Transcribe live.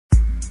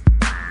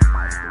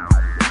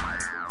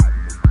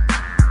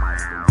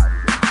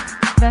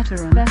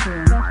Veteran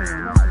Gamers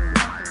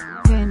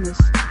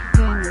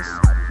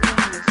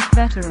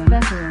Veteran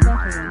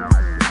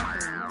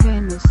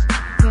Gamers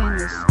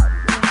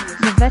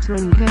The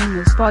Veteran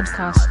Gamers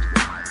Podcast.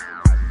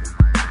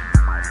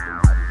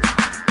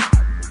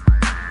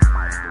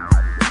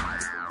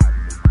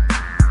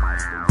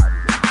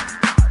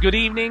 Good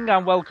evening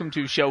and welcome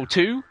to show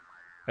 2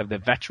 of the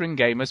Veteran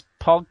Gamers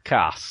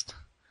Podcast.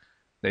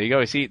 There you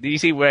go. Did you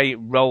see where it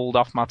rolled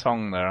off my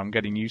tongue there? I'm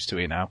getting used to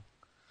it now.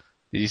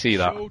 Did you see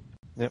that?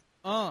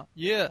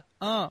 Yep.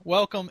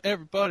 Welcome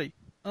everybody.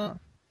 To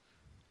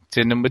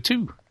number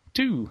 2.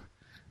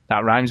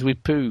 That rhymes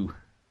with poo.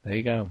 There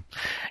you go.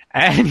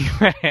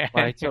 Anyway.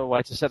 Way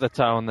to set the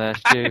tone there,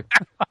 Stu.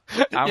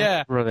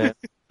 Yeah. Brilliant.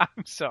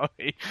 I'm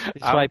sorry.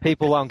 This way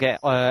people won't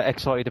get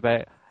excited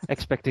about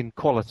expecting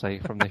quality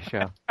from this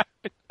show.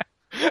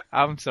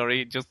 I'm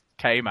sorry, it just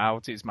came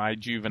out. It's my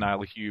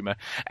juvenile humour.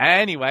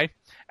 Anyway,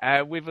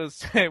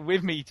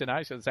 with me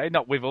tonight, should I say,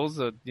 not with us,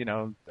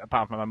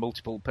 apart from my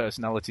multiple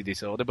personality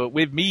disorder, but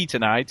with me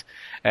tonight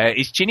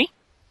is Chinny.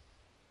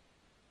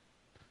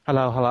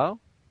 Hello.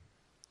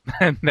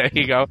 There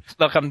you go.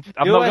 Look, I'm you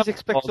not always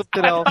expect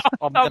something else.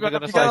 I'm never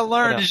going to say. You gotta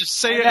learn to just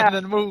say it and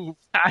then move.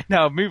 I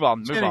know. Move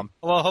on.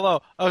 Hello.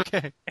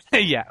 Okay.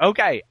 Yeah.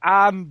 Okay.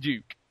 I'm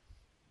Duke.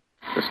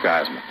 This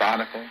guy is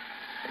methodical,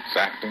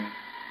 exacting,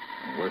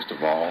 and worst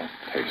of all,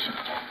 patient.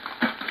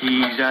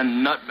 He's a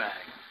nutbag.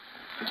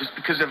 And just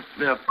because he's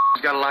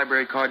got a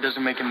library card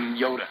doesn't make him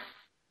Yoda.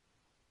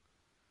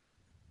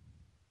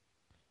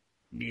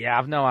 Yeah,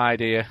 I've no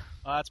idea.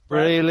 That's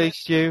really,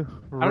 Stu?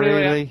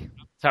 Really?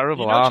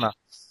 Terrible, aren't I? Of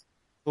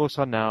course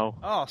I know.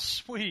 Oh,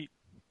 sweet.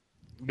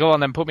 Go on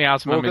then, put me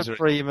out of my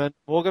misery.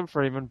 Morgan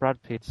Freeman,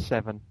 Brad Pitt,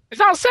 7. Is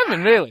that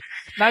 7, really?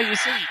 Now you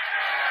see.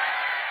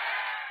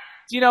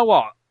 Do you know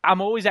what? I'm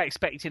always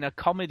expecting a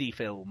comedy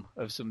film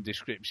of some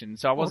description,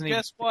 so I wasn't even...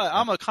 guess what?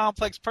 I'm a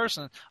complex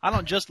person. I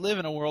don't just live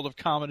in a world of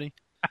comedy.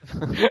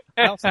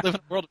 I also live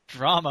in a world of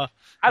drama.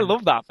 I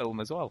love that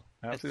film as well.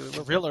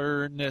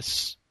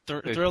 Thrillerness.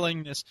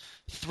 Thrillingness,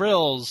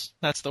 thrills.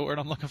 That's the word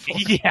I'm looking for.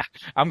 Yeah,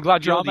 I'm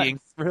glad you're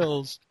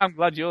thrills. I'm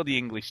glad you're the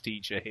English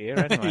teacher here.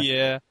 Anyway.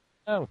 Yeah.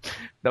 Oh,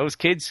 those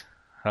kids.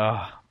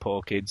 Oh,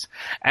 poor kids.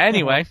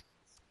 Anyway,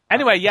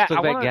 yeah.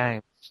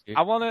 I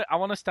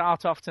want to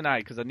start off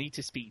tonight because I need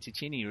to speak to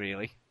Chinny.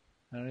 Really,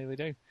 I really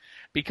do,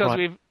 because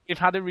we've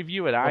had a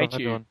review at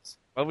iTunes.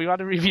 Well, we've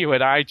had a review at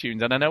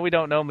iTunes, and I know we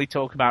don't normally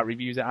talk about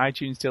reviews at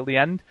iTunes till the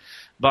end,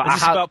 but is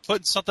this about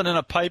putting something in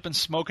a pipe and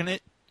smoking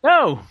it?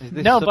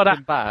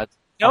 Bad?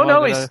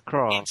 No, it's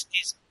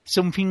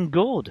something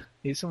good.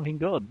 It's something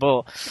good.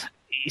 But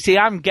you see,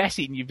 I'm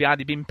guessing you've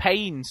either been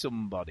paying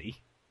somebody,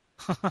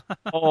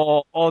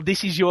 or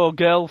this is your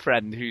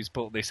girlfriend who's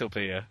put this up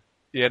here.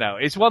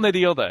 It's one or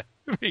the other.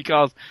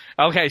 Because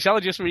shall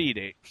I just read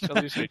it?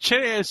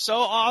 Chinny is so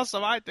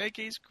awesome. I think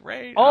he's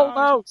great.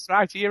 Almost.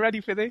 Right, are you ready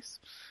for this?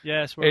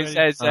 Yes, we're ready.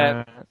 It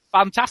says,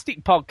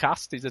 Fantastic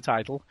Podcast is the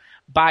title,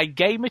 by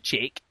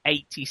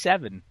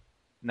GamerChick87.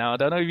 Now, I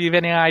don't know if you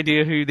have any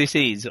idea who this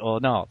is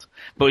or not,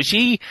 but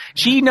she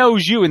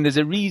knows you, and there's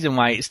a reason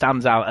why it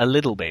stands out a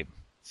little bit.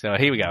 So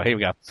here we go.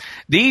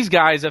 These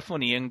guys are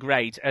funny and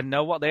great and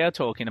know what they are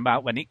talking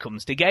about when it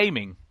comes to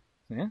gaming.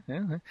 Yeah.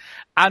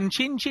 And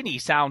Chinny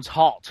sounds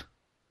hot.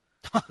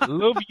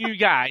 Love you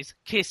guys.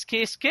 Kiss,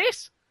 kiss,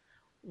 kiss.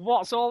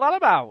 What's all that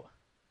about?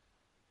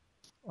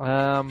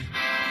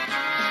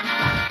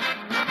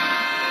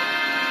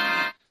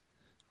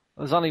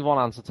 There's only one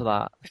answer to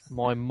that.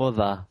 My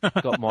mother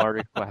got my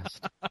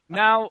request.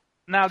 Now,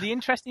 the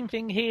interesting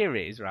thing here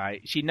is,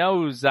 right, she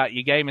knows that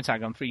your gamer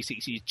tag on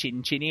 360 is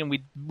Chinny, and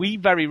we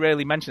very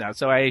rarely mention that,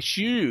 so I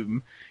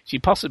assume she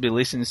possibly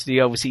listens to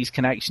the Overseas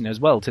Connection as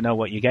well to know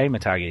what your gamer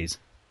tag is.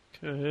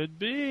 Could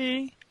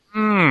be.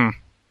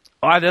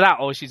 Either that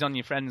or she's on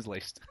your friends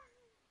list.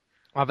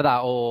 Either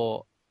that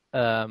or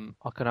I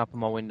can open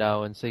my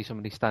window and see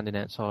somebody standing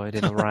outside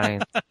in the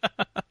rain.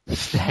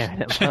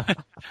 Staring at me.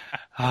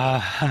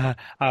 I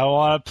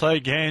want to play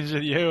games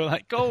with you.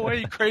 Like, go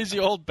away, you crazy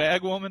old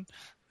bag woman.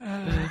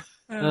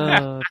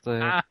 Oh,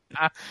 dear.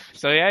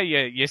 So yeah,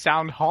 you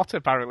sound hot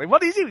apparently.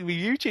 What is it with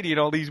you, Chinny, and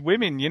all these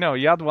women? You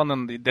had one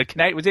on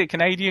was it a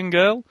Canadian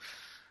girl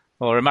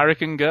or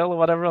American girl or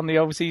whatever on the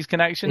Overseas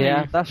Connection?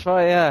 Yeah, that's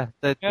right. Yeah,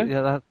 I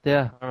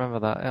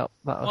remember that. Yeah,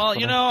 that was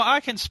funny. I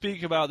can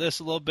speak about this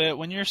a little bit.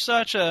 When you're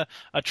such a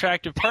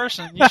attractive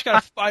person, you just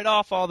got to fight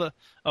off all the.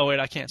 Oh wait,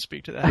 I can't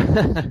speak to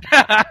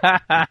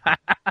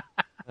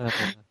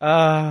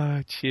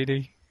that.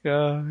 Chinny.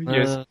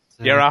 Yes.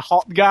 You're a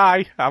hot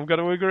guy. I'm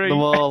going to agree.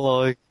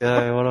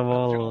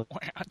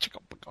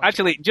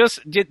 Actually,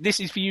 this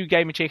is for you,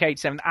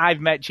 GamerChick87.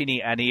 I've met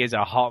Chinny, and he is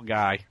a hot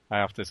guy, I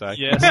have to say.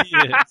 Yes, he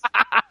is.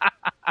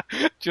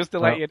 Just to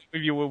let you know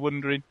if you were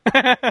wondering.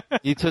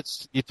 You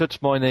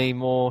touched my knee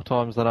more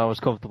times than I was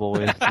comfortable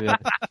with, to be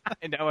honest.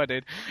 I know I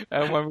did.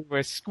 When we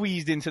were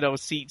squeezed into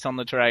those seats on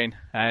the train.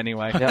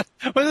 Anyway. Yep.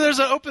 Well, there's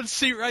an open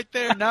seat right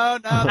there. No,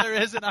 there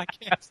isn't. I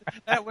can't.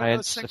 That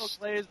window's single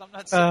glazed. I'm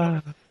not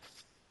sitting.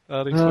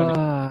 Oh, he's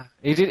funny.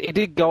 He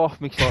did go off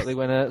me slightly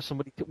when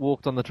somebody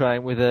walked on the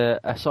train with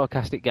a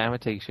sarcastic gamer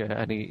T-shirt,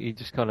 and he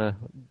just kind of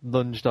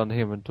lunged on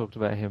him and talked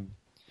about him.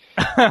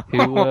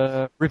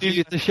 Who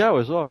reviewed the show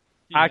as well.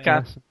 I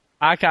can't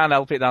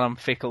help it that I'm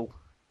fickle,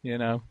 you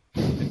know.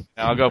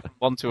 I'll go from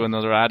one to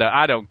another.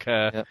 I don't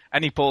care. Yep.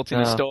 Any port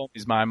in a storm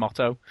is my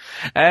motto.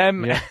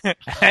 Anyway,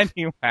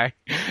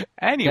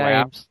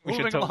 we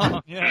should talk.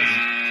 Along,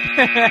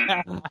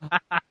 yes.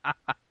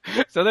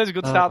 So there's a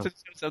good start to the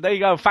show. So there you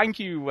go. Thank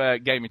you,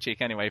 Gamer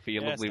Chick, anyway, for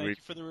your lovely review. Thank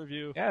you for the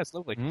review. Yeah, it's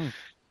lovely.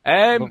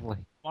 Lovely.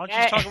 Why don't you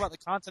just talk about the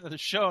content of the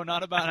show,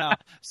 not about how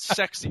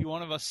sexy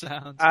one of us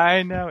sounds?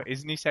 I know.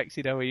 Isn't he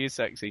sexy, though? He is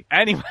sexy.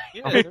 Anyway.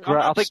 Yeah,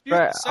 I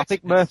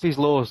think Murphy's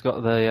Law's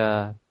got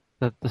the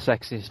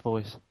sexiest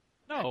voice.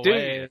 No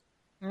way.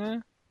 I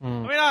mean,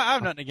 I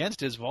have nothing against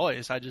his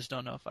voice. I just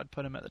don't know if I'd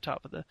put him at the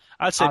top of the...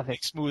 I'd say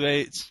Big Smooth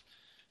 8s.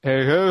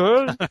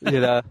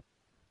 You know.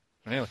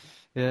 Really?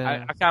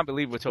 Yeah. I can't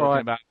believe we're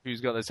talking about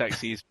who's got the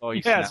sexiest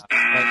voice yes.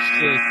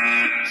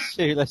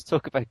 now. Let's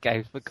talk about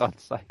games, for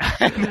God's sake.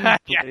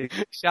 Yeah.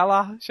 Shall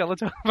I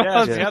talk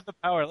about it? Yes, we have the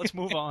power. Let's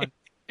move on.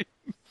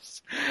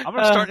 I'm going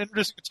to start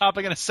introducing the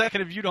topic in a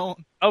second if you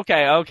don't.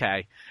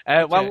 Okay.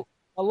 Well,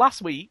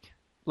 last week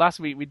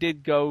we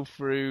did go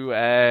through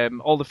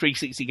all the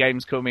 360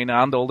 games coming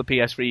and all the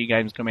PS3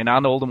 games coming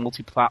and all the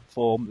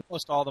multi-platform.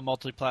 Almost all the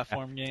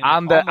multi-platform games.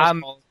 And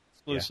all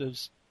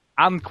exclusives.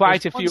 Yeah. And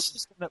quite There's a few. One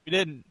system that we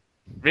didn't.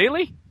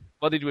 Really?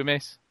 What did we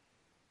miss?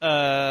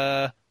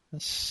 Sega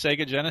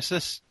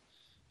Genesis,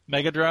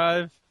 Mega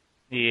Drive.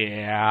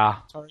 Yeah.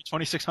 Sorry,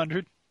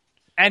 2600.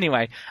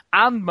 Anyway,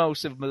 and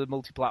most of the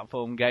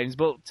multi-platform games.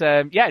 But,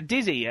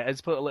 Dizzy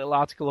has put a little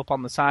article up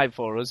on the side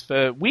for us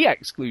for Wii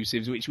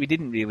exclusives, which we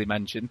didn't really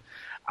mention.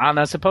 And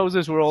I suppose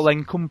as we're all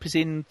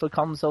encompassing for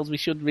consoles, we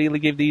should really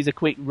give these a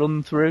quick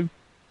run-through.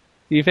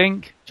 Do you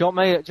think? Do you want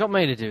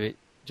me to do it?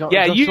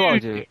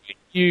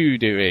 You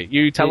do it.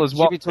 You tell us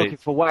what. You've been talking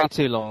for way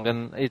too long,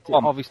 and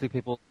obviously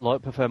people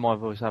prefer my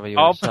voice over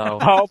yours. So.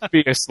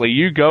 Obviously,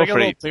 you go for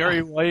it.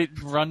 Barry White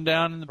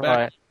rundown in the back.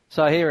 Right.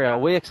 So here we are,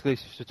 Wii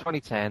exclusives for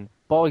 2010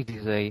 by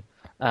Dizzy.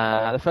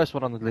 The first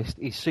one on the list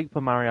is Super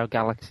Mario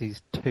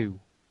Galaxies 2.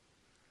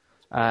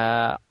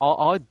 I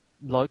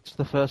liked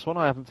the first one.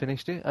 I haven't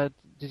finished it.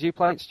 Did you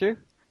play it, Stu?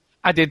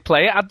 I did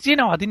play it. I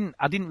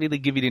didn't really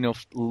give it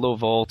enough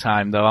love all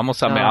time, though. I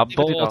must admit, I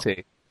bought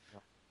it.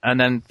 And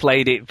then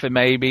played it for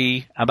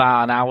maybe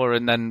about an hour,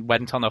 and then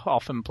went on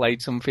off and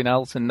played something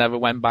else, and never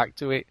went back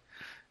to it.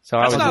 So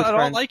that's not at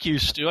all like you,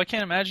 Stu. I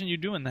can't imagine you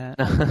doing that.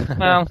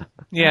 Well,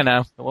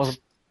 it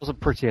wasn't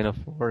pretty enough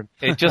for him.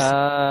 It just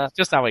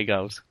how it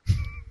goes.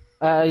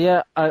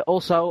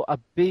 Also I'm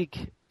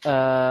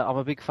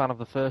a big fan of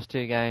the first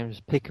two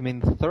games.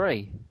 Pikmin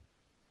 3.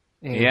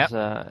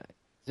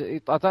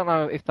 I don't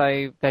know if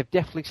they've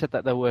definitely said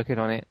that they're working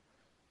on it.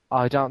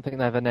 I don't think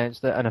they've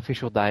announced an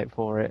official date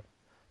for it.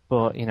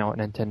 But you know what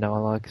Nintendo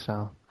are like,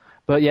 so.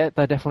 But yeah,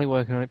 they're definitely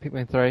working on it.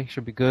 Pikmin 3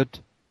 should be good.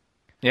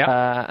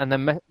 Yeah. And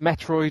then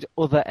Metroid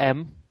Other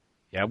M.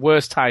 Yeah,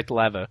 worst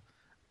title ever.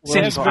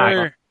 Since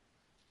Mag.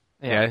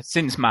 Yeah,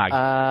 since Mag.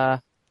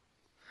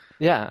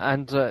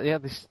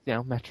 This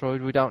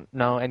Metroid. We don't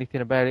know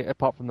anything about it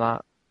apart from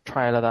that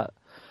trailer that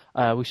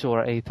we saw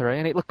at E3,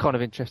 and it looked kind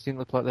of interesting. It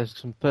looked like there's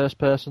some first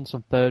person,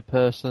 some third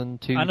person,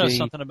 2D. I know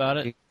something about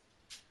it.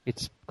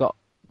 It's got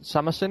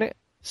Samus in it.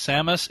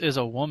 Samus is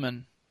a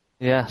woman.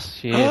 Yes,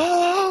 she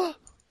is.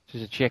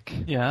 She's a chick.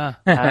 Yeah.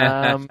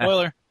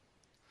 Spoiler.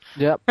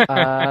 Yep.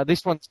 I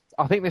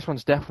think this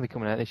one's definitely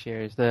coming out this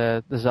year. Is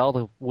the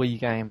Zelda Wii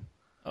game?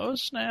 Oh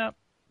snap!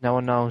 No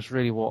one knows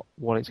really what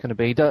it's going to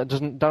be.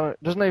 Doesn't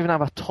even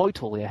have a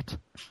title yet.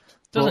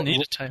 Doesn't need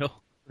a title.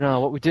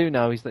 No, what we do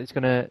know is that it's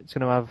going to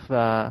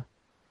have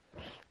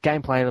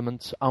gameplay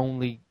elements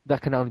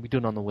that can only be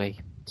done on the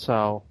Wii.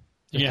 So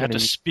you have to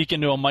speak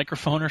into a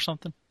microphone or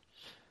something.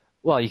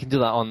 Well, you can do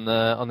that on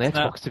the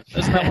Xbox.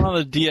 Isn't that one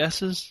of the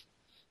DSs?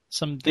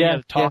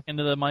 Talk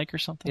into the mic or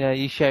something? Yeah,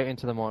 you shout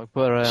into the mic,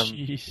 but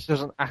it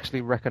doesn't actually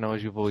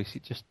recognise your voice.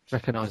 It just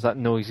recognises that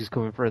noise is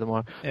coming through the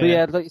mic.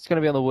 Yeah. But it's going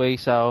to be on the Wii,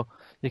 so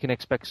you can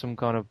expect some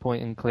kind of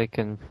point and click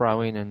and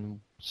throwing and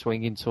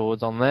swinging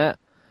swords on there.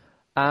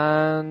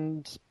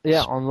 And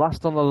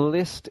last on the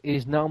list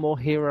is No More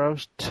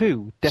Heroes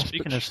 2: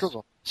 Desperate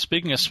Struggle.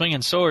 Speaking of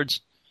swinging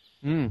swords.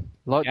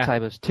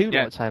 Lightsabers. Two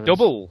lightsabers.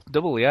 Double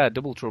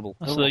trouble.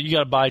 So you got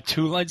to buy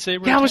 2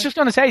 lightsabers? Yeah, I was just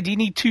going to say, do you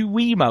need 2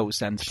 Wiimotes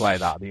then to play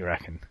that, do you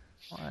reckon?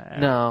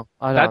 No,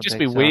 I don't That'd just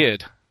be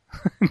weird.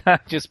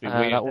 That'd just be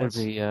weird. That would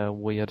be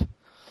weird.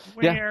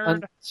 Weird. Yeah,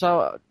 and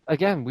so,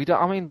 again, we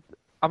don't... I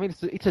mean,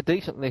 it's a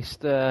decent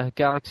list.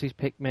 Galaxies,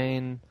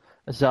 Pikmin,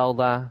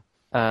 Zelda,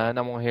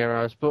 No More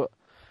Heroes, but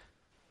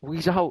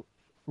we don't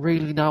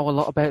really know a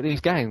lot about these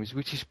games,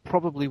 which is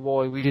probably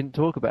why we didn't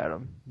talk about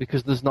them,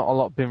 because there's not a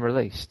lot been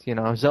released. You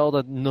know,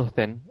 Zelda,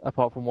 nothing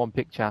apart from one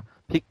picture.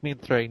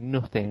 Pikmin 3,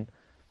 nothing.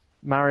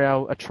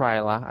 Mario, a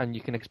trailer, and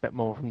you can expect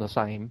more from the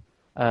same.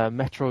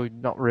 Metroid,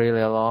 not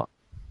really a lot.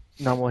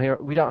 No More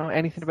Heroes. We don't know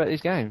anything about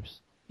these games.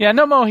 Yeah,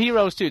 No More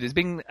Heroes 2. There's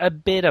been a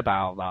bit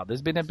about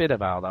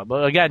that.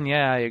 But again,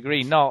 yeah, I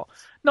agree. Not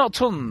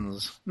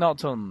tons. No.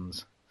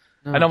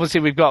 And obviously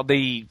we've got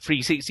the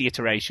 360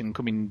 iteration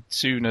coming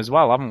soon as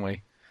well, haven't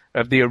we?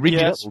 Of the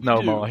original Yes, we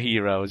No do. More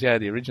Heroes. Yeah,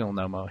 the original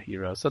No More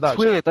Heroes. So It's that's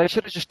weird. They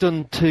should have just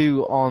done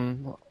 2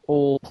 on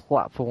all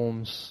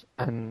platforms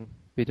and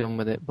be done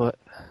with it, but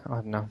I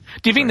don't know.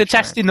 Do you think Very they're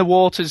testing the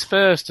waters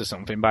first or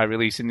something by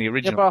releasing the Yeah,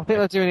 original? but I think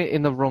they're doing it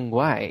in the wrong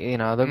way. You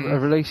know, they're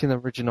releasing the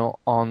original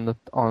on the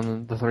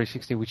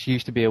 360, which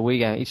used to be a Wii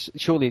game.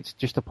 Surely it's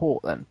just a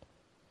port then.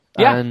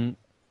 Yeah. And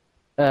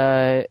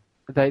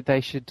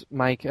they should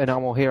make a No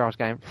More Heroes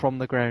game from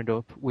the ground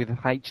up with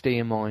HD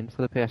in mind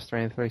for the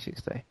PS3 and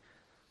 360,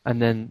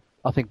 and then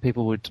I think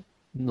people would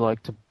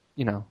like to,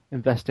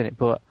 invest in it.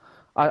 But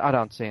I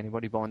don't see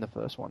anybody buying the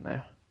first one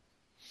now.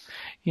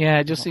 Yeah,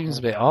 it just seems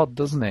a bit odd,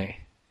 doesn't it?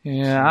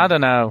 Yeah, I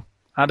don't know.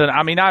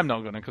 I mean, I'm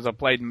not going to, because I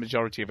played the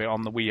majority of it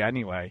on the Wii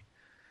anyway.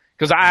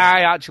 Because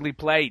I actually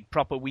played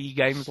proper Wii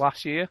games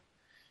last year,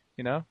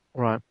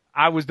 Right.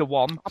 I was the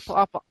one.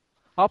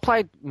 I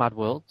played Mad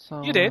World.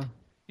 So, You did.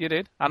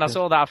 And I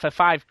saw that for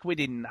 £5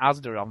 in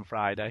Asda on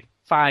Friday.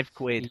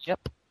 £5.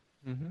 Yep.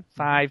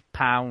 Mm-hmm.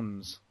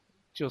 £5.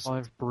 Just,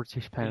 £5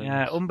 British pounds.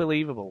 yeah,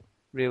 unbelievable.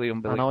 Really And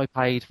unbelievable. I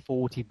paid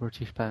 40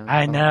 British pounds.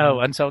 I know,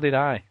 and so did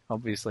I,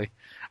 obviously.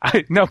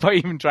 Not by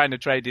even trying to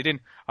trade it in.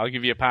 I'll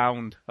give you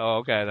 £1. Oh,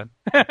 okay then.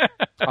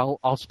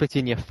 I'll spit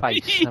in your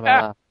face. Yeah. How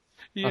about that?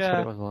 That's Yeah. what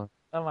it was like.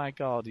 Oh my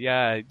god,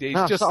 yeah. It's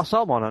No, just I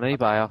saw one on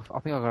eBay. I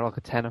think I got like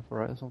a tenner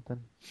for it or something.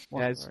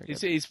 yeah, Wasn't very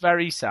good. it's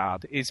very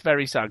sad. It's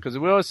very sad because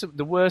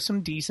there were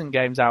some decent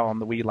games out on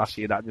the Wii last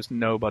year that just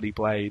nobody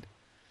played.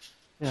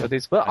 Yeah. So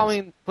this But I was-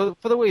 mean, for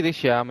the Wii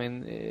this year, I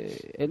mean,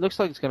 it looks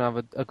like it's going to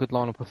have a good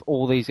lineup if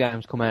all these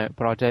games come out.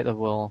 But I doubt they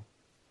will.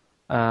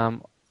 I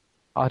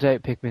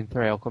doubt Pikmin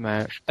 3 will come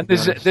out. and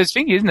there's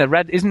thing, isn't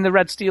there? Isn't the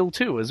Red Steel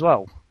 2 as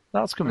well?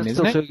 That's coming,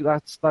 isn't it?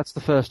 That's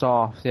the first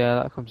half. Yeah,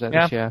 that comes out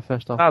Yeah. this year.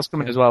 First half. That's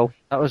coming as well.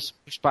 That was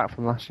pushed back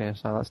from last year,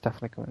 so that's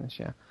definitely coming this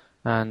year.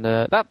 And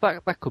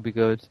that could be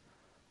good.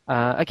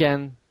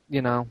 Again,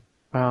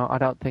 I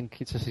don't think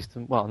it's a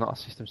system. Well, not a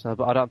system seller,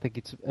 but I don't think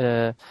it's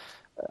a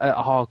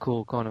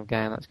hardcore kind of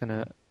game that's going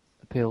to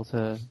appeal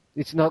to.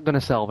 It's not going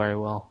to sell very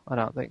well. I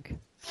don't think.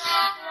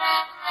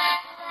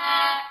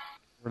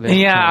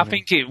 Yeah, I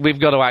think we've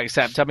got to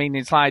accept. I mean,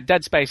 it's like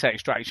Dead Space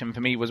Extraction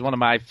for me was one of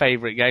my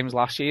favourite games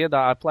last year that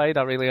I played.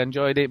 I really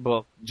enjoyed it,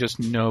 but just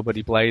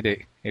nobody played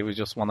it. It was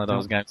just one of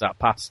those games that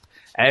passed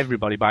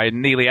everybody by.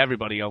 Nearly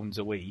everybody owns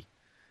a Wii,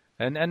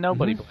 and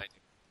nobody played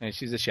it.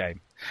 Which is a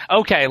shame.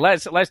 Okay,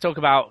 let's talk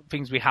about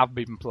things we have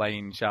been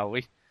playing, shall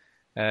we?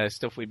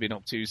 Stuff we've been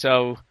up to.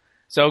 So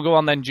go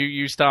on then,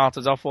 you start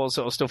us off. What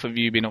sort of stuff have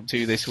you been up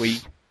to this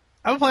week?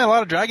 I've been playing a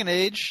lot of Dragon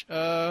Age.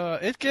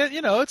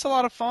 It's a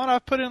lot of fun.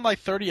 I've put in like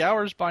 30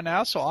 hours by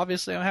now, so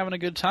obviously I'm having a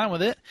good time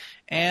with it.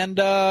 And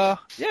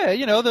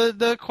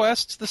the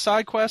quests, the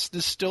side quest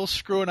is still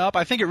screwing up.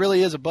 I think it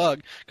really is a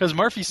bug because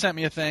Murphy sent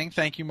me a thing.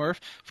 Thank you, Murph,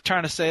 for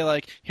trying to say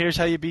like, here's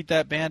how you beat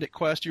that bandit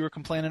quest you were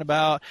complaining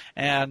about.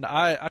 And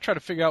I tried to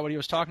figure out what he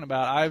was talking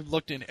about. I've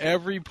looked in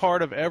every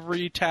part of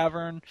every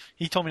tavern.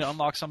 He told me to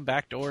unlock some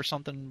back door or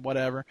something,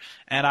 whatever.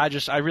 And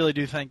I really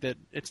do think that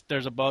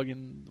there's a bug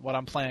in what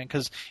I'm playing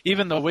because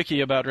even the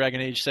wiki about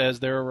Dragon Age says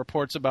there are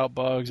reports about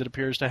bugs. It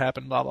appears to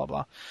happen, blah blah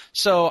blah.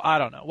 So I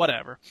don't know,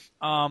 whatever.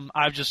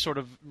 I've just sort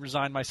of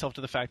resigned myself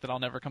to the fact that I'll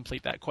never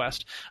complete that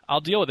quest.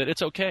 I'll deal with it.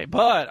 It's okay.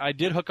 But I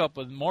did hook up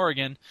with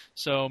Morrigan,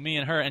 so me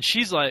and her, and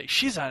she's a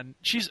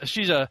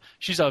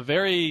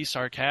very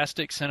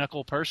sarcastic,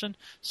 cynical person.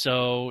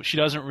 So she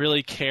doesn't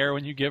really care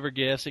when you give her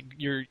gifts.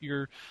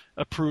 Her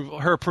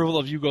approval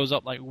of you goes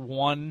up like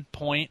 1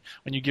 point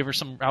when you give her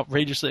some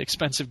outrageously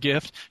expensive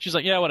gift. She's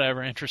like, yeah,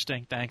 whatever,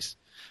 interesting, thanks.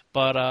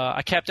 But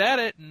I kept at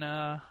it, and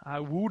I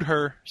wooed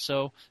her.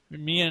 So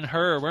me and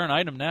her, we're an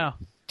item now.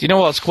 Do you know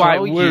what's quite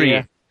Oh, yeah.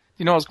 worrying? Do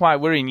you know what's quite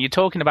worrying? You're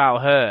talking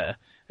about her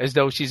as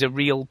though she's a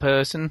real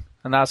person,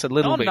 and that's a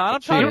little No, I'm bit. not.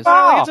 I'm talking You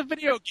about like are. it's a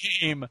video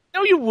game.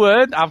 No, you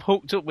weren't. I've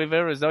hooked up with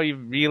her as though you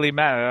really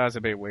met her. That's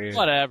a bit weird.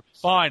 Whatever.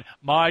 Fine.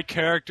 My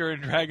character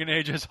in Dragon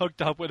Age is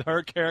hooked up with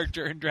her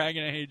character in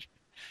Dragon Age.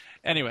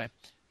 Anyway.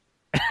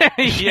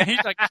 Yeah, he's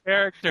a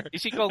character.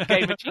 Is she called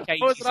Gamer Chick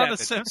 87? Was it on The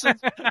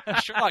Simpsons?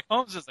 Sherlock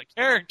Holmes is a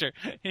character.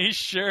 He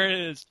sure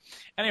is.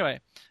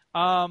 Anyway,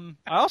 I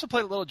also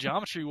played a little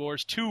Geometry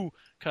Wars 2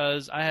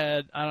 because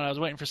I was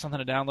waiting for something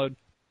to download.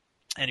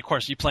 And of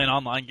course, you play an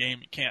online game,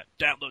 you can't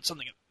download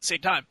something at the same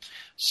time.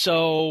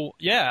 So,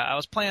 yeah, I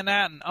was playing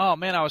that, and oh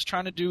man, I was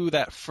trying to do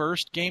that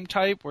first game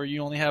type where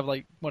you only have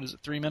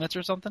 3 minutes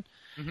or something.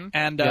 Mhm.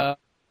 And Yeah.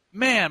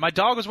 man, my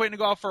dog was waiting to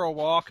go out for a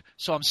walk,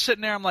 so I'm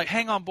sitting there. I'm like,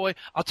 hang on, boy,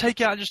 I'll take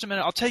you out in just a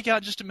minute. I'll take you out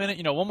in just a minute.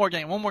 You know, one more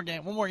game.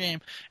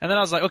 And then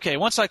I was like, okay,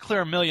 once I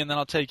clear 1 million, then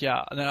I'll take you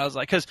out. And then I was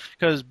like,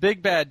 because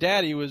Big Bad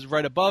Daddy was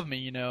right above me,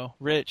 you know,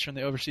 Rich from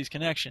the Overseas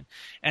Connection.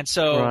 And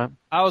so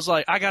I was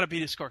like, I got to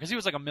beat his score, because he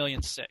was like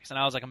 1,000,006, and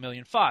I was like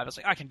 1,000,005. I was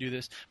like, I can do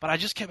this. But I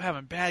just kept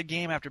having bad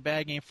game after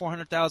bad game,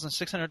 400,000,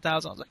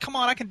 600,000. I was like, come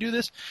on, I can do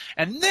this.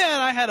 And then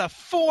I had a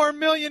 4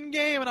 million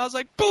game, and I was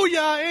like,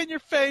 booyah, in your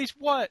face,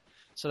 what?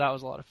 So that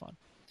was a lot of fun.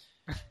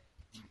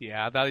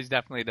 Yeah, that is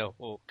definitely the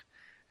hook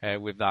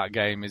with that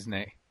game, isn't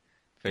it?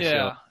 For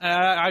sure.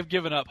 I've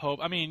given up hope.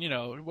 I mean, you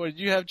know, what did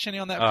you have, Chinny,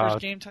 on that first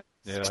game?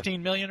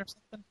 16 million or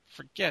something?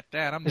 Forget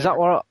that. Is that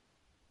what?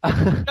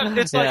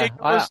 It's like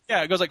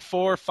it goes like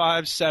 4,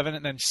 5, 7,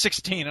 and then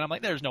 16, and I'm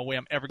like, there's no way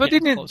I'm ever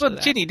getting close to that.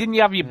 But Chinny, didn't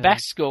you have your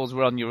best scores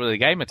were on your other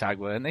gamer tag,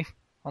 weren't they?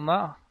 On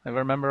that, if I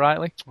remember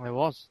rightly. I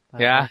was.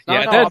 Yeah,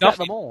 I bet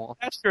them all.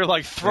 That's your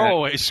like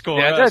throwaway score.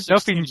 Yeah, there's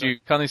nothing,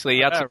 Duke. Honestly,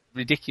 he had some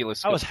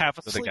ridiculous scores. I was half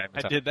asleep.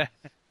 I did that.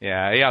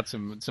 Yeah, he had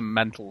some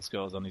mental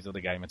scores on his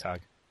other gamer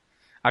tag.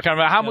 I can't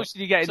remember how much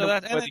did you get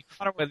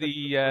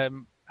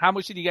in how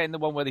much did you get in the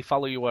one where they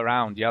follow you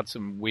around? You had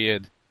some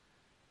weird.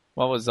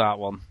 What was that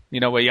one? You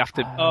know, where you have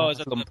to. Is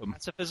it the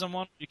pacifism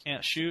one? You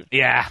can't shoot.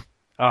 Yeah.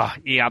 Oh,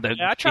 yeah.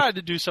 I tried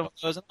to do some of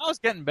those, and I was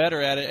getting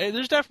better at it.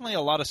 There's definitely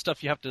a lot of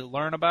stuff you have to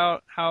learn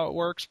about how it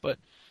works, but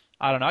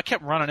I don't know. I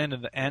kept running into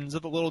the ends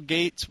of the little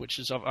gates, which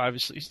is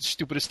obviously the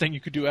stupidest thing you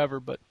could do ever,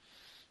 but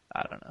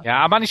I don't know.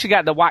 Yeah, I managed to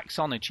get the wax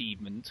on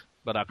achievement,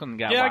 but I couldn't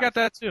get. Yeah, I got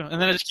that too,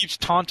 and then it just keeps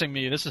taunting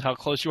me. This is how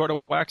close you are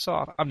to wax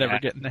off. I'm never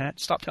getting that.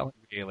 Stop telling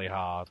me. Really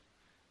hard.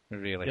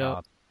 Really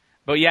hard.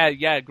 But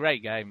yeah,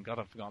 great game. God,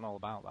 I've forgotten all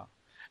about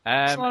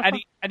that.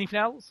 Anything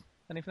else?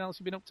 Anything else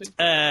you've been up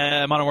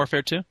to? Modern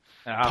Warfare 2.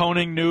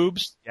 Poning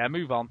noobs. Yeah,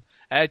 move on.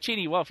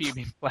 Chini, what have you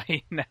been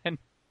playing then?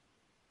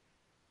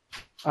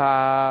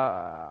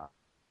 I've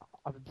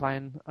been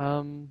playing.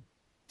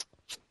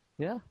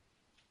 Yeah.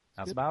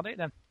 That's about it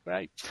then.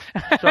 Great.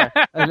 Sorry.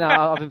 No,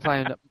 I've been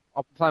playing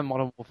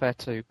Modern Warfare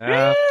 2.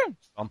 Yeah,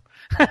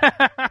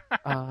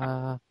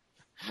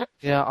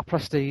 I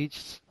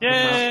prestiged.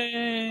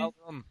 Yay! Well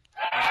done.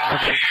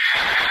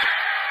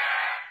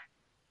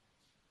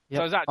 Yep,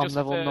 So is that just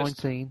I'm level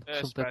first 19.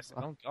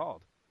 Oh God!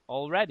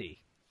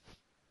 Already?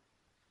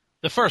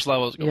 The first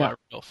levels go by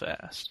real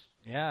fast.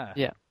 Yeah.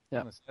 Yeah.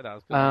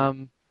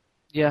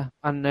 Yeah.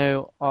 And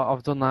now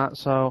I've done that,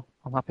 so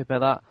I'm happy about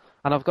that.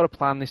 And I've got a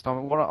plan this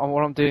time. What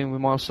I'm doing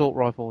with my assault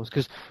rifles,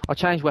 because I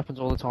change weapons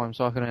all the time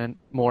so I can earn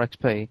more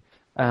XP.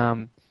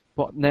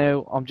 But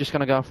now I'm just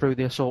going to go through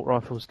the assault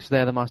rifles because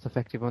they're the most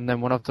effective. And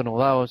then when I've done all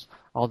those,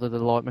 I'll do the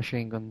light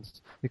machine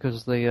guns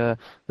because the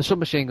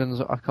submachine guns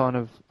I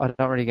don't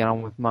really get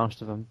on with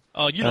most of them.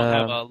 Oh, you don't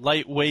have a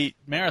lightweight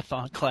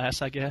marathon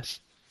class, I guess.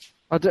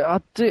 I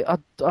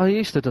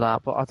used to do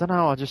that, but I don't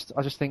know. I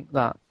just think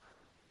that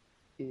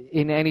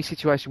in any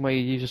situation where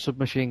you use a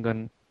submachine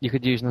gun, you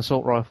could use an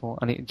assault rifle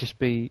and it'd just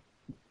be,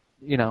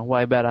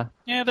 way better.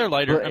 Yeah, they're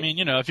lighter. But, I mean,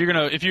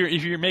 if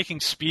you're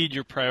making speed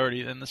your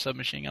priority, then the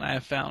submachine gun I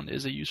have found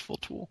is a useful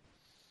tool.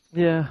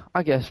 Yeah,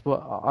 I guess, but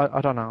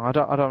I don't know. I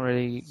don't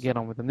really get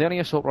on with them. The only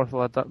assault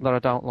rifle that I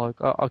don't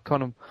like, I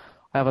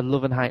have a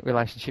love and hate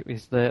relationship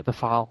with the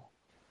FAL.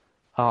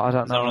 I don't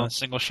know. Is that one of the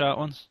single shot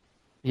ones?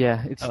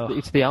 Yeah,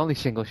 it's the only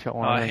single shot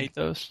one. I hate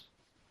those.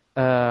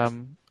 I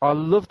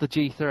love the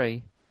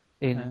G3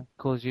 in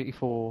Call of Duty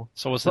 4.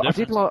 So what's the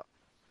difference?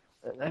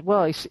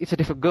 Well, it's a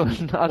different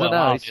gun. I don't know.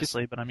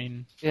 Obviously, but I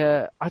mean.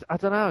 Yeah, I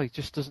don't know. It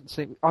just doesn't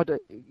seem.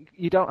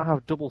 You don't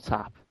have double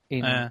tap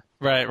in.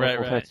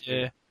 Right.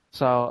 Yeah.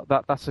 So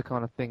that's the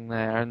kind of thing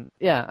there, and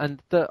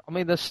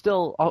there's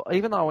still,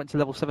 even though I went to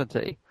level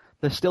 70,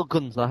 there's still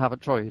guns that I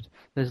haven't tried.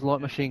 There's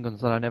light machine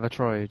guns that I never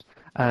tried.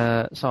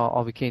 So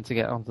I'll be keen to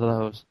get onto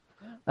those.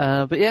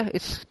 But yeah,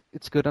 it's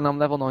good, and I'm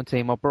level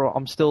 19.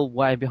 I'm still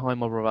way behind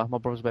my brother. My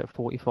brother's about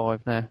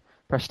 45 now.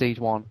 Prestige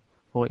 1,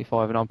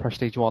 45, and I'm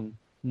Prestige 1,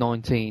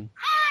 19.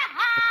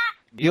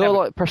 You're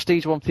like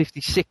Prestige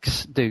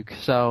 156, Duke.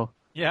 So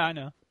yeah, I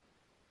know.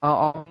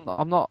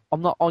 I'm not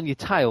on your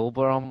tail,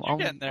 but You're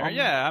getting there.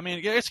 Yeah, I mean,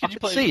 it's because you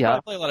play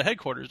a lot of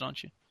headquarters,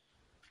 don't you?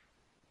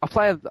 I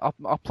play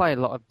a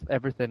lot of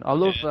everything. I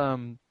love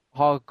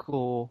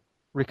hardcore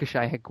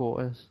Ricochet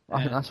headquarters.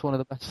 I think that's one of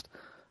the best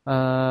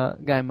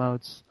game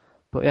modes.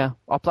 But yeah,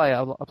 I play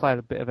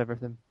a bit of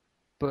everything.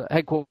 But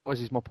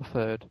headquarters is my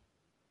preferred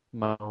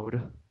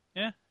mode.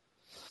 Yeah.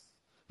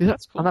 Yeah,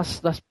 that's cool. And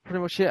that's pretty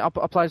much it. I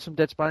played some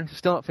Dead Space.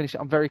 Still not finished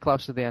it. I'm very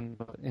close to the end,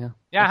 but yeah.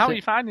 Yeah, how are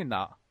you finding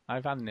that? How are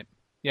you finding it?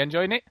 You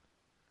enjoying it?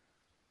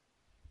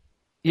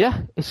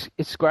 Yeah,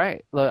 it's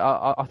great. Like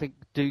I think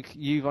Duke,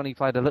 you've only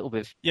played a little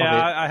bit. Yeah,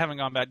 I haven't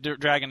gone back.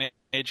 Dragon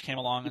Age came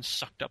along and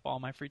sucked up all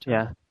my free time.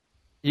 Yeah,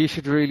 you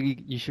should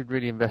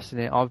really invest in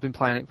it. I've been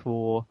playing it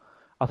for,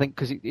 I think,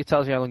 because it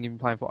tells you how long you've been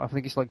playing for. I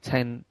think it's like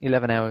 10,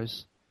 11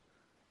 hours,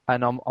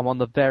 and I'm on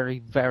the very,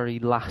 very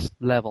last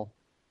level.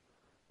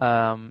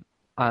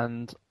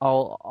 And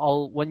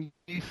I'll when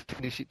you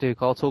finish it, Duke,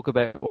 I'll talk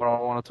about what I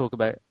want to talk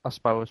about, I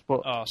suppose.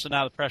 But so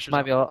now the pressure's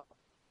maybe on.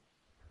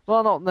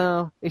 Well, not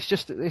no. It's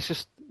just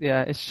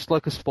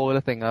like a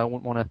spoiler thing. I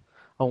wouldn't want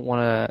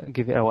to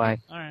give it away.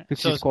 All right. Which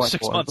So is quite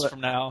 6 spoiler, months but-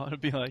 from now, it'll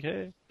be like,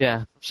 hey,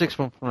 Yeah, 6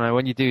 months from now,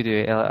 when you do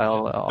it,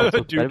 I'll talk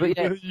about it. But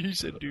yeah, you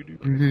said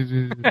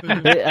doo-doo.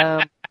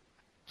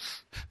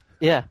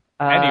 yeah.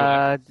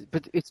 Anyway.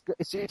 But it's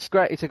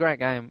great. It's a great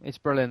game. It's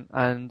brilliant,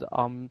 and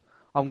I'm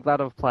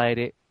glad I've played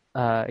it.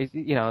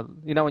 You know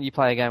when you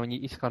play a game and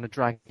it's kind of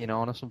dragging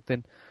on or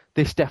something.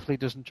 This definitely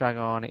doesn't drag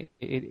on.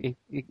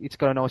 It's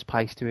got a nice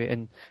pace to it,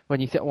 and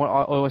when I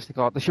always think,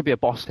 oh, there should be a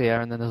boss here,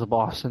 and then there's a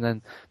boss, and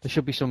then there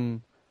should be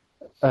some.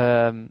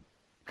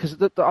 Because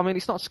I mean,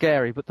 it's not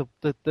scary, but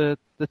the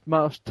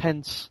most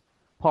tense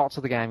parts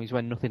of the game is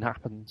when nothing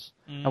happens,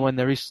 and when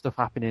there is stuff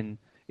happening,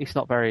 it's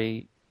not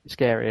very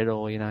scary at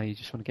all. You know, you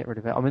just want to get rid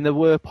of it. I mean, there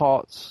were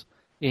parts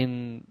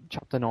in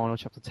Chapter 9 or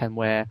Chapter 10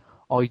 where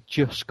I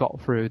just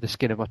got through the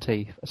skin of my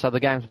teeth. So the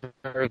game's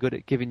very good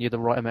at giving you the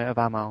right amount of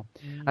ammo,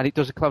 and it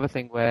does a clever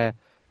thing where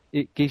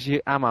it gives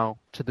you ammo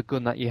to the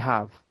gun that you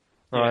have.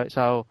 Right,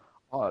 so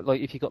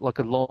like if you got like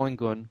a line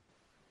gun.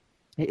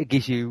 It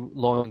gives you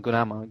line gun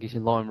ammo, it gives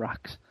you line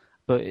racks,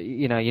 but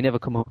you know you never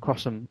come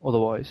across them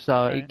otherwise.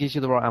 So it gives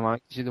you the right ammo,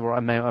 it gives you the right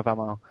amount of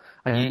ammo,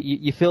 and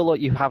you feel like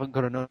you haven't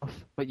got enough,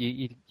 but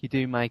you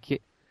do make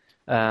it.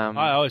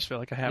 I always feel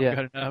like I haven't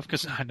got enough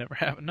because I never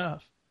have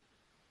enough.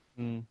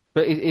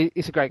 But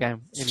it's a great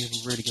game. It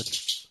is really good.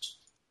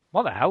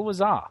 What the hell was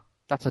that?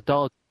 That's a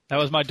dog. That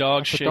was my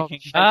dog That's a dog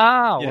shaking.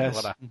 Ah, Yes.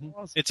 what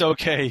It's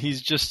okay.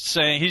 He's just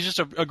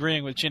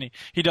agreeing with Chinny.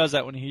 He does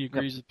that when he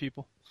agrees with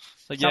people.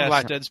 It's like, Sounds yes,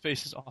 like- Dead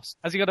Space is awesome.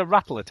 Has he got a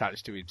rattle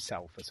attached to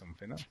himself or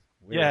something? Huh?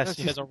 Weird. Yes,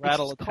 he has a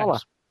rattle It's collar.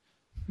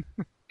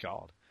 attached.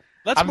 God.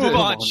 Let's I'm move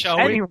just- on, shall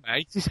we?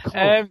 Anyway, It's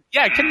collar.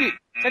 yeah.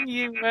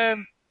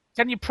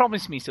 Can you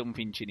promise me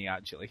something, Chinny?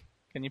 Actually,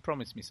 can you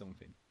promise me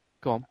something?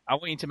 Go on. I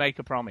want you to make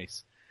a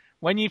promise.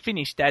 When you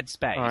finish Dead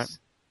Space, Alright.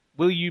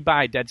 will you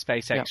buy Dead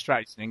Space Yeah.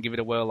 Extraction and give it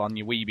a whirl on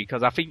your Wii?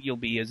 Because I think you'll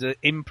be as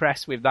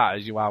impressed with that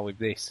as you are with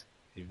this,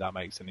 if that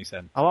makes any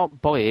sense. I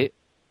won't buy it.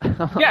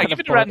 Yeah,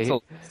 give it a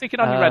rental. Stick it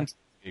on your rental.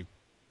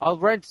 I'll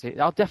rent it.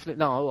 I'll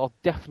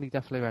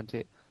definitely rent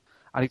it,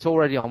 and it's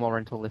already on my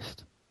rental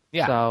list.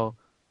 Yeah. So,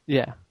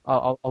 yeah,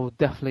 I'll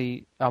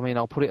definitely. I mean,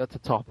 I'll put it at the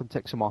top and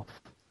take some off.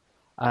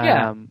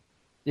 Yeah.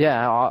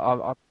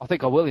 Yeah. I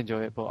think I will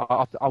enjoy it,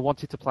 but I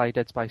wanted to play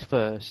Dead Space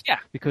first. Yeah.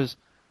 Because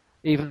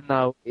even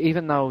though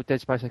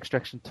Dead Space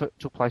Extraction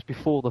took place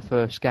before the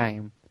first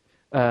game,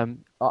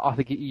 I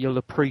think you'll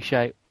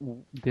appreciate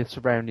the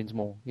surroundings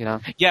more. You know.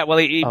 Yeah, well,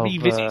 it Of,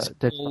 revisits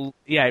Dead all.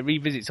 Yeah, it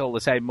revisits all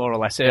the same more or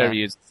less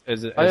areas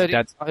as I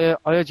Dead.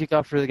 heard you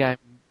go through the game.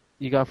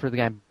 You go through the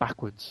game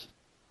backwards.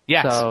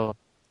 Yes. So.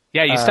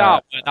 Yeah, you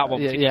start where that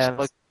one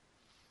finishes.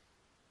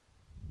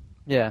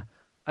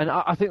 And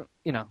I think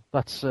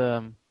that's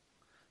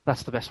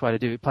the best way to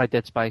do it. Play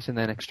Dead Space and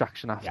then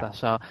Extraction after. Yeah.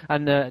 So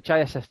and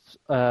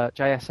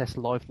JSS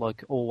Life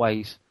like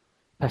always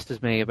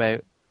pesters me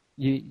about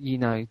you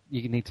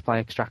need to play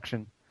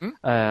Extraction.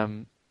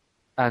 And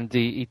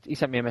he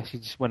sent me a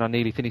message when I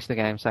nearly finished the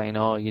game saying,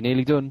 "Oh, you're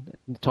nearly done.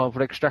 Time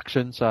for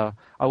Extraction." So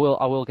I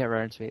will get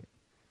around to it.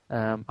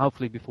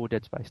 Hopefully before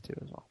Dead Space 2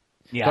 as well.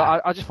 Yeah.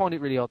 So I just find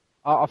it really odd.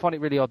 I find it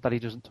really odd that he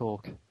doesn't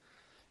talk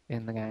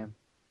in the game.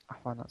 I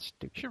find that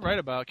stupid. You should write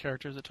about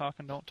characters that talk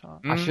and don't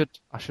talk. I should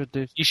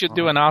do. You should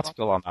do an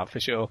article on that for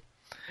sure.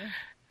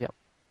 Yep.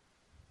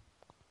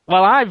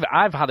 Well,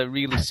 I've had a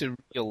really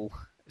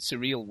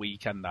surreal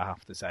weekend, I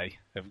have to say,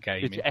 of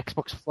gaming. Did your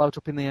Xbox float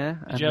up in the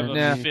air? Did you have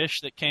then- a fish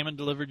that came and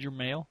delivered your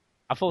mail?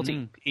 I thought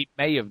it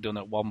may have done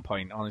at one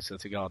point, honestly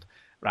to God.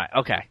 Right,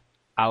 okay.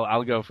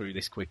 I'll go through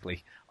this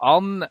quickly.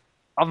 On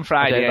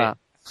Friday. that.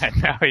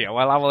 No, yeah,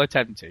 well, I will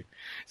attempt to.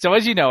 So,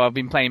 as you know, I've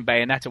been playing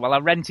Bayonetta. Well, I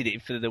rented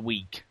it for a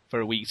week,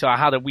 so I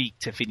had a week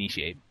to finish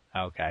it.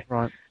 Okay.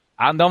 Right.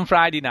 And on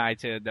Friday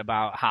night at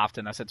about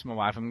 10:30, I said to my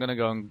wife, I'm going to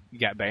go and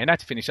get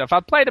Bayonetta finished off.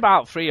 I'd played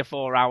about 3 or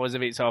 4 hours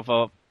of it, so I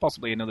thought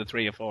possibly another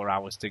 3 or 4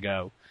 hours to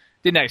go.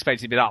 Didn't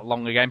expect it to be that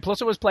long again.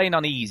 Plus, I was playing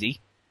on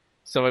easy,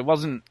 so it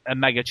wasn't a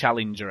mega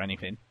challenge or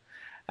anything.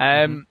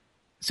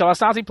 So I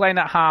started playing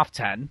at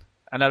 10:30,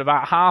 and at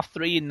about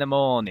 3:30 in the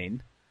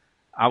morning,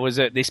 I was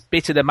at this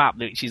bit of the map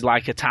which is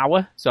like a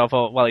tower. So I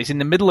thought, well, it's in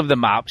the middle of the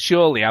map.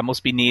 Surely I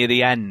must be near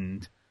the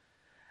end.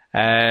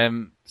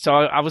 So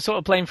I was sort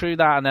of playing through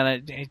that, and then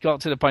it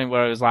got to the point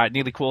where it was like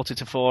nearly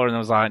 3:45, and I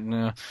was like,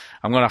 no,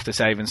 I'm going to have to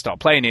save and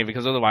stop playing here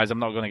because otherwise I'm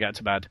not going to get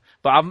to bed.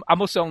 But I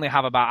must only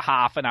have about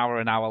half an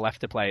hour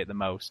left to play at the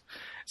most.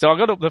 So I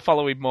got up the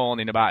following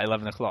morning about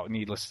 11 o'clock.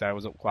 Needless to say, I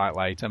was up quite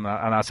late, and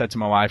I said to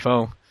my wife,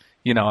 I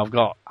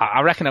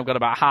reckon I've got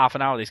about half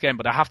an hour of this game,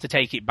 but I have to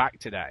take it back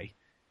today.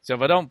 So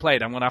if I don't play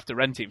it, I'm going to have to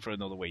rent it for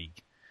another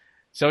week.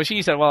 So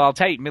she said, well, I'll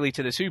take Millie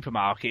to the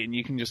supermarket and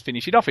you can just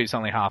finish it off. It's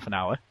only half an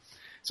hour.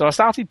 So I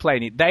started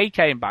playing it. They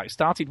came back,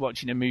 started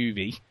watching a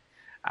movie,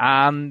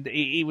 and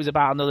it was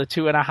about another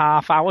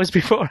 2.5 hours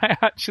before I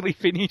actually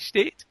finished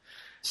it.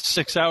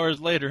 6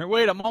 hours later.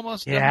 Wait, I'm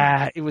almost done.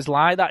 Yeah, it was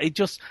like that. It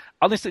just,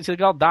 honestly to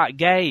God, that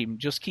game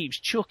just keeps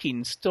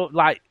chucking stuff,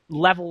 like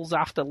levels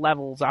after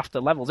levels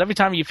after levels. Every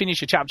time you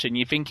finish a chapter and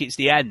you think it's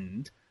the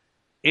end,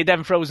 it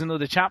then throws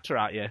another chapter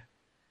at you.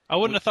 I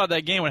wouldn't have thought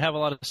that game would have a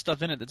lot of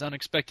stuff in it that's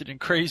unexpected and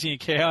crazy and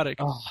chaotic.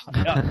 Oh,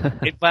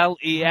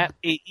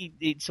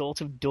 it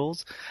sort of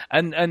does.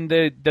 And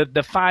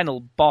the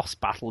final boss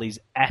battle is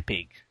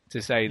epic,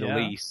 to say the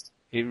least.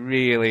 It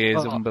really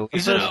is unbelievable.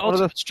 Is it an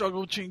ultimate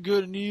struggle between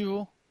good and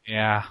evil?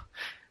 Yeah.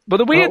 But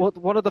the weird...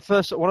 One of the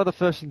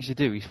first things you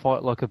do is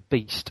fight like a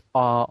beast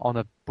on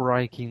a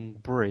breaking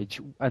bridge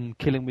and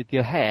kill him with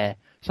your hair.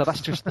 So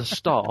that's just the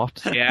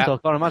start. Yeah. So I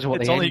can't imagine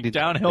what it's the only end is.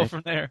 downhill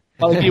from there.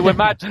 Well, if you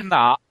imagine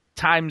that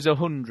times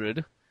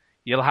 100,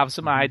 you'll have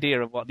some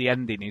idea of what the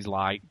ending is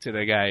like to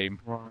the game.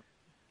 Right.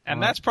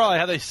 And that's probably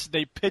how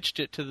they pitched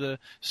it to the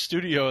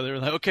studio. They were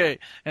like, okay,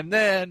 and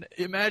then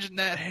imagine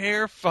that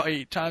hair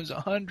fight times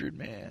 100,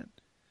 man.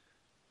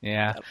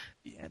 Yeah. That would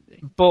be the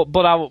ending. But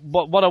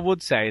what I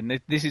would say,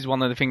 and this is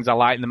one of the things I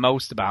like the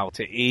most about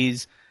it,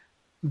 is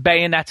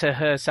Bayonetta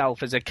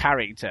herself as a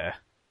character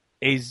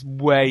is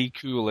way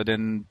cooler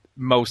than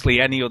mostly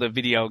any other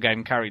video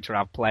game character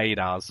I've played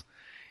as.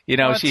 You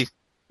know, What? she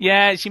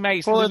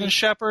makes Cooler than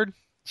Shepard?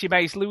 she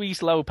makes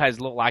Luis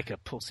Lopez look like a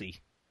pussy.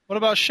 What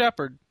about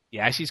Shepard?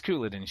 Yeah, she's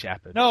cooler than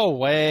Shepard. No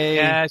way.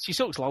 Yeah, she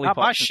sucks lollipops.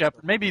 Not my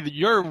Shepard. Maybe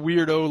your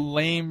weirdo,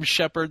 lame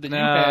Shepard that you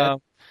had.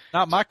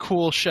 Not my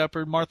cool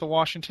Shepard, Martha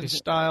Washington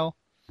style.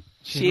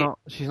 She's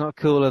not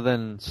cooler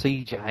than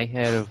CJ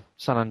out of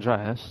San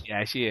Andreas.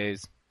 Yeah, she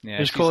is. Yeah,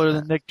 She's cooler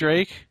than Nick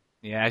Drake.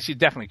 Yeah, she's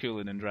definitely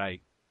cooler than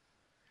Drake.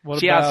 What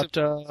She about...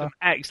 has some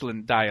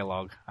excellent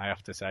dialogue, I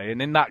have to say,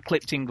 and in that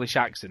clipped English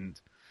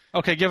accent.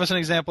 Okay, give us an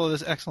example of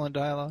this excellent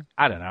dialogue.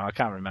 I don't know, I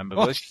can't remember.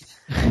 Well, But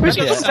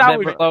she comes out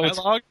with loads.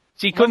 Dialogue?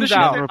 She When comes does she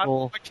out.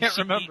 say- I can't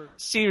remember.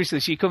 Seriously,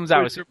 she comes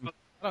out with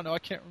I don't know, I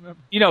can't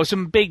remember.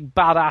 some big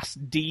badass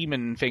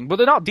demon thing. But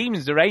they're not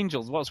demons, they're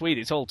angels. What's weird,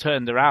 it's all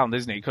turned around,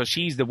 isn't it? Because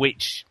she's the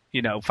witch,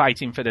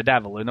 fighting for the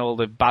devil, and all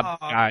the bad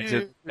guys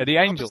are the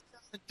angels.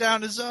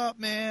 Down is up,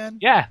 man.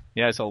 Yeah,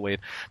 it's all weird.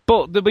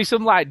 But there'll be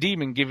some,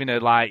 demon giving her,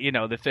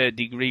 the third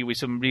degree with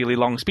some really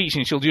long speech,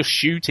 and she'll just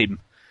shoot him.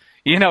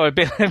 A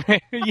bit,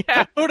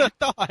 yeah. Who'd have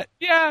thought?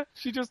 Yeah,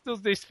 she just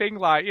does this thing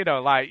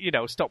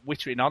stop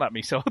wittering on at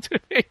me sort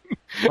of thing.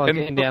 Like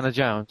Indiana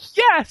Jones.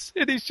 Yes,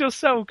 it is just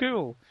so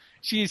cool.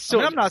 She's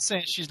so. I'm not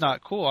saying she's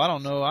not cool. I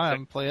don't know. I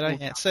haven't played. I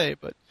can't say,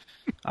 but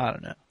I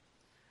don't know.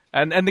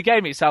 And the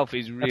game itself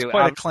is really. That's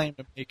quite a claim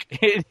to make.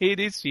 It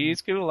is. She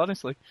is cool,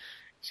 honestly.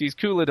 She's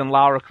cooler than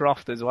Lara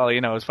Croft as well.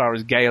 As far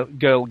as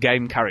girl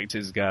game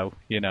characters go.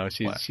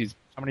 She's.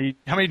 How many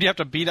do you have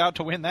to beat out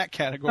to win that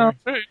category?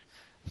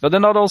 But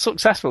they're not all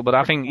successful. But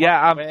I think,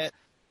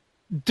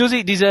 does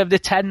it deserve the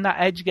 10 that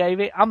Edge gave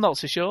it? I'm not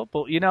so sure.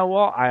 But you know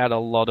what? I had a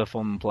lot of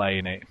fun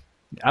playing it.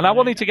 And I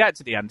wanted to get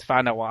to the end to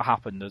find out what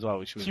happened as well,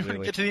 which was You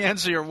really... get to the end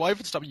so your wife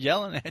would stop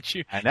yelling at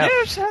you. I know.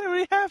 It's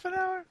only half an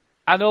hour.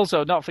 And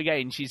also, not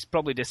forgetting, she's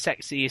probably the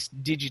sexiest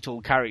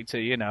digital character,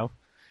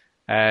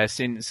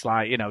 since,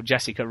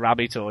 Jessica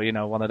Rabbit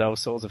or, one of those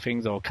sorts of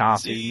things, or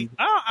cartoon. See,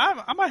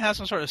 I might have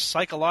some sort of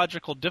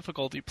psychological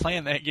difficulty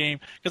playing that game,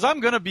 because I'm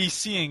going to be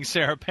seeing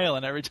Sarah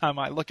Palin every time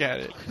I look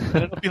at it.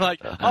 And it'll be like,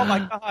 oh my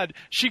god,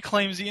 she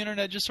claims the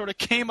internet just sort of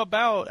came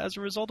about as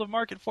a result of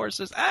market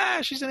forces.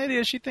 She's an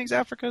idiot. She thinks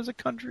Africa is a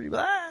country.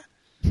 I'm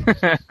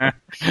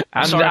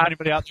sorry if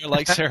anybody out there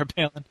likes Sarah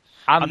Palin.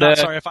 I'm not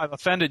sorry if I've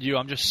offended you.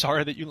 I'm just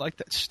sorry that you like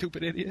that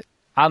stupid idiot.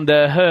 And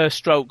her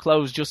stroke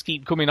clothes just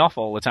keep coming off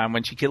all the time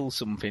when she kills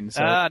something.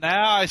 So.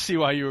 Now I see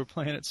why you were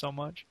playing it so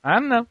much. I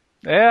don't know.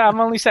 Yeah, I'm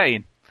only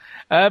saying.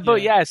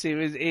 But yes,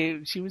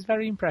 she was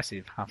very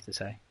impressive, I have to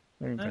say.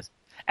 Very impressive.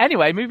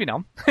 Anyway, moving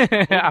on.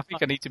 I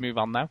think I need to move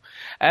on now.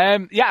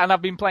 And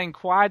I've been playing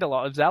quite a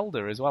lot of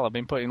Zelda as well. I've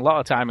been putting a lot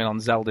of time in on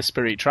Zelda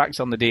Spirit Tracks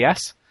on the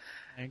DS.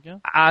 There you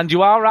go. And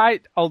you are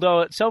right,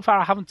 although so far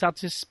I haven't had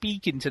to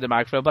speak into the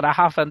microphone, but I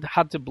haven't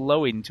had to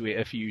blow into it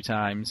a few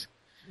times.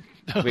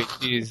 which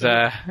is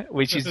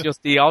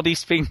just the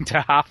oddest thing to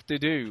have to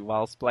do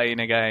whilst playing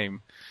a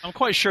game. I'm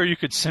quite sure you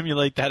could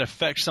simulate that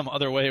effect some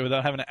other way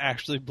without having to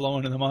actually blow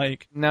into the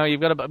mic. No,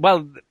 you've got to...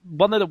 Well,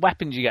 one of the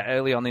weapons you get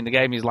early on in the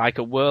game is like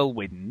a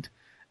whirlwind,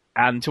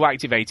 and to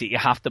activate it, you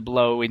have to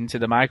blow into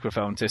the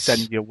microphone to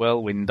send your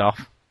whirlwind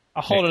off.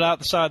 I'll hold it out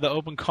the side of the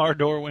open car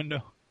door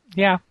window.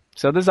 Yeah.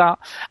 So there's that.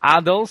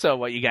 And also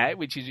what you get,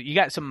 which is you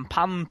get some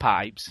pan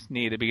pipes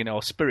near the beginning,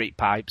 or spirit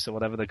pipes, or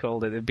whatever they're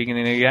called at the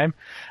beginning of the game.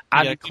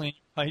 And clean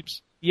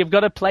pipes. You've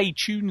got to play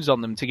tunes on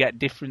them to get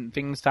different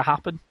things to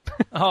happen.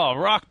 Oh,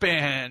 Rock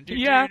Band.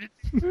 Yeah.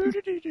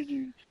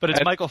 But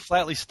it's Michael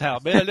Flatley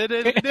style.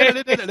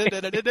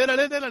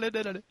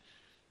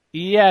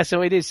 Yeah,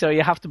 so it is. So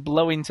you have to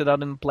blow into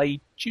that and play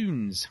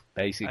tunes,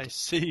 basically. I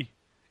see.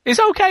 It's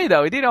okay,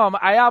 though.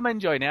 I am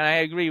enjoying it, and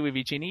I agree with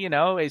you, Chinny.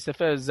 It's the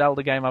first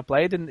Zelda game I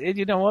played, and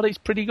you know what? It's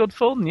pretty good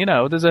fun,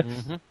 There's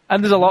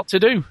a lot to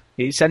do.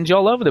 It sends you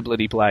all over the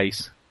bloody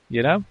place,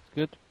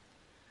 Good.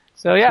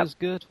 So, yeah. That's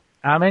good.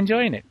 I'm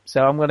enjoying it.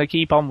 So I'm going to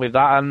keep on with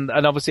that, and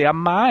obviously I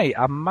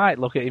might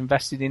look at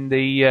investing in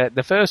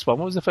the first one.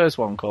 What was the first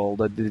one called?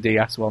 The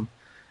DS one?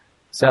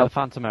 So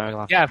Phantom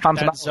Hourglass. yeah, Phantom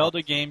That Hourglass.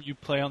 Zelda game you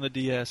play on the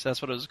DS.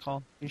 That's what it was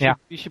called.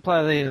 You should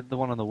play the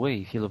one on the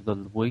Wii if you love the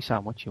Wii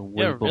so much. You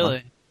Yeah,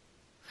 really.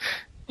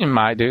 You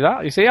might do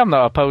that. You see, I'm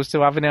not opposed to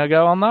having a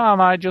go on that. I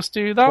might just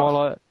do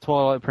that.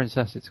 Twilight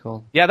Princess, it's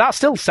called. Yeah, that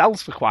still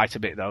sells for quite a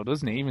bit, though,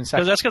 doesn't it? Even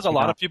Because a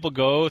lot of people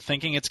go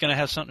thinking it's going to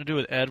have something to do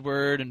with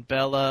Edward and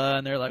Bella,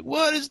 and they're like,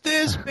 "What is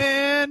this,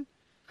 man?"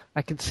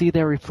 I can see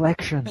their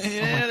reflection.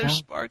 Yeah, they're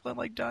sparkling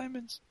like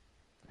diamonds.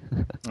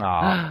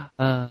 Aw.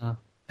 Uh,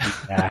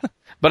 Yeah.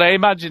 But I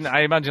imagine,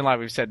 like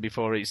we've said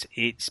before,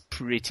 it's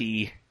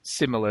pretty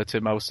similar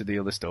to most of the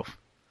other stuff.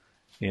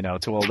 You know,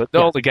 to all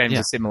the games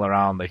are similar,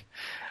 aren't they?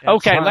 Yeah,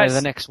 Okay,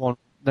 the next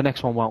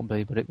one won't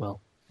be, but it will.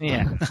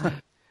 Yeah.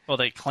 Well,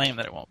 they claim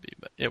that it won't be,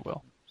 but it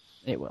will.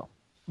 It will.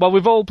 Well,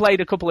 we've all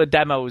played a couple of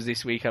demos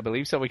this week, I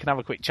believe, so we can have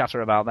a quick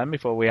chatter about them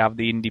before we have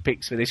the indie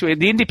picks for this week.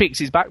 The indie picks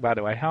is back, by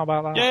the way. How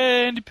about that?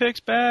 Yay, Indie Picks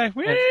back!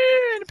 Whee,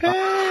 Indie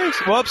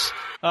Picks! Whoops,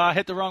 I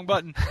hit the wrong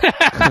button.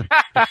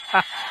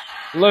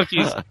 Look,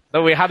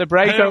 we had a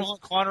break. I didn't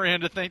want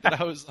Quanarian to think that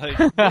I was like.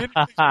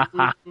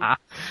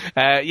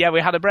 Yeah,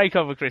 we had a break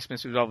over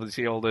Christmas with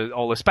obviously all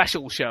the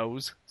special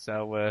shows.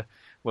 So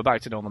we're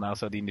back to normal now.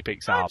 So the indie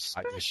picks are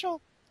special.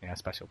 Yeah,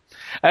 special.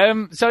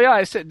 So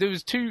yeah, there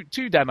was two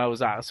demos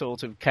that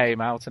sort of came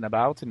out and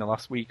about in the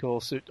last week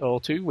or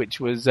two, which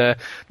was the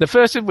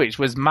first of which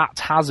was Matt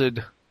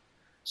Hazard.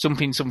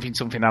 Something,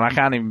 and I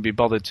can't even be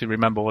bothered to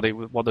remember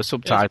what the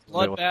subtitle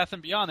was. Bloodbath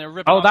and Beyond. They were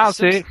ripping Oh, off that's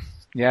The it. Simpsons.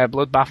 Yeah,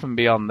 Bloodbath and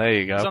Beyond. There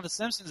you Because go. on The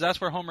Simpsons,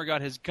 that's where Homer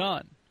got his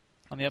gun.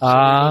 On the episode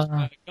where he goes to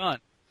buy a gun.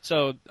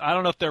 So I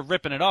don't know if they're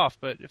ripping it off,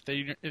 but if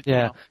you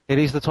know. It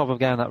is the type of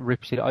game that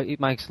rips it.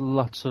 It makes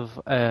lots of.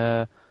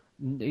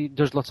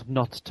 There's lots of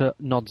nods to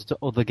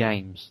other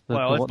games.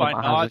 Well, if by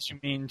nods you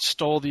mean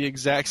stole the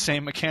exact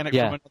same mechanic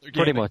from another game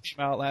pretty that much.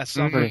 came out last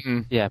summer.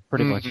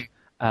 Pretty much.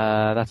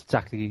 That's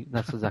exactly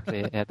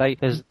it. Yeah,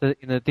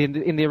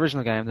 in the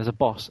original game, there's a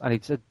boss, and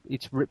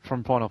it's ripped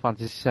from Final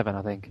Fantasy VII,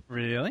 I think.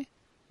 Really?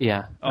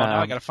 Yeah. Oh,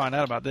 now I got to find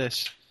out about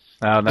this.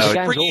 Oh no!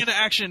 Bring into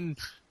action.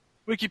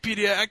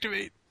 Wikipedia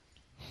activate.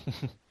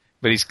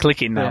 But he's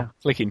clicking now. Yeah.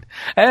 Clicking.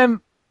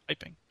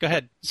 Typing. Go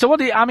ahead. So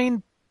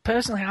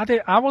personally,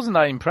 I wasn't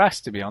that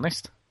impressed, to be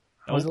honest.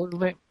 I was a little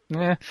bit,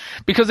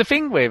 because the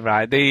thing with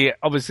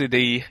obviously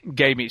the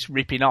game it's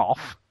ripping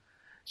off,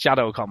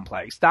 Shadow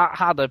Complex, that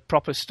had a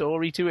proper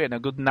story to it and a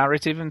good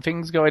narrative and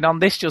things going on.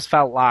 This just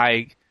felt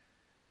like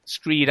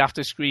screen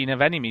after screen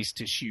of enemies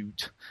to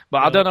shoot.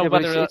 But I don't know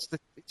whether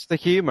it's the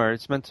humor.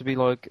 It's meant to be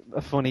like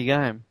a funny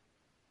game.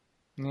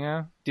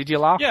 Yeah. Did you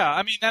laugh? Yeah,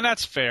 I mean, and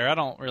that's fair. I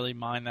don't really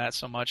mind that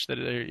so much that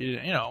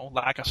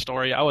lack a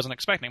story. I wasn't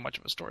expecting much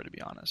of a story, to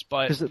be honest.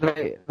 But because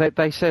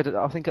they said,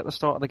 I think at the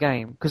start of the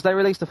game, because they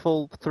released a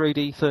full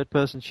 3D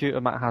third-person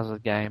shooter Matt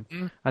Hazard game,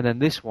 and then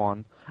this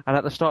one, and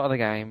at the start of the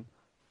game,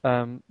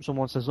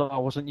 someone says, "Oh,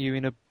 wasn't you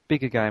in a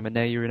bigger game, and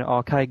now you're in an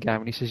arcade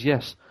game?" And he says,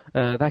 "Yes,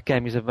 that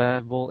game is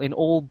available in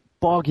all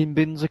bargain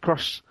bins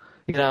across,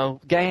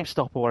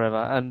 GameStop or whatever."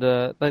 And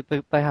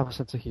they have a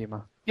sense of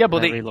humour. Yeah,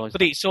 but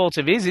it sort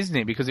of is, isn't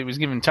it? Because it was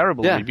given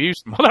terrible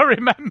reviews from what I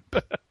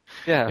remember.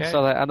 Yeah.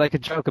 So they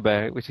can joke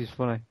about it, which is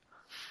funny.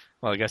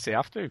 Well, I guess they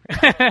have to.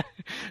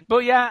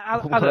 But yeah, I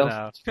don't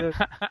know.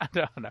 I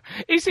don't know.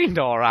 It seemed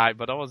all right,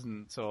 but I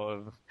wasn't sort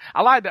of.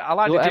 I like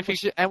the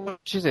difficulty. How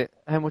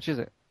much is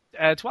it?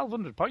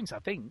 1,200 points, I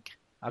think.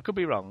 I could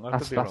be wrong.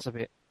 That's a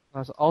bit.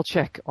 I'll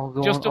check. I'll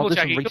go just on. double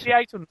check. It could be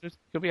 800.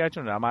 Could be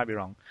 800. I might be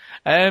wrong.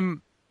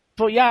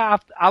 But yeah,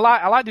 I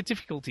like the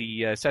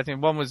difficulty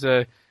setting. One was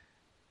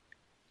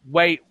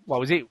what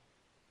was it?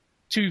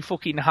 Too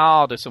fucking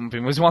hard or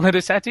something was one of the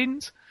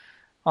settings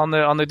on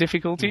the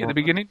difficulty at the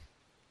beginning,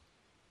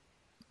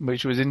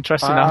 which was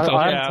interesting.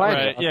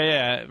 Right.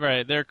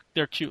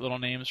 They're cute little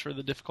names for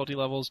the difficulty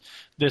levels.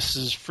 This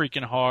is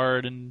freaking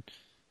hard, and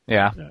you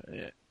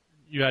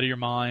out of your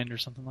mind or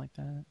something like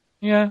that.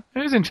 Yeah,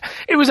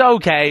 it was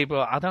okay,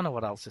 but I don't know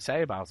what else to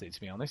say about it,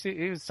 to be honest.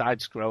 It was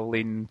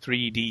side-scrolling,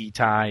 3D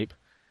type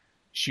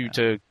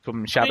shooter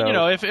come Shadow.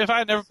 I mean, if I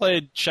had never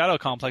played Shadow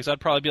Complex, I'd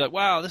probably be like,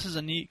 wow, this is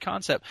a neat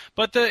concept.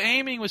 But the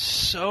aiming was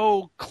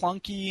so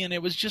clunky, and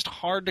it was just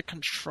hard to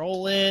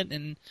control it,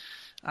 and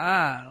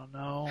I don't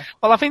know.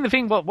 Well, I think the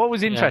thing, what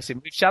was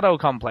interesting with Shadow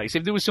Complex,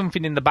 if there was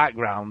something in the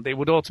background, it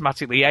would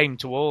automatically aim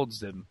towards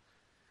them.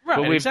 Right,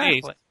 but with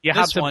exactly. you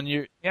have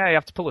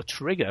to pull a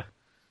trigger.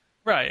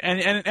 Right,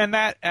 and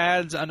that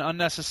adds an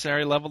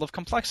unnecessary level of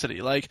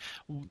complexity. Like,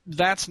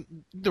 that's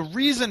the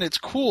reason it's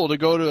cool to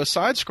go to a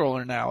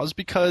side-scroller now is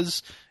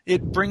because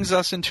it brings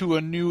us into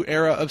a new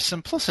era of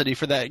simplicity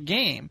for that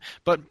game.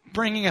 But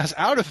bringing us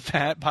out of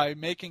that by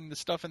making the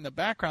stuff in the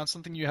background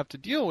something you have to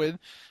deal with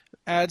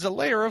adds a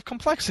layer of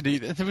complexity,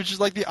 which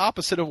is like the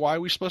opposite of why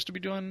we're supposed to be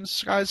doing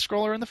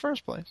side-scroller in the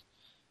first place.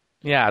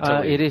 Yeah,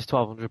 totally. It is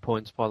 1,200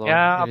 points, by the way.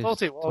 Yeah, I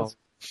thought it was.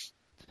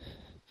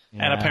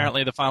 And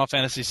apparently the Final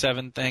Fantasy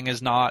VII thing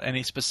is not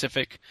any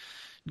specific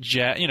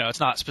it's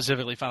not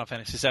specifically Final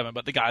Fantasy VII,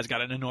 but the guy's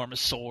got an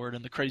enormous sword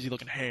and the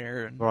crazy-looking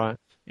hair. And, right.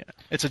 Yeah,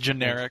 it's a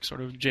generic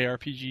sort of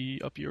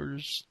JRPG, up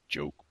yours,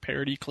 joke,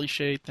 parody,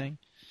 cliche thing.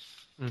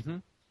 Mm-hmm.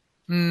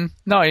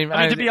 No, I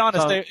mean, to be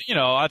honest,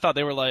 so- I thought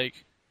they were like,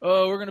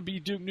 oh, we're gonna be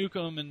Duke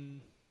Nukem,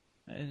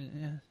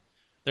 and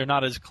they're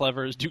not as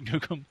clever as Duke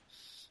Nukem,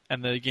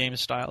 and the game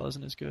style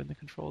isn't as good, and the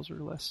controls are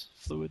less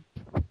fluid.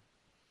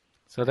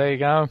 So there you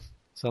go.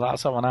 So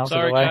that's someone else.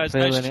 Sorry, away. guys,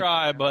 Feeling nice it.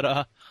 try, but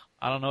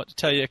I don't know what to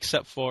tell you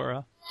except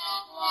for.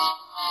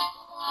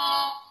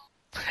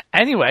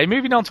 Anyway,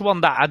 moving on to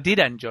one that I did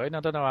enjoy, and I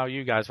don't know how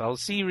you guys felt.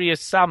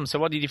 Serious Sam. So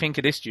what did you think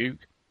of this, Duke?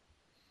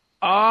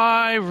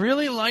 I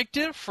really liked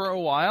it for a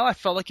while. I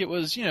felt like it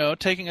was,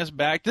 taking us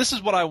back. This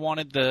is what I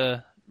wanted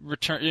the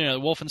return, the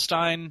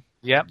Wolfenstein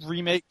Yep.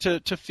 remake to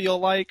feel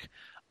like.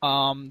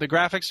 The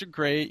graphics are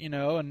great,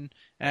 and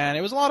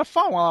it was a lot of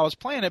fun while I was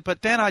playing it.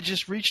 But then I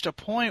just reached a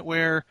point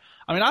where,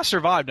 I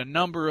survived a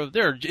number of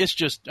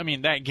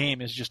that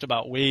game is just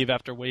about wave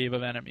after wave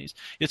of enemies.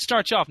 It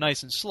starts you off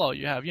nice and slow.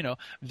 You have,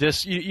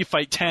 this, you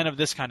fight 10 of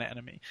this kind of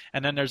enemy,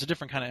 and then there's a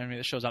different kind of enemy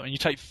that shows up, and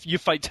you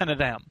fight 10 of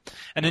them,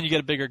 and then you get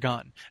a bigger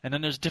gun, and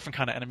then there's a different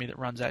kind of enemy that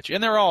runs at you,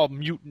 and they're all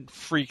mutant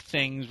freak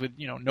things with,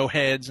 no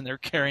heads, and they're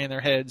carrying their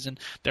heads, and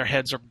their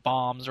heads are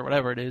bombs or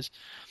whatever it is.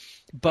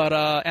 But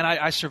and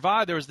I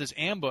survived. There was this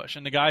ambush,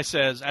 and the guy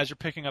says, as you're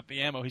picking up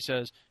the ammo, he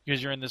says,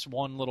 because you're in this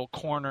one little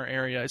corner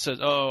area, it says,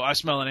 "Oh, I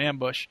smell an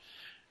ambush,"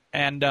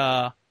 and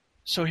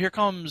so here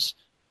comes,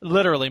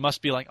 literally,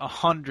 must be like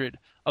 100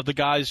 of the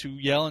guys who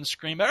yell and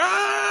scream,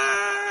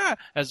 "Ah!"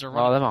 as they're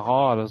running. Oh, them are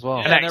hard as well.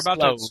 And they're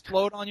about to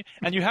explode on you,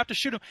 and you have to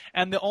shoot them.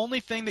 And the only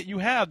thing that you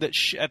have that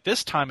at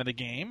this time of the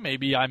game,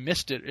 maybe I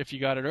missed it if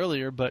you got it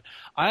earlier, but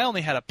I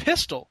only had a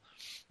pistol,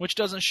 which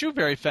doesn't shoot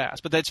very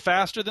fast, but that's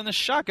faster than the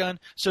shotgun,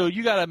 so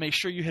you got to make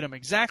sure you hit them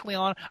exactly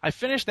on. I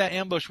finished that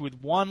ambush with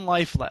 1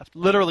 life left,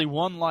 literally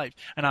 1 life,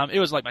 and it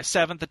was like my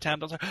 7th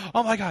attempt. I was like,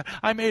 oh my god,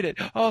 I made it.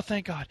 Oh,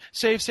 thank God.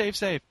 Save, save,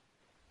 save.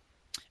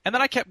 And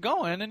then I kept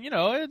going, and,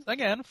 it's,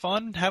 again,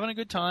 fun, having a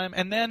good time.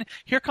 And then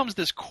here comes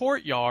this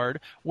courtyard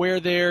where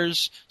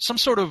there's some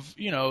sort of,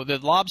 the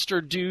lobster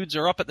dudes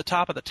are up at the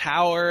top of the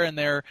tower, and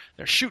they're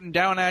shooting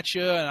down at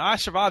you, and I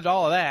survived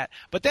all of that.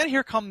 But then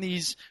here come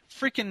these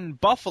freaking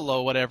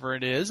buffalo, whatever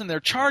it is, and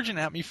they're charging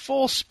at me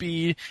full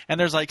speed, and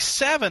there's like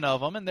 7 of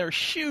them, and they're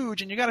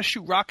huge, and you got to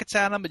shoot rockets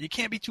at them, but you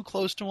can't be too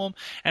close to them.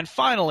 And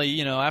finally,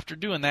 after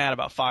doing that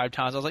about 5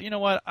 times, I was like, you know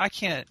what, I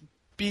can't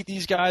beat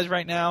these guys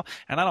right now,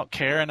 and I don't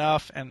care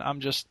enough, and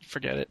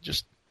forget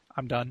it.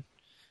 I'm done.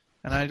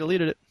 And I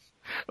deleted it.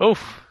 Oh,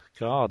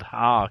 God,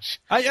 harsh.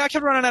 I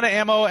kept running out of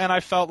ammo, and I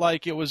felt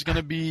like it was going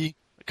to be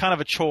kind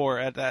of a chore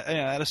at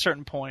a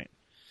certain point.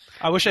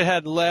 I wish I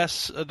had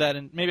less of that,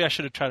 and maybe I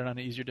should have tried it on an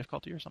easier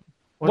difficulty or something.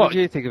 What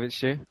did you think of it,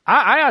 Stu?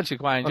 I actually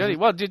quite enjoyed it.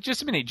 Well,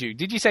 just a minute, Duke.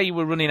 Did you say you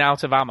were running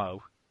out of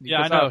ammo?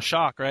 Yeah, I know.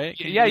 Shock, right?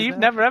 Yeah, you've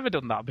never ever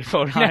done that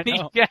before. I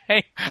know.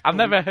 I've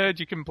never heard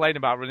you complain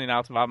about running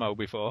out of ammo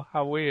before.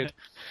 How weird.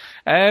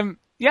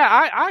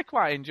 I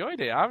quite enjoyed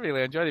it. I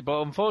really enjoyed it,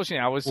 but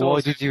unfortunately, I was. Why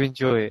did you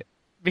enjoy it?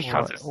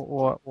 Because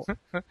what?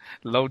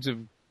 loads of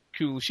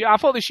cool shit. I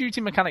thought the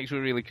shooting mechanics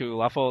were really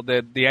cool. I thought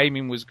the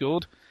aiming was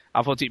good.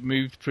 I thought it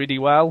moved pretty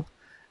well.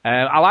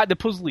 I like the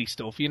puzzly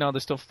stuff, the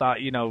stuff that,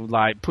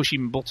 like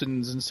pushing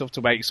buttons and stuff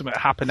to make something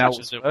happen else.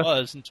 As it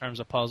was in terms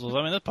of puzzles.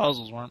 The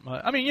puzzles weren't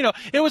much.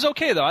 It was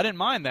okay, though. I didn't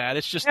mind that.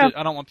 It's just that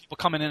I don't want people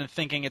coming in and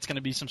thinking it's going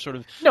to be some sort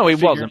of... No,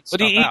 it wasn't.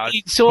 But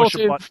it sort of...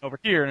 Push a button over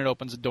here and it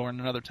opens a door in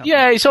another temple.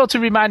 Yeah, it sort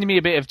of reminded me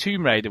a bit of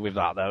Tomb Raider with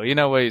that,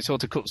 though. Where it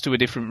sort of cuts to a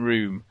different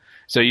room.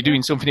 So you're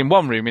doing something in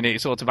one room and it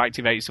sort of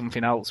activates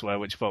something elsewhere,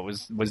 which I thought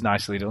was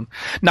nicely done.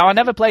 Now, I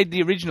never played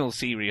the original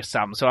Serious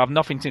Sam, so I have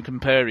nothing to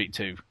compare it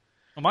to.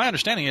 Well, my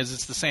understanding is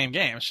it's the same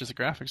game. It's just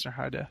the graphics are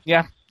high def.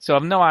 Yeah, so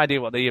I've no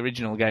idea what the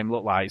original game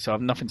looked like, so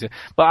I've nothing to...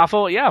 But I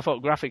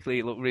thought graphically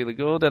it looked really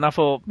good, and I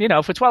thought, for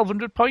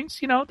 1,200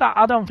 points, that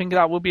I don't think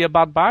that would be a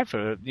bad buy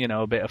for,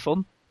 a bit of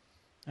fun.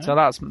 Yeah.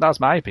 So that's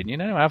my opinion,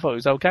 anyway. I thought it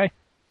was okay.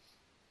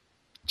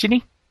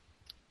 Ginny?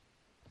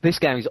 This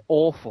game is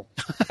awful.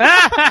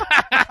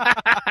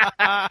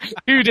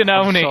 Who'd have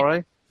known it?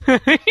 Sorry.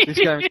 This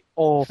game is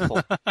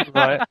awful.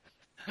 Right?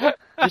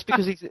 Just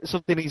because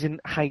something is in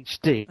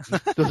HD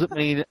doesn't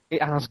mean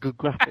it has good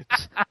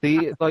graphics.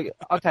 The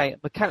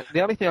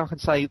only thing I can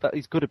say that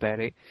is good about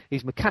it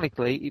is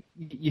mechanically,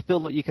 you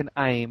feel that you can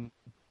aim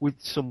with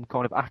some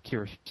kind of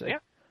accuracy. Yeah.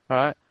 All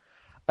right.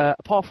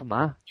 Apart from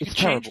that, it's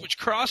terrible. Change which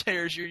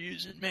crosshairs you're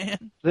using,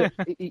 man.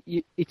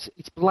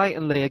 It's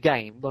blatantly a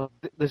game.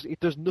 It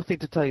does nothing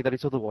to tell you that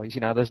it's otherwise.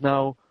 You have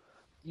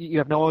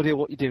no idea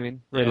what you're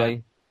doing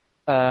really.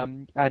 Yeah.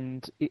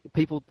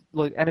 People,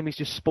 like, enemies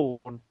just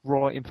spawn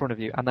right in front of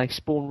you, and they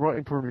spawn right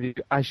in front of you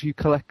as you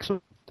collect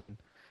something.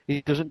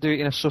 It doesn't do it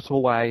in a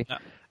subtle way.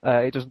 No.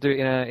 It doesn't do it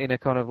in a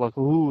kind of like,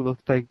 ooh, look,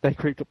 they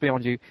creeped up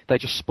behind you. They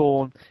just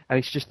spawn, and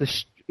it's just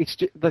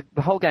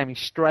the whole game is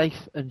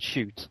strafe and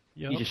shoot.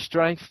 Yep. You just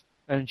strafe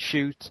and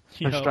shoot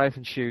and strafe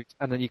and shoot,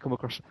 and then you come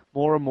across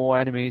more and more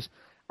enemies,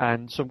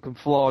 and some can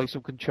fly,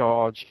 some can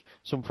charge,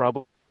 some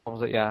throw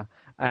bombs at you.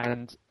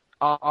 And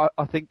I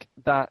think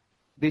that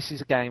this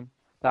is a game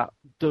that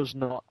does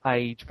not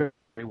age very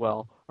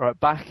well. Right,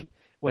 back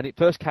when it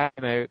first came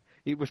out,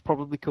 it was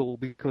probably cool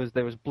because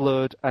there was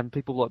blood and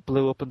people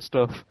blew up and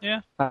stuff.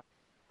 Yeah.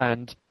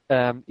 and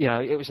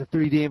it was a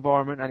 3D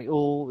environment, and it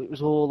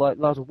was all like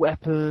loads of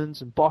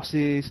weapons and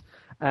bosses.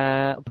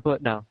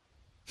 But no,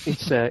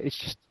 it's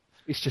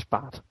just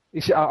bad.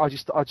 I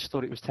just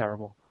thought it was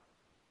terrible,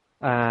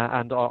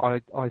 and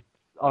I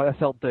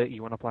felt dirty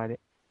when I played it.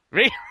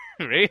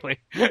 Really?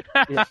 Yeah.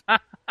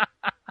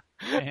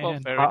 Well,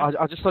 fair enough.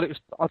 I just thought it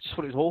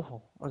was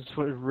awful. I just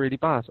thought it was really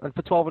bad. And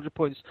for 1,200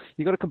 points,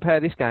 you've got to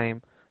compare this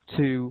game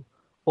to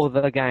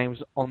other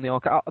games on the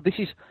arcade. This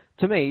is,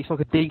 to me, it's like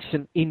a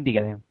decent indie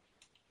game,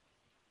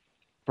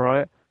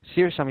 right?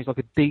 Serious Sam is like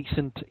a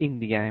decent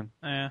indie game.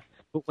 Yeah.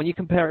 But when you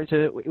compare it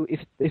to,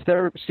 if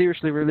they're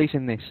seriously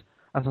releasing this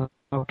as an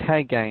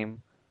arcade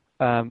game,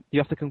 you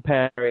have to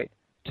compare it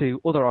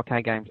to other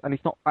arcade games, and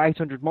it's not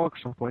 800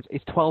 Microsoft points,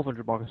 it's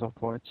 1,200 Microsoft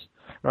points,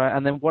 right?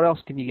 And then what else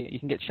can you get? You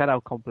can get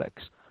Shadow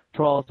Complex,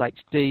 Trials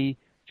HD,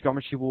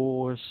 Geometry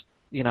Wars.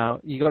 You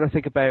got to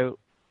think about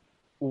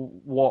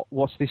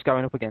what's this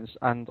going up against,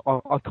 and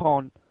I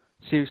can't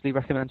seriously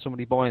recommend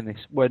somebody buying this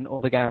when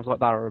other games like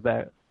that are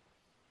about.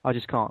 I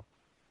just can't.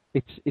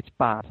 It's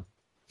bad.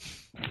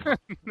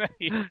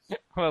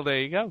 Well, there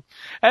you go.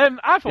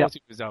 I thought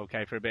it was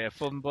okay for a bit of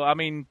fun, but I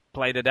mean,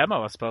 play the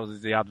demo, I suppose,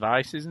 is the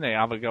advice, isn't it?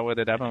 Have a go with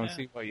the demo and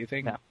see what you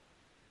think. Yeah.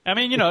 I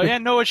mean,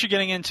 know what you're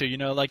getting into.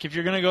 Like if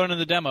you're going to go into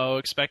the demo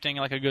expecting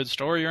like a good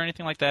story or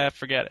anything like that,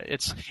 forget it.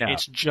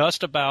 It's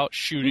just about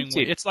shooting.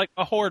 It's like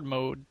a horde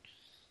mode.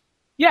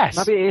 Yes.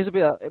 Maybe it is a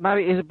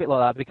bit like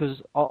that because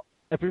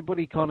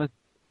everybody kind of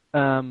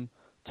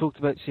talked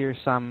about Serious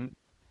Sam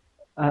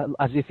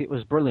as if it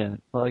was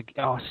brilliant. Like,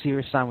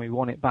 Serious Sam, we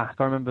want it back.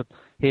 I remember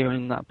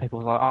hearing that people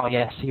were like, oh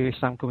yeah, Serious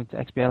Sam coming to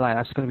XBLA,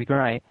 that's going to be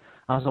great.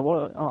 I was like,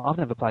 well, I've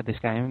never played this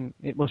game.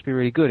 It must be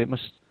really good. It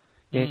must,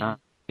 yeah.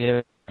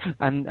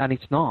 And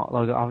it's not.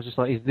 Like, I was just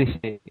like, is this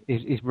it?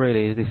 Is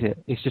this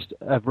it? It's just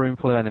a room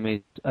full of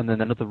enemies and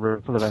then another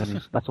room full of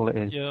enemies. That's all it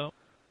is. Yeah.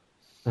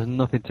 There's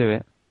nothing to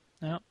it.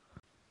 Yeah.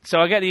 So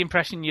I get the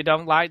impression you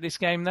don't like this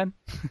game then?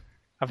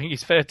 I think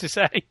it's fair to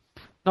say.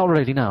 Not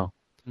really, no.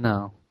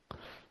 No.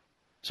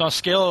 So on a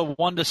scale of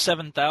 1 to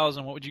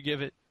 7,000, what would you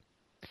give it?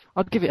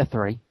 I'd give it a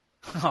 3.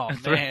 Oh,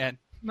 man.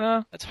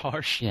 No. That's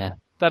harsh. Yeah.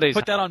 That is.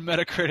 Put that on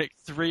Metacritic,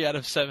 3 out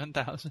of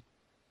 7,000.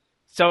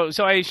 So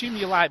I assume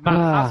you like Matt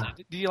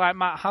Hazard. Did you like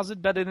Matt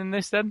Hazard better than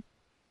this then?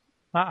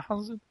 Matt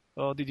Hazard?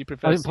 Or did you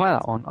prefer... I didn't play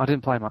that one. I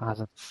didn't play Matt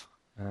Hazard.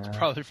 It's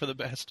probably for the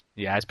best.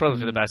 Yeah, it's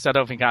probably for the best. I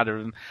don't think either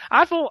of them...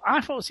 I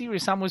thought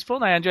Serious Sam was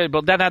fun. I enjoyed it.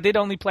 But then I did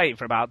only play it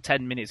for about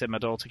 10 minutes and my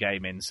daughter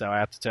came in, so I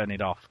had to turn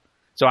it off.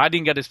 So I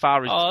didn't get as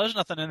far as... Oh, there's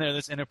nothing in there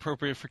that's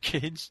inappropriate for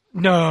kids.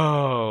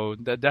 No,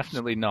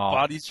 definitely not.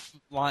 Bodies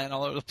flying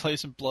all over the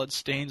place and blood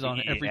stains on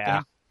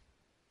everything.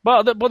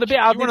 Well, the bit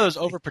You're one of those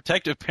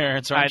overprotective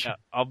parents, aren't you? I know,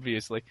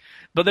 obviously.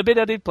 But the bit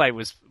I did play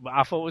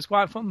I thought was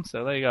quite fun,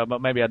 so there you go.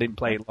 But maybe I didn't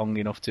play it long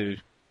enough to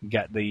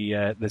get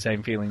the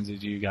same feelings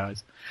as you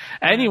guys.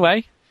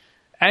 Anyway,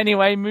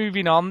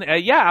 moving on.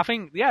 I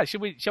think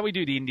shall we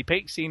do the indie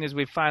picks, seeing as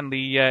we've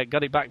finally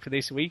got it back for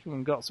this week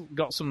and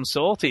got some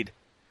sorted.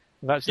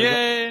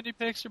 Yay, indie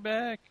picks are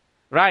back.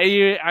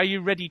 Right, are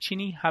you ready,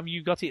 Chinny? Have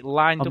you got it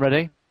lined up? I'm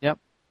ready. Yep.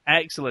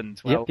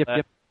 Excellent. Well,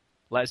 yep.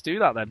 Let's do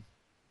that then.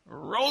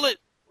 Roll it.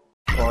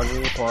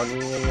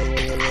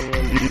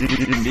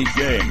 Indie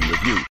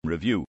game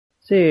review.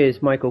 This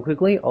is Michael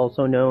Quigley,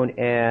 also known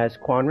as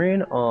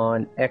Quanrian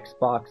on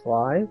Xbox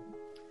Live.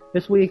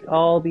 This week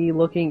I'll be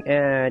looking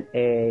at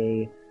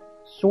a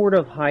sort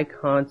of high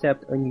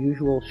concept,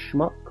 unusual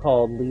shmup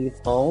called Leave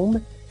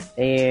Home,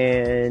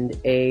 and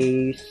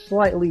a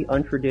slightly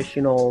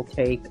untraditional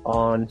take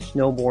on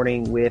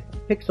snowboarding with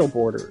pixel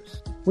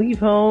borders. Leave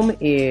Home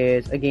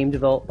is a game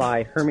developed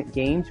by Hermit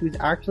Games, who's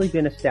actually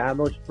been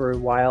established for a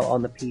while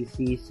on the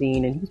PC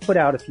scene, and he's put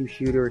out a few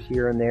shooters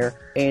here and there,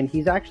 and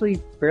he's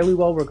actually fairly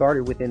well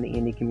regarded within the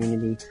indie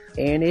community.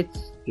 And it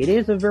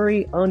is a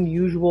very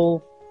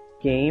unusual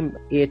game.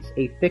 It's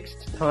a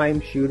fixed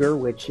time shooter,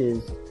 which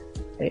is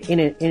in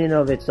and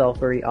of itself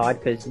very odd,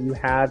 because you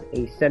have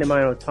a set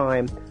amount of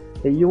time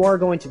that you are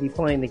going to be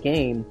playing the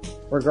game,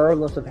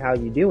 regardless of how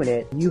you're doing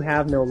it. You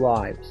have no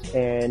lives,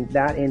 and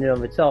that in and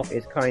of itself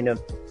is kind of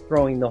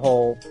throwing the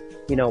whole,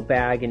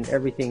 bag and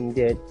everything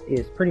that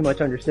is pretty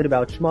much understood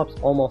about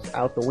shmups almost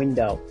out the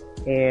window.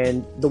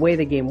 And the way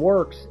the game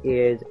works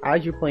is,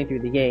 as you're playing through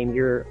the game,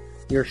 your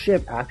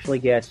ship actually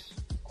gets,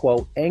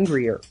 quote,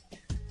 angrier.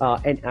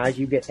 And as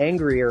you get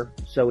angrier,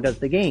 so does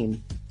the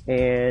game.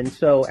 And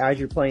so as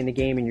you're playing the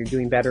game and you're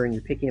doing better and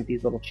you're picking up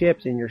these little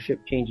chips and your ship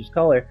changes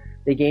color,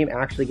 the game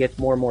actually gets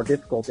more and more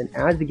difficult. And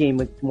as the game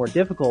gets more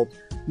difficult,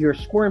 your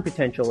scoring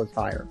potential is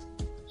higher.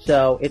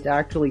 So it's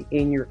actually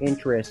in your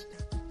interest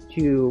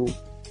to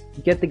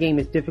get the game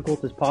as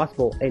difficult as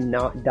possible and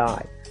not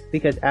die.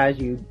 Because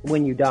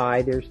when you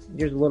die, there's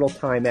a little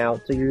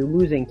timeout, so you're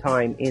losing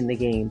time in the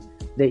game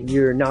that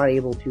you're not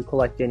able to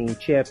collect any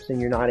chips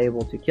and you're not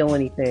able to kill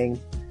anything.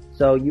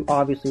 So you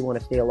obviously want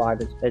to stay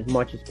alive as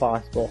much as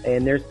possible.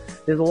 And there's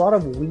a lot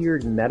of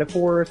weird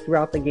metaphors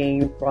throughout the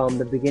game, from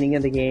the beginning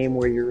of the game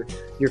where you're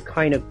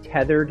kind of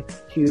tethered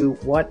to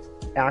what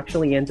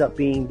actually ends up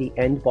being the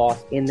end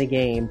boss in the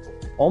game,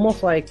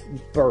 almost like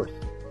birth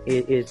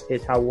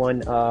is how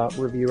one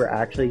reviewer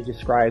actually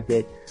described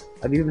it.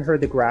 I've even heard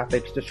the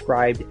graphics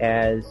described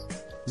as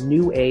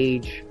new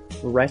age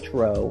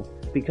retro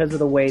because of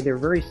the way they're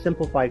very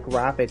simplified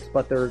graphics,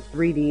 but they're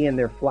 3D and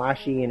they're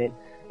flashy, and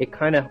it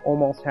kind of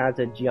almost has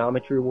a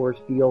Geometry Wars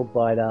feel,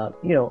 but a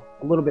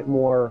little bit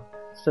more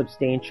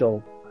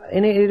substantial.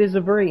 And it is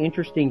a very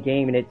interesting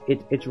game, and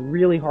it's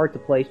really hard to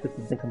place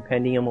within the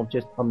compendium of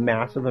just a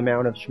massive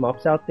amount of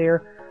shmups out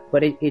there.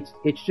 But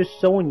it's just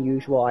so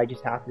unusual. I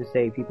just have to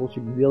say, people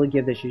should really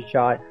give this a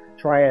shot.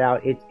 Try it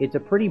out. It's a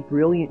pretty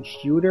brilliant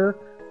shooter,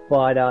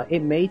 but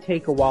it may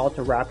take a while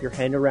to wrap your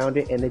head around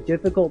it, and the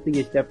difficulty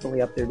is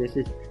definitely up there.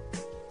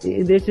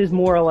 This is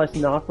more or less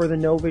not for the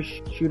novice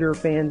shooter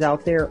fans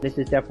out there. This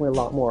is definitely a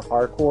lot more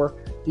hardcore.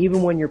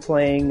 Even when you're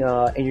playing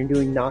and you're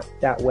doing not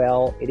that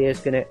well, it is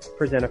going to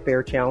present a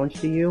fair challenge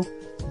to you.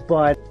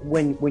 But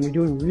when you're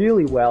doing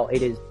really well,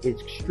 it's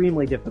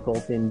extremely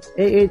difficult, and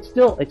it's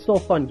still a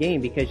fun game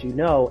because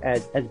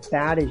as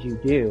bad as you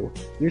do,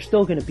 you're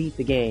still going to beat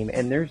the game.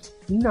 And there's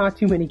not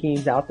too many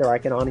games out there I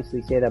can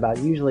honestly say that about.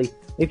 Usually,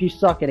 if you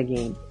suck at a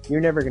game,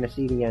 you're never going to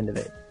see the end of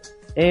it.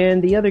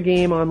 And the other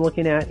game I'm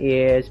looking at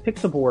is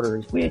Pixel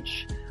Borders,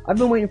 which I've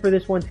been waiting for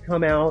this one to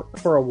come out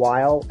for a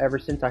while, ever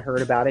since I heard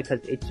about it,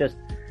 because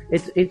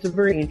it's a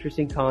very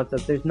interesting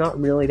concept. There's not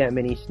really that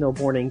many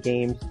snowboarding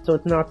games, so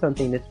it's not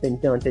something that's been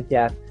done to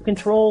death. The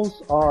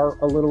controls are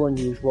a little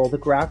unusual. The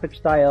graphic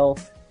style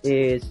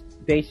is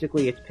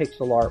basically it's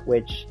pixel art,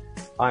 which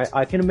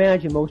I can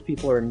imagine most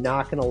people are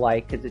not going to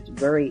like because it's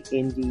very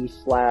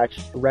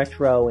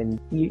indie/retro, and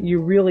you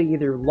really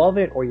either love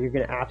it or you're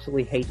going to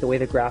absolutely hate the way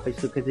the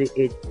graphics look, because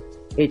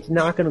it's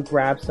not going to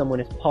grab someone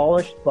as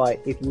polished.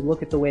 But if you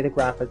look at the way the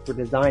graphics were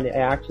designed, they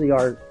actually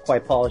are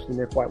quite polished and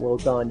they're quite well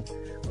done,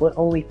 but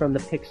only from the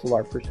pixel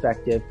art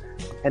perspective.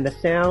 And the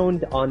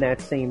sound on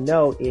that same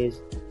note is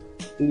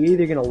you're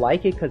either going to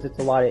like it because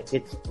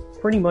it's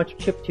pretty much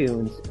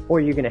chiptunes,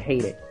 or you're going to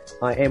hate it.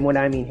 And when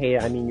I mean hate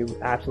it, I mean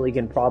you're absolutely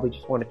going to probably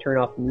just want to turn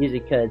off the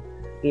music because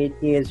it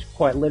is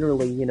quite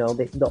literally,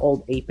 the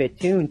old 8-bit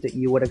tunes that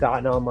you would have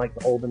gotten on like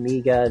the old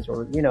Amigas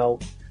or,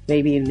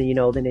 maybe in the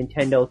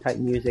Nintendo type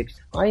music.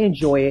 I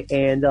enjoy it,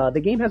 and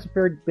the game has a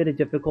fair bit of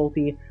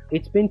difficulty.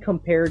 It's been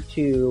compared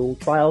to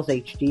Trials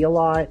HD a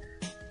lot.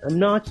 I'm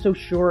not so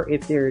sure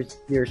if there's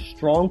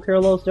strong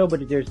parallels though,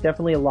 but there's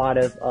definitely a lot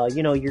of,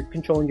 you're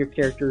controlling your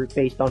character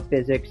based on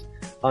physics.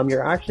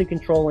 You're actually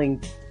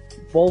controlling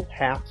both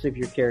halves of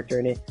your character,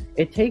 and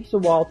it takes a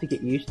while to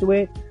get used to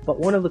it, but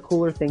one of the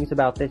cooler things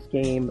about this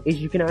game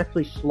is you can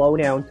actually slow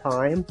down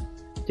time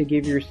to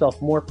give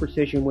yourself more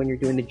precision when you're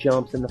doing the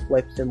jumps and the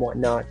flips and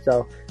whatnot,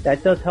 so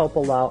that does help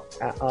out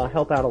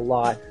a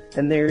lot.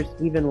 And there's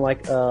even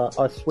like a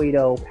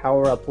Suedo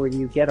power-up where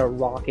you get a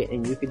rocket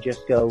and you can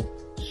just go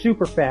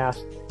super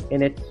fast,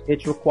 and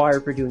it's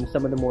required for doing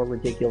some of the more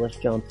ridiculous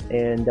jumps.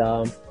 And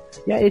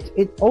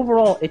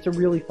overall it's a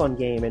really fun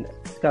game, and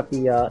it's got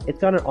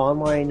an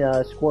online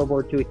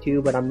scoreboard to it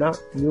too, but I'm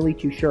not really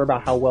too sure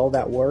about how well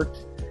that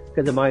works,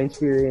 because in my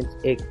experience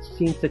it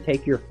seems to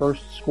take your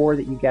first score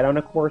that you get on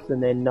a course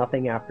and then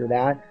nothing after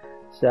that.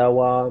 So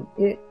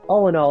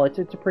all in all, it's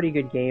a pretty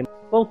good game.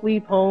 Both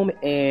Leave Home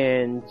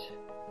and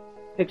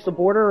Pixel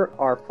Border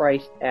are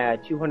priced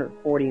at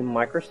 240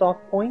 Microsoft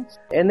points,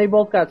 and they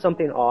both got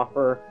something to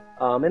offer,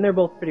 and they're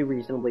both pretty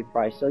reasonably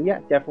priced. So yeah,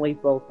 definitely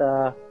both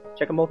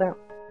check them both out.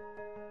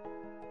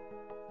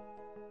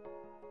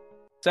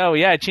 So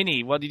yeah,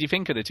 Chinny, what did you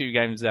think of the two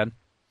games then?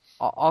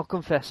 I'll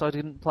confess I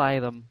didn't play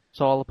them,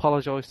 so I'll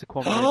apologise to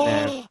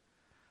Quanrian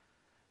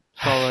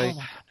now.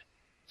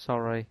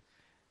 Sorry.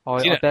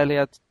 I barely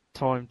had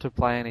time to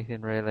play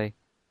anything really,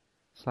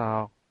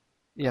 so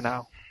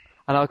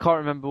and I can't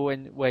remember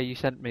where you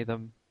sent me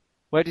them.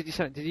 Where did you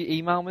send? Did you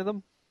email me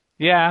them?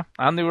 Yeah,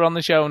 and they were on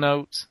the show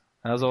notes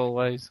as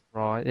always.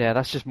 Right, yeah,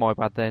 that's just my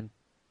bad then.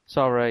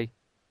 Sorry.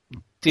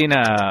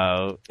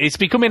 It's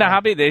becoming a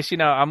habit. This,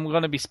 I'm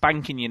going to be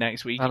spanking you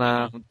next week. I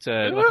know.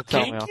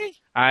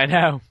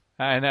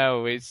 I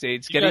know. It's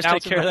getting you guys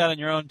out. Take care of that on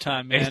your own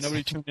time, man.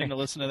 Nobody tuned in to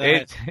listen to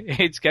that.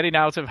 It's getting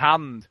out of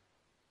hand.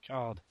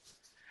 God.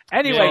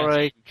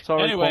 Anyway,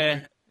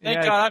 Anyway,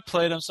 thank God I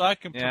played them, so I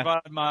can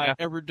provide my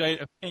everyday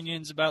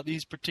opinions about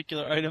these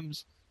particular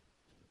items.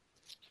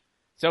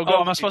 So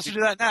am I supposed to do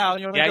that now?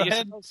 You want to go you're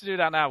ahead? supposed to do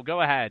that now. Go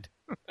ahead.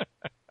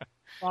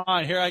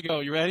 Fine, here I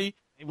go. You ready?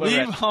 We're Leave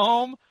ready.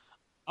 Home.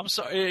 I'm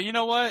sorry. You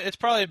know what? It's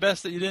probably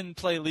best that you didn't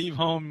play Leave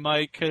Home,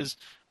 Mike, because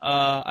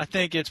I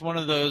think it's one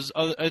of those.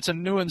 It's a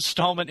new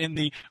installment in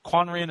the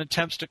Quanrian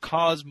attempts to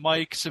cause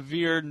Mike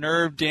severe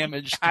nerve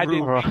damage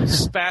through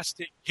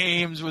spastic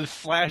games with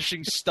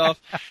flashing stuff.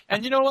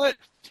 And you know what?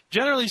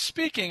 Generally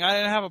speaking, I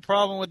didn't have a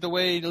problem with the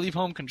way to Leave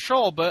Home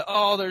control, but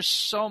there's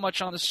so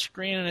much on the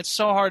screen, and it's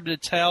so hard to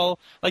tell.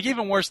 Like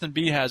even worse than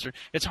Bee Hazard,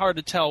 it's hard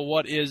to tell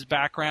what is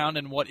background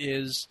and what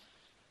is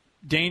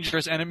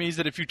dangerous enemies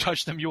that if you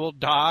touch them you will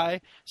die.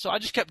 So I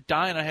just kept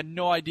dying. I had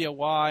no idea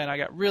why, and I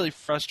got really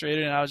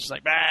frustrated, and I was just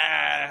like,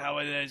 how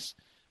it is.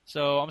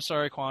 So I'm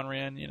sorry,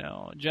 Quanrian.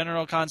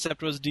 General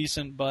concept was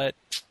decent, but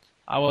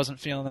I wasn't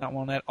feeling that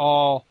one at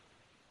all.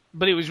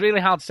 But it was really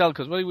hard to tell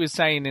because what he was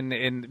saying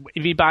in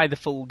if you buy the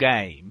full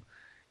game,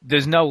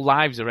 there's no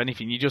lives or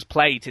anything. You just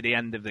play to the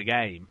end of the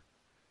game.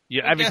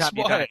 Every time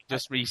you die, you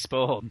just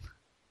respawn.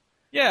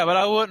 Yeah, but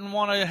I wouldn't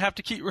want to have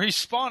to keep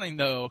respawning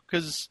though,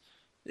 because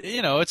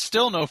it's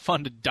still no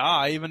fun to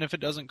die, even if it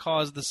doesn't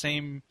cause the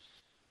same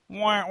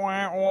wah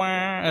wah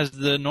wah as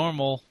the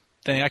normal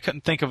thing. I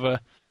couldn't think of a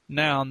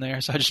noun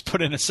there, so I just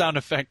put in a sound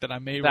effect that I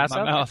made with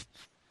my mouth.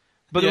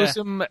 But there was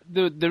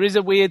there is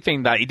a weird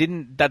thing that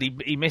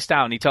he missed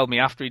out, and he told me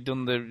after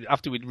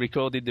we'd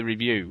recorded the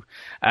review,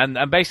 and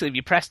basically if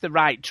you press the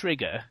right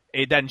trigger,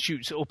 it then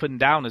shoots up and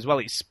down as well.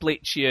 It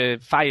splits your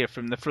fire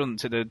from the front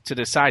to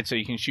the side, so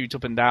you can shoot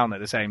up and down at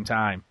the same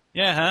time.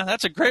 Yeah,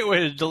 that's a great way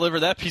to deliver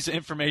that piece of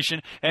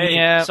information.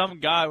 Hey, some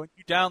guy, when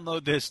you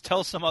download this,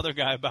 tell some other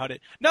guy about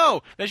it.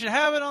 No, they should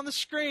have it on the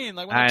screen,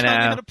 like when they're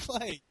telling you how to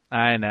play.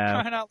 I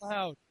know. Crying out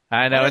loud.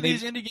 I know. When are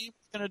these indie games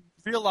going to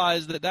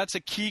realize that that's a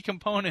key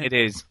component? It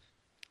is.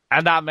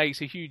 And that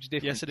makes a huge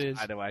difference. Yes, it is.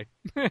 By the way.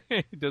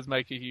 It does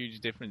make a huge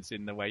difference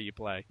in the way you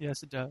play.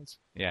 Yes, it does.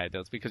 Yeah, it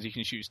does, because you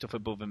can shoot stuff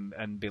above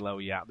and below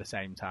you at the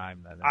same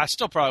time. I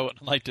still probably wouldn't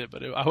have liked it,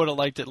 but I would have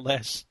liked it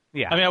less.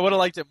 Yeah. I mean, I would have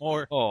liked it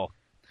more. Oh.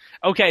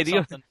 Okay,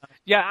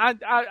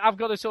 I've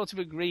got to sort of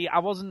agree. I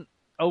wasn't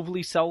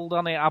overly sold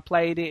on it. I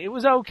played it. It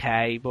was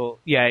okay, but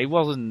yeah, it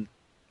wasn't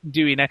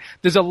doing it.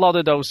 There's a lot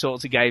of those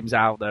sorts of games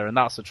out there, and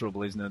that's the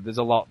trouble, isn't it? There's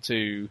a lot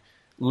to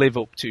live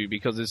up to,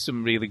 because there's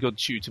some really good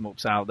shoot 'em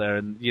ups out there,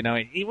 and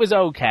it was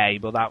okay,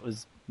 but that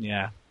was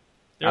There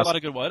are a lot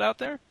of good what out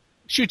there?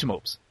 Shoot 'em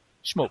ups.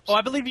 Shmups. Oh,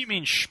 I believe you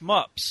mean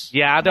shmups.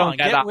 Yeah, I don't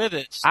get that. With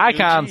it. I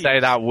can't say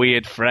that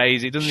weird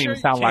phrase. It doesn't even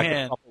sound like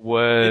a proper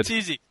word. It's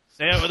easy.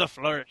 Say it with a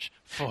flourish.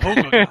 For oh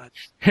my God.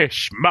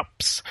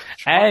 Shmups.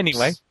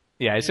 Anyway.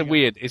 Yeah, it's a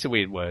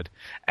weird word.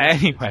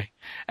 Anyway.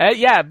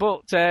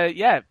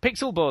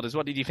 Pixel Borders,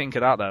 what did you think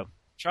of that though?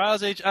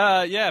 Trials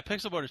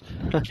Pixel Borders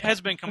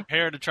has been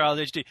compared to Trials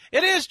HD.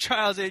 It is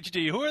Trials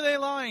HD. Who are they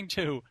lying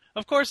to?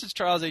 Of course it's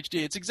Trials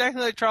HD. It's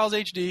exactly like Trials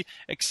HD,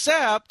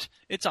 except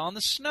it's on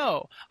the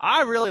snow.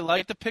 I really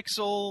like the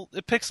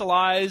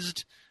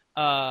pixelized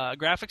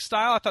graphic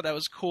style. I thought that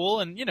was cool,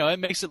 and it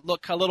makes it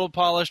look a little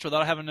polished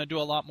without having to do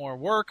a lot more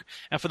work.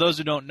 And for those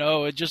who don't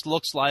know, it just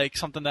looks like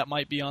something that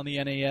might be on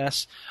the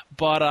NES.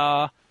 But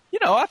I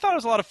thought it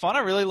was a lot of fun. I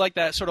really like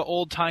that sort of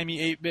old-timey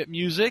 8-bit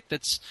music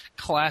that's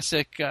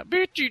classic.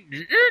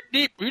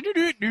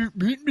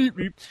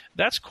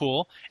 That's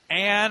cool.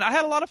 And I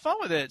had a lot of fun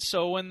with it.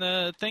 So when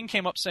the thing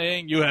came up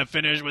saying, "You have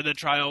finished with the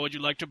trial, would you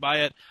like to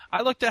buy it?"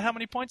 I looked at how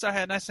many points I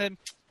had, and I said,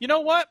 you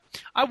know what?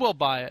 I will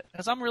buy it,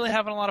 because I'm really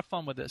having a lot of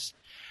fun with this.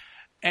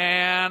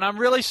 And I'm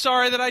really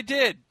sorry that I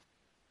did.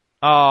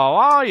 Oh,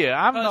 are you?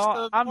 I'm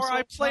not. The more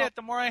I play it,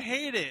 the more I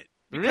hate it.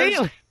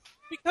 Really?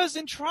 Because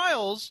in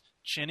Trials,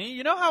 Chinny,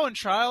 you know how in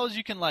Trials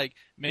you can,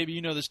 maybe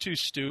you know this too,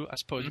 Stu. I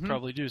suppose you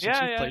probably do, since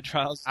you played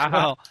Trials as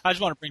well. I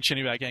just want to bring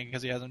Chinny back in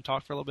because he hasn't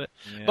talked for a little bit.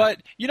 Yeah.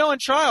 But, in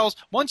Trials,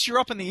 once you're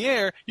up in the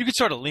air, you can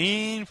sort of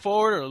lean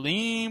forward or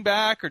lean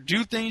back or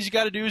do things you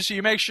got to do so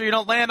you make sure you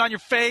don't land on your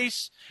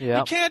face. Yep.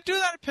 You can't do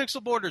that at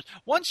Pixel Borders.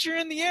 Once you're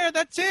in the air,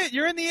 that's it.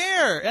 You're in the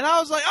air. And I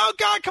was like, oh,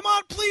 God, come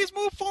on, please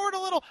move forward a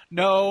little.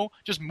 No,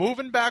 just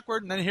moving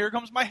backward, and then here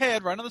comes my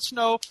head right on the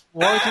snow.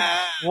 Why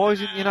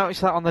didn't you notice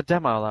that on the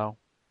demo, though?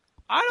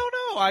 I don't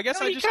know. I guess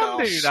I just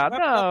can't do that.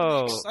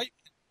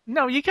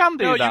 No, you can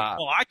do that.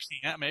 Well, I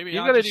can't. Maybe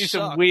you've got to do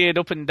some weird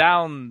up and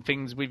down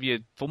things with your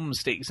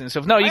thumbsticks and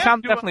stuff. No, you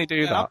can definitely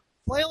do that. I'm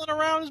flailing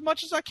around as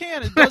much as I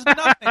can. It does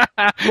nothing.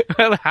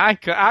 Well, I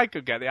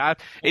could get it. I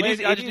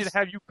just need to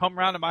have you come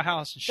around to my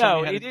house and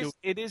show me how to do it.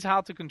 It is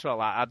hard to control.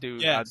 I do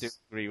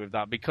agree with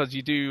that, because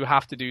you do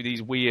have to do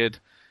these weird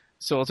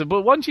sort of.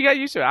 But once you get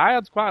used to it, I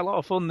had quite a lot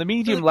of fun. The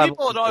medium level.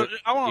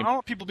 I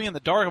want people to be in the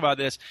dark about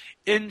this.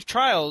 In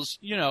Trials,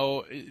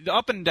 the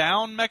up and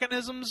down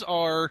mechanisms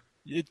are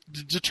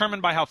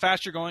determined by how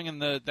fast you're going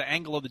and the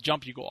angle of the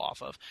jump you go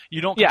off of.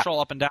 You don't control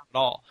up and down at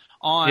all.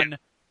 On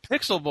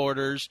Pixel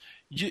Borders,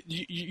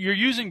 you're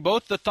using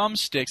both the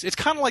thumbsticks. It's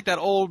kind of like that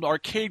old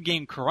arcade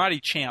game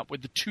Karate Champ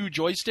with the two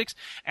joysticks,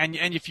 and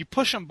if you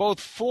push them both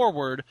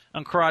forward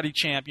on Karate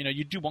Champ,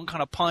 you do one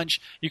kind of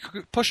punch. You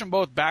push them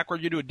both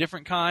backward, you do a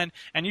different kind,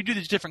 and you do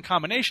these different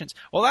combinations.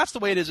 Well, that's the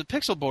way it is at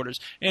Pixel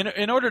Borders.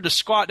 In order to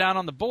squat down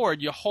on the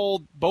board, you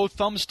hold both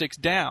thumbsticks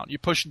down. You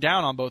push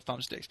down on both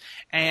thumbsticks.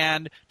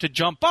 And to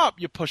jump up,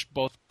 you push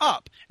both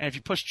up. And if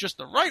you push just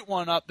the right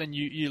one up, then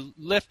you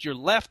lift your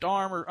left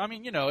arm, or I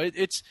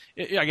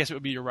guess it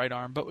would be your right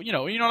arm. But you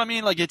know what I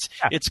mean? Like it's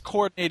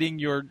coordinating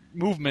your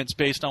movements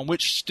based on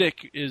which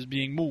stick is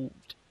being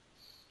moved.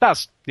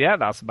 That's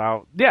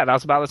about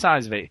the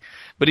size of it.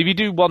 But if you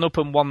do one up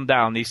and one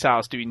down, he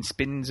starts doing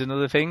spins and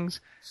other things.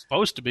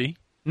 Supposed to be.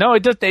 No,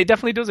 it does. It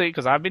definitely does it,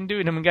 because I've been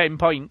doing them and getting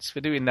points for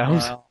doing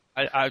those.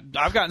 I've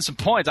gotten some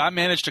points. I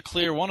managed to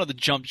clear one of the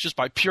jumps just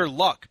by pure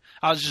luck.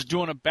 I was just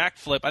doing a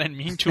backflip. I didn't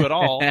mean to at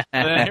all.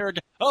 And then here,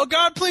 oh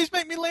God, please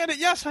make me land it.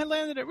 Yes, I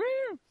landed it.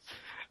 Woo!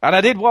 And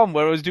I did one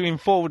where I was doing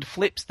forward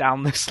flips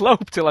down the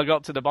slope till I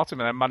got to the bottom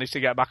and then managed to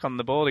get back on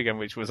the board again,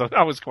 which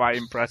I was quite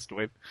impressed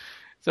with.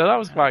 So that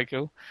was quite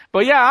cool.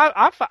 But yeah,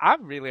 I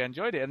really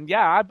enjoyed it. And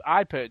yeah,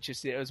 I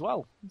purchased it as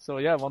well. So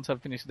yeah, once I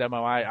finished the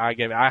demo, I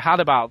gave it. I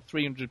had about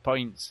 300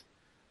 points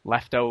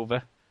left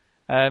over.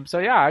 So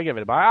yeah, I give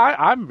it a buy.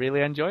 I'm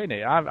really enjoying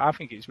it. I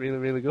think it's really,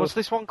 really good. What's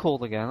this one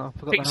called again? I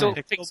forgot the name.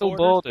 Pixel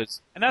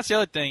Borders. And that's the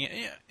other thing.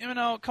 You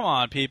know, come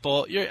on,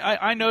 people.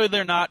 I know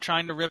they're not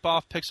trying to rip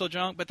off Pixel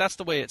Junk, but that's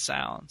the way it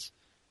sounds.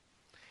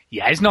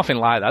 Yeah, it's nothing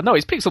like that. No,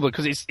 it's Pixel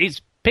because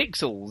it's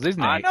pixels,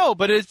 isn't it? I know,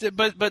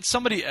 but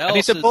somebody else and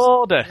it's a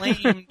border. has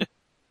claimed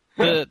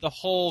the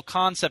whole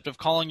concept of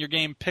calling your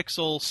game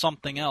Pixel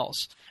something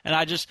else. And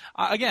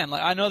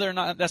I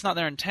know that's not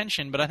their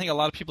intention, but I think a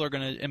lot of people are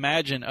going to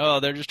imagine, oh,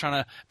 they're just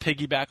trying to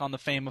piggyback on the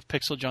fame of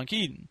Pixel Junk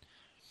Eden.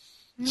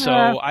 Yeah.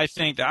 So I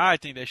think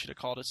they should have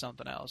called it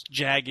something else,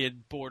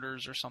 Jagged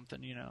Borders or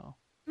something, you know.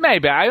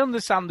 Maybe. I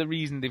understand the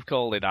reason they've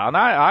called it that, and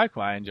I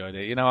quite enjoyed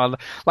it. You know,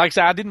 like I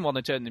said, I didn't want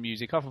to turn the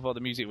music off. I thought the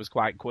music was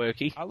quite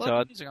quirky. I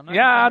love the music.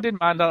 I didn't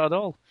mind that at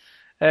all.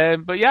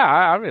 But yeah,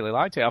 I really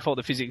liked it. I thought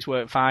the physics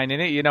worked fine in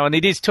it, you know, and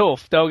it is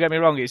tough. Don't get me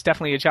wrong, it's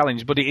definitely a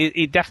challenge, but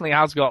it definitely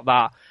has got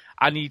that.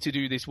 I need to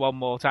do this one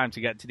more time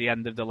to get to the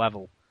end of the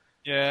level.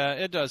 Yeah,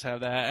 it does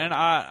have that, and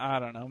I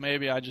don't know.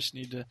 Maybe I just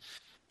need to.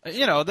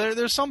 You know,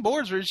 there's some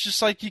boards where it's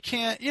just like you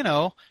can't. You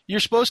know, you're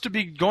supposed to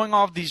be going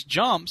off these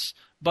jumps,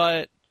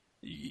 but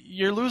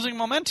you're losing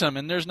momentum,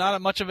 and there's not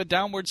much of a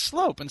downward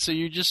slope, and so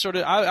you just sort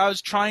of. I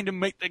was trying to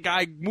make the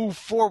guy move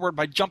forward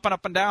by jumping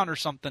up and down or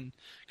something,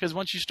 because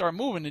once you start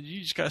moving,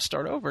 you just got to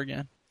start over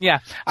again. Yeah.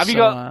 Have you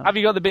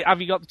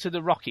got to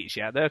the rockets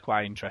yet? They're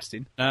quite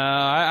interesting.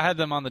 I had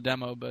them on the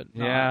demo, but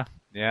yeah,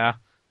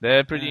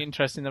 they're pretty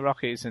interesting. The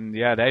rockets, and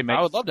yeah, they make.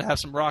 I would love to have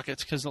some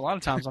rockets because a lot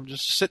of times I'm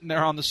just sitting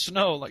there on the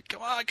snow, like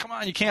come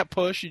on, you can't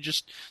push, you're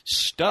just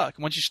stuck.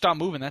 Once you stop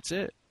moving, that's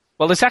it.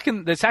 Well, the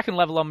second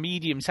level on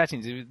medium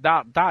settings,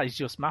 that is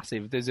just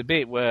massive. There's a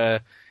bit where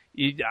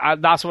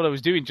that's what I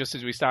was doing just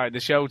as we started the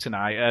show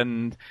tonight,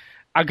 and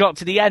I got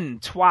to the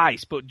end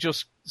twice, but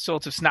just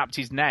sort of snapped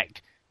his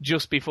neck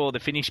just before the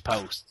finish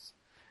posts,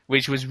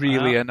 which was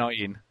really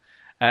annoying.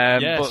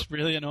 Yes,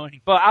 really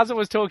annoying. But as I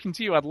was talking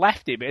to you, I'd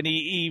left him, and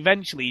he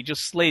eventually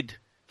just slid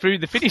through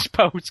the finish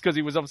post because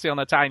he was obviously on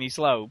a tiny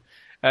slope,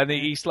 and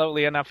he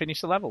slowly and I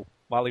finished the level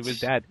while he was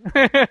dead,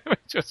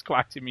 which was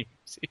quite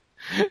amusing.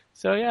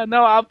 So yeah,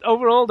 no.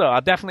 Overall though, I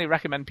definitely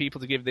recommend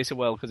people to give this a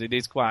whirl because it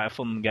is quite a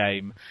fun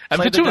game.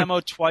 And play the demo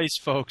twice,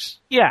 folks.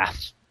 Yeah.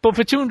 But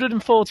for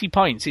 240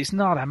 points, it's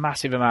not a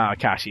massive amount of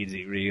cash, is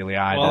it, really,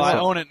 either? Well, I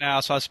own it now,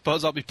 so I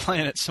suppose I'll be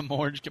playing it some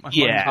more. Just get my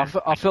money.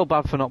 I feel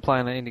bad for not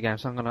playing an indie game,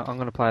 so I'm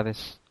gonna play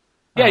this.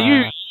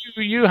 Yeah,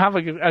 you have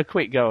a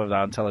quick go of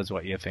that and tell us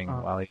what you think.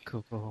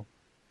 Cool.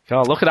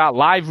 God, look at that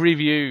live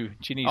review.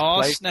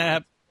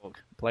 Snap!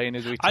 Playing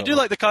as we talk. I do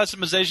like the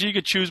customization. You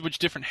could choose which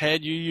different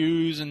head you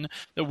use and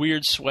the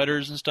weird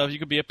sweaters and stuff. You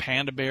could be a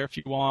panda bear if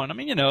you want. I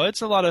mean, you know, it's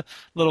a lot of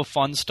little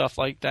fun stuff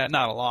like that.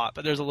 Not a lot,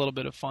 but there's a little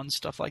bit of fun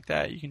stuff like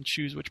that. You can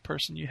choose which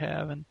person you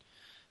have, and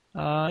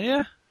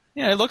yeah,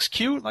 it looks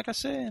cute, like I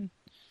said.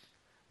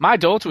 My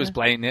daughter was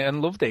playing it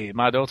and loved it.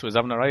 My daughter was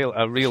having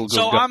a real good.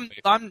 So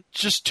I'm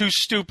just too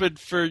stupid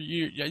for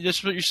you.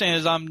 Just what you're saying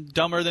is I'm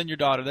dumber than your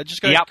daughter. That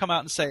just gotta come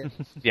out and say it.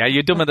 Yeah,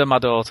 you're dumber than my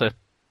daughter.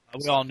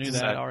 We all knew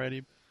that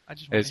already.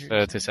 It's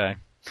fair to say.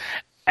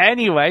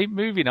 Anyway,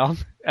 moving on.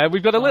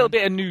 We've got a little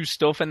bit of new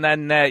stuff, and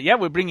then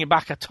we're bringing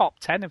back a top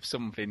 10 of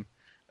something.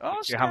 We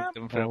haven't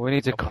done for we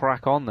need to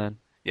crack on then.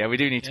 Yeah, we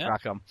do need to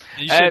crack on.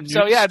 There's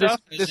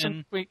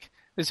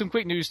some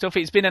quick news stuff.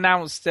 It's been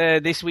announced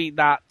this week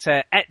that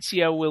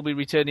Ezio will be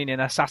returning in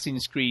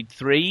Assassin's Creed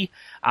 3,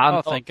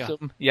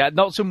 and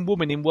not some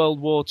woman in World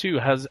War II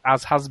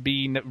as has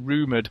been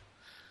rumoured.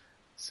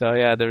 So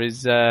yeah, there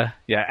is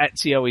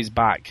Ezio is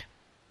back.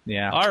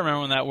 Yeah, I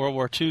remember when that World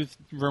War II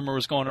rumor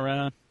was going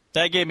around.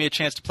 That gave me a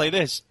chance to play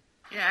this.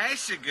 Yeah,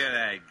 that's a good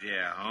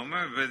idea,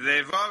 Homer, but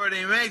they've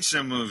already made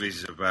some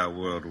movies about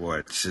World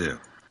War II.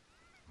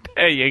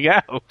 There you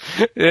go.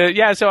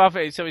 So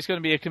it's going to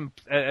be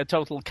a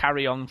total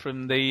carry-on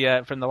from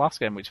the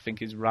last game, which I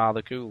think is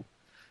rather cool.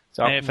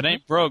 So hey, if it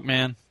ain't broke,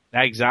 man.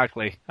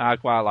 Exactly. I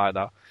quite like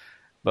that.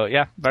 But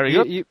yeah, very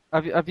good.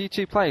 Have you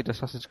two played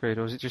Assassin's Creed,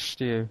 or is it just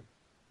you?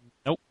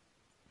 Nope.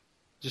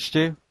 Just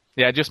you?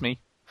 Yeah, just me.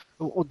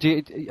 Or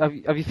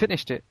have you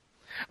finished it?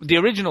 The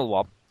original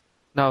one?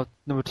 No,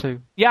 number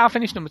 2. Yeah, I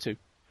finished number 2.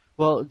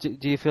 Well, do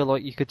you feel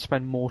like you could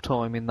spend more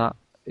time in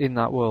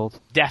that world?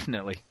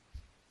 Definitely.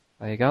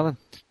 There you go then.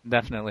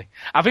 Definitely.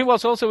 I think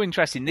what's also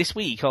interesting this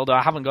week, although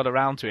I haven't got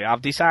around to it,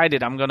 I've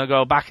decided I'm going to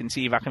go back and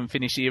see if I can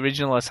finish the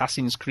original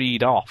Assassin's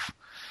Creed off.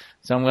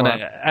 So I'm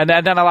gonna, and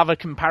then I'll have a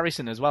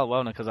comparison as well,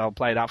 won't I? Because I'll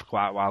play that for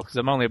quite a while. Because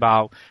I'm only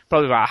probably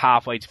about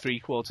halfway to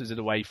 3/4 of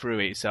the way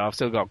through it, so I've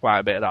still got quite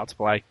a bit of that to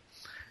play.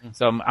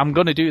 So I'm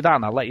going to do that,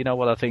 and I'll let you know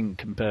what I think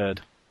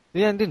compared.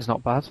 The ending's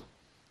not bad.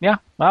 Yeah,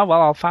 well,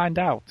 I'll find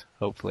out,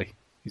 hopefully,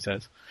 he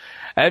says.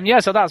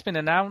 So that's been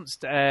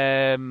announced.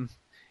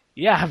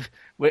 Yeah,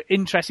 we're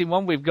interesting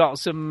one. We've got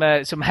some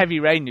heavy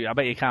rain news. I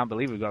bet you can't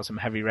believe we've got some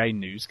heavy rain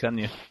news, can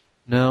you?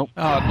 No.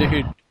 Oh,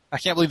 dude. I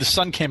can't believe the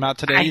sun came out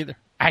today either.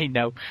 I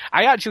know.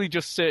 I actually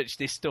just searched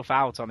this stuff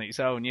out on its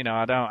own.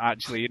 I don't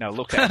actually,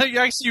 look at it.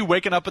 I see you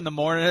waking up in the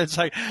morning and it's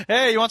like,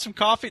 hey, you want some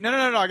coffee? No.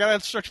 I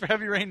got to search for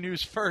heavy rain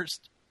news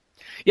first.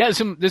 Yeah,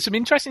 there's some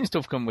interesting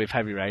stuff coming with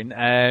heavy rain.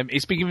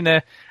 It's been given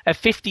a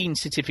 15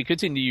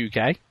 certificate in the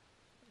UK,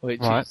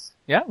 which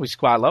is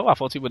quite low. I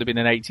thought it would have been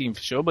an 18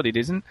 for sure, but it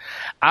isn't.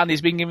 And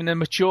it's been given a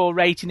mature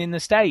rating in the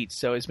States,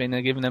 so it's been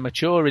given a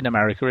mature in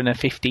America and a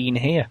 15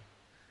 here,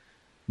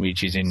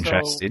 which is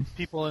interesting. So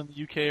people in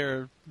the UK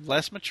are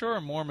less mature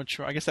or more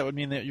mature? I guess that would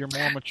mean that you're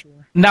more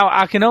mature. Now,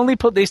 I can only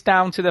put this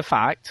down to the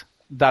fact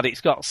that it's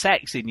got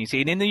sex in, you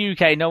see. And in the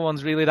UK, no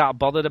one's really that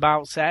bothered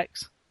about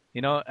sex.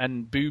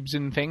 And boobs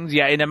and things.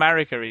 Yeah, in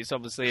America, it's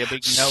obviously a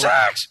big no.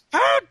 Sex!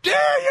 How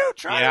dare you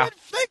try to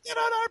inflict it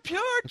on our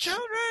pure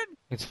children?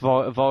 It's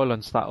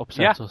violence that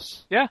upsets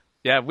us. Yeah.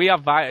 We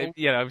have,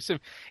 so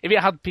if it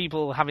had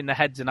people having their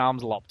heads and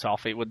arms lopped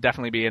off, it would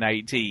definitely be an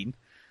 18.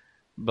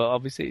 But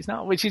obviously it's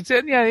not, which is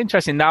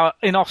interesting. Now,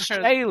 in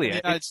Australia... In the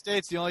United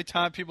States, the only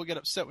time people get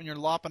upset when you're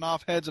lopping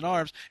off heads and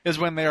arms is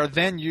when they are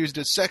then used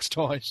as sex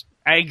toys.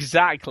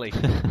 Exactly.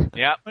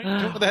 Yeah. What are you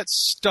doing with that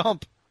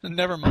stump?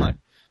 Never mind.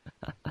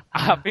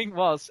 I think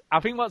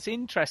what's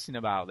interesting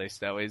about this,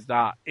 though, is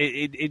that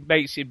it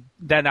makes you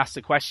then ask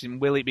the question,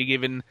 will it be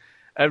given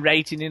a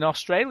rating in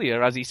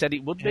Australia, as he said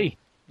it would be?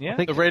 Yeah.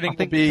 The rating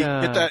will be,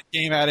 get that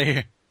game out of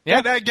here. Yeah.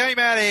 Get that game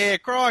out of here,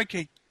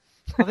 crikey.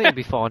 I think it'll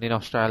be fine in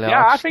Australia.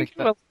 Yeah, I think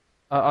it will.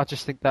 I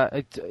just think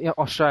that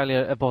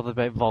Australia are bothered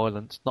about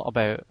violence, not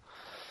about,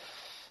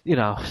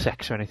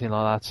 sex or anything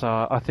like that. So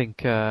I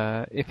think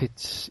if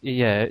it's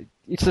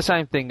the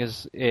same thing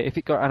as if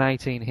it got an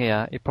 18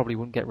 here, it probably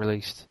wouldn't get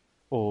released,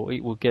 or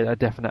it would get a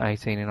definite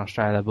 18 in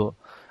Australia. But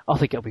I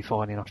think it'll be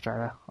fine in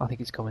Australia. I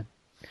think it's coming.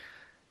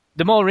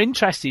 The more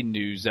interesting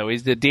news, though,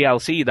 is the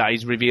DLC that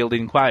is revealed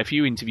in quite a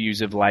few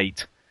interviews of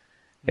late.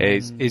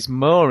 Is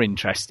more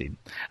interesting,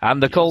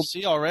 and the called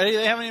DLC already.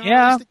 They haven't even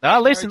released the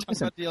game. Listen.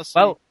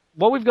 Well,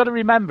 what we've got to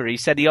remember, he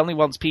said he only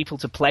wants people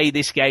to play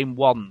this game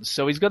once,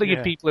 so he's got to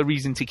give people a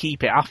reason to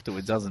keep it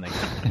afterwards, hasn't he?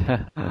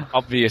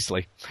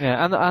 Obviously.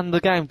 Yeah, and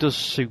the game does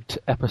suit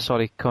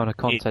episodic kind of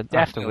content. It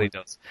definitely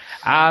does,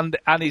 and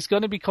it's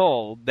going to be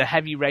called the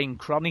Heavy Rain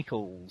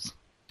Chronicles,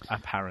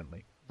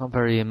 apparently. Not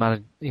very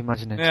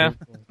imaginative.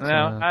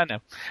 Yeah, I know,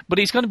 but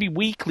it's going to be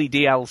weekly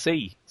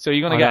DLC, so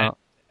you're going to get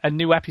a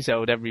new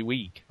episode every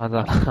week. I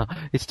don't know.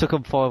 It's took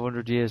them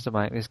 500 years to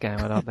make this game.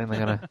 I don't think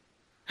they're going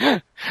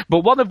to...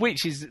 But one of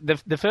which is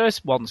the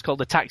first one's called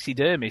The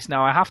Taxidermist.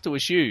 Now, I have to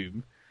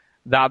assume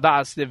that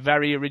that's the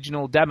very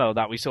original demo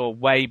that we saw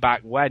way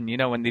back when,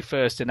 when they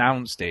first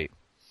announced it.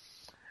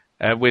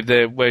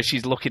 Where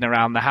she's looking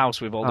around the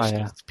house with all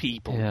the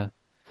people. Yeah.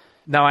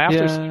 Now, I have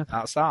to assume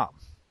that's that.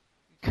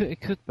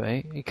 It could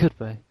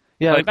be.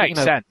 Yeah, well, it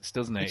makes sense,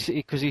 doesn't it?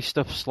 Because he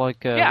stuffs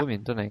like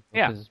women, doesn't he?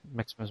 Yeah. Because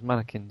makes them as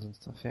mannequins and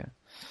stuff.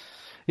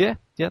 Yeah,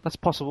 that's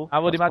possible. I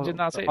would imagine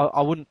that's it.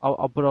 I wouldn't,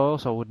 but I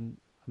also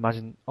wouldn't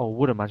imagine, or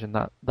would imagine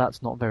that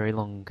that's not very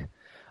long.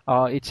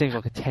 It seems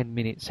like a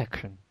 10-minute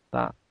section.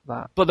 That.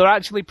 But they're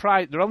actually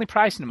they're only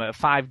pricing them at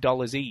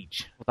 $5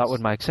 each. Well, that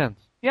would make sense.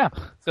 Yeah,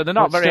 so they're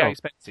not very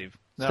expensive.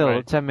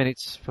 Still, 10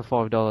 minutes for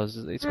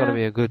 $5. It's got to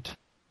be a good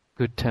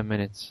 10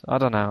 minutes. I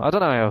don't know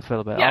how I feel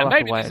about it. Yeah,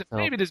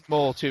 maybe there's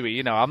more to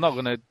it. I'm not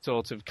going to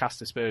sort of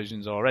cast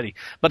aspersions already.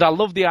 But I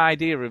love the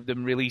idea of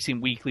them releasing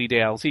weekly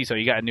DLC, so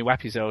you get a new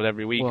episode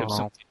every week of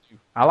something new.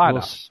 I like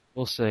that.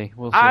 We'll see.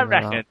 I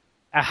reckon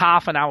a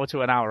half an hour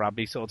to an hour, I'd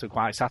be sort of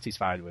quite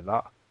satisfied with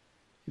that.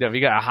 If you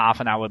get a half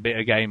an hour bit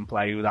of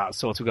gameplay that's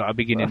sort of got a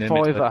beginning and a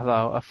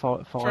middle.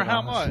 For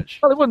how much?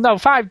 Well, it wouldn't. No,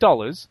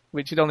 $5,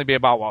 which would only be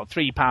about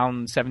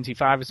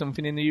 £3.75 or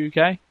something in the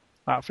UK.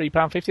 About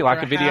 £3.50,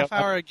 like a video. Half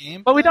hour a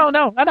game. Well, we don't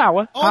know. An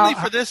hour. Only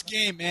for this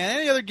game, man.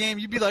 Any other game,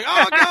 you'd be like,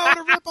 "Oh no, what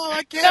a rip-off!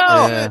 I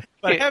can't believe it."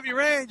 But Heavy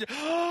Rain,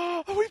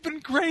 we've been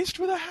graced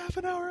with a half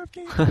an hour of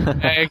game.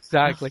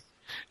 Exactly.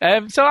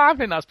 So I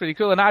think that's pretty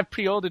cool, and I've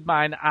pre-ordered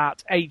mine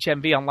at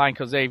HMV online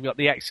because they've got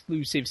the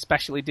exclusive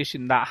special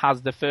edition that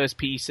has the first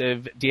piece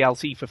of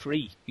DLC for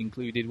free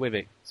included with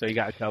it. So you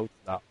get a code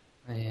for that.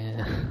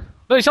 Yeah.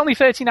 But it's only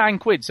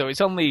 £39, so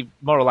it's only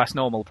more or less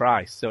normal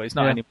price. So it's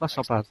not any. That's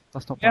not bad.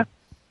 That's not bad.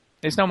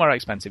 It's no more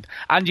expensive.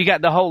 And you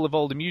get the whole of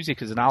all the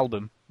music as an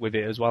album with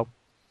it as well.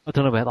 I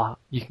don't know about that.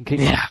 You can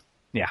keep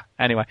Yeah,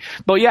 anyway.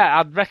 But yeah,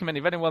 I'd recommend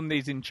if anyone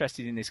is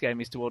interested in this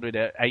game is to order it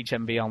at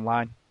HMV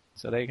online.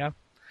 So there you go.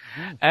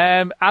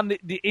 And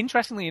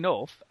interestingly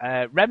enough,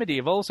 Remedy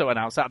have also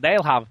announced that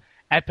they'll have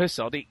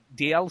episodic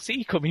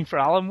DLC coming for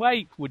Alan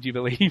Wake, would you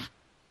believe?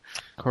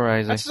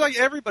 Crazy. It's like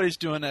everybody's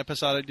doing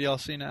episodic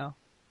DLC now.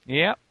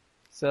 Yeah.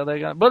 So they're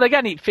going. But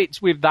again, it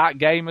fits with that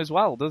game as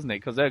well, doesn't it?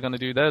 Because they're going to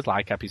do theirs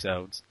like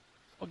episodes.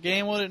 What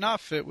game would it not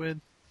fit with?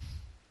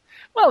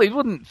 Well, it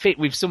wouldn't fit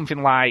with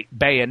something like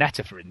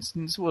Bayonetta, for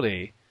instance, would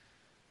it?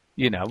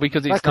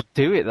 Because it's... They could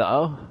do it,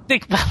 though. They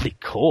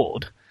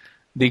could.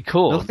 They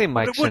could. Nothing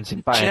makes sense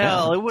in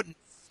Bayonetta. It wouldn't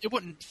it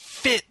wouldn't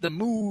fit the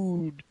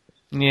mood.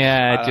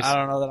 Yeah, I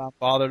don't know that I'm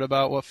bothered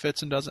about what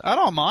fits and doesn't. I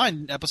don't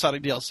mind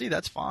episodic DLC.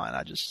 That's fine.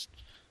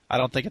 I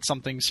don't think it's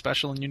something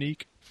special and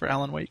unique for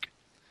Alan Wake.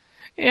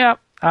 Yeah,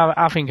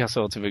 I think I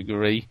sort of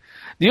agree.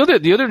 The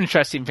other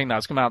interesting thing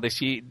that's come out this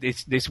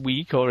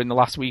week or in the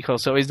last week or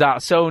so is that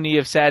Sony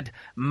have said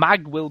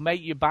Mag will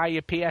make you buy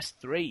a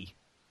PS3.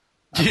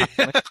 Yeah.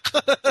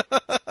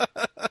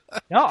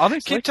 No,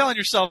 honestly. Keep telling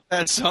yourself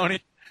that,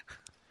 Sony.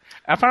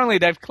 Apparently,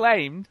 they've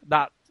claimed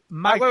that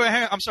Mag. Wait,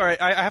 hang on. I'm sorry.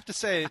 I have to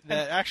say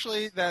that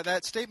actually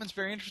that statement's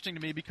very interesting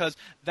to me because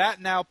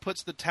that now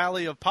puts the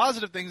tally of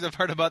positive things I've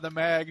heard about the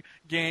Mag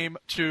game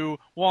to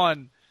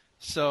 1.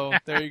 So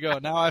there you go.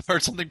 Now I've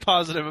heard something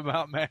positive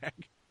about Mag.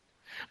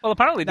 Well,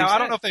 apparently, now I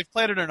don't know if they've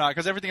played it or not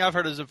because everything I've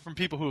heard is from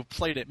people who have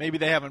played it. Maybe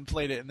they haven't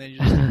played it and they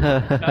just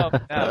no.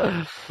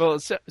 Well,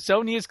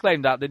 Sony has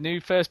claimed that the new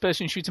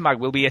first-person shooter Mag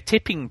will be a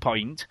tipping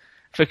point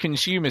for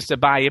consumers to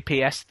buy a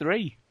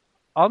PS3.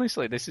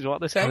 Honestly, this is what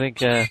they're saying. I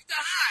think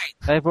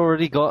they've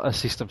already got a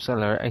system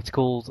seller. It's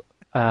called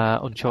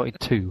Uncharted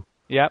 2.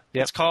 Yep.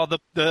 It's called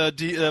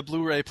the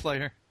Blu-ray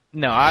player.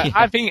 No,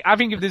 I think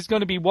if there's going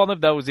to be one of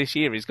those this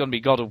year, it's going to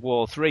be God of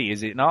War 3,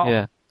 is it not?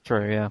 Yeah,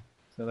 true, yeah.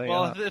 So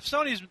well, if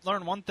Sony's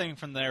learned one thing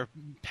from their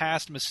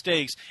past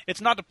mistakes,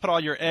 it's not to put all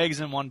your eggs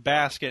in one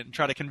basket and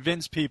try to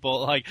convince people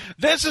like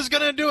this is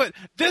going to do it,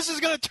 this is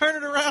going to turn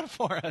it around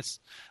for us.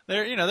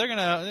 They're not going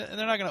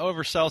to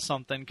oversell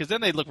something because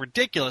then they'd look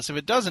ridiculous if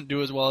it doesn't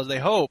do as well as they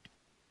hope.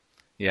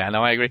 Yeah,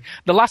 no, I agree.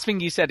 The last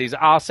thing you said is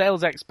our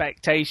sales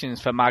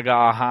expectations for Mag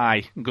are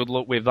high. Good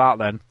luck with that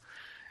then.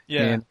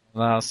 Yeah.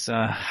 That's,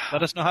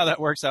 let us know how that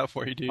works out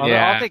for you, dude.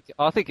 Yeah.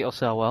 I think it'll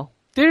sell well.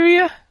 Do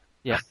you?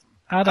 Yeah.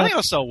 I think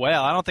it'll sell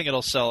well. I don't think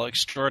it'll sell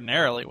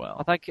extraordinarily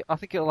well. I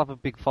think it'll have a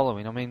big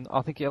following. I mean,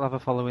 I think it'll have a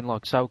following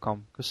like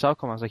SOCOM, because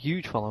SOCOM has a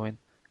huge following.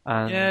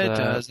 And, yeah, it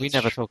does. We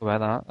never talk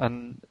about that.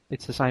 And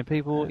it's the same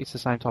people, it's the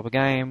same type of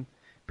game.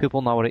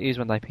 People know what it is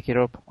when they pick it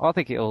up. I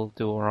think it'll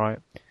do alright.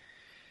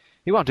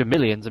 It won't do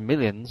millions and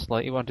millions,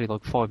 like it won't do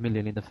like 5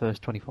 million in the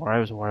first 24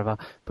 hours or whatever,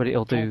 but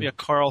it'll do... It won't be a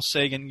Carl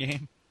Sagan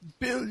game.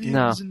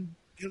 Billions and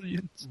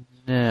billions.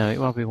 No, it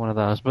won't be one of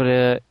those,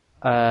 but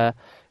I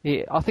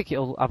think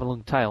it'll have a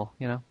long tail,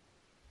 you know.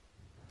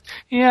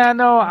 Yeah,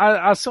 no,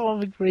 I sort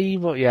of agree,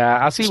 but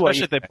yeah, I see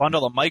Especially if they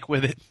bundle a mic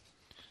with it.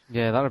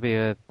 Yeah, that'd be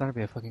a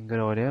fucking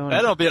good idea.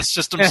 That'll be a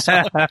system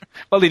seller.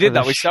 Well, they did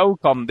that with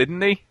SOCOM, didn't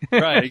they?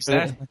 Right,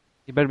 exactly.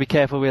 You better be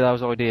careful with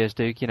those ideas,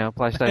 Duke. You know,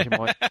 PlayStation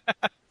might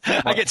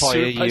I get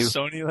sued by you.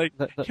 Sony. Like,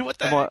 what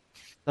the heck?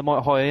 They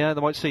might hire you.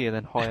 They might see you,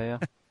 then hire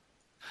you.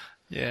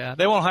 Yeah,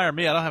 they won't hire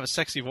me. I don't have a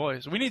sexy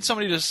voice. We need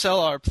somebody to sell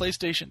our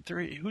PlayStation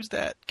 3. Who's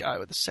that guy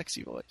with a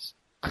sexy voice?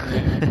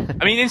 I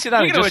mean,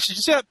 incidentally, did you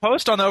see that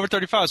post on the Over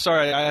 35?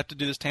 Sorry, I have to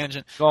do this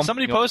tangent.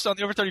 Somebody posted on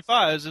the Over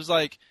 35s. It was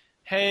like,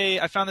 hey,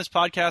 I found this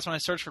podcast when I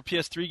searched for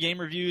PS3 game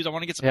reviews. I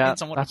want to get some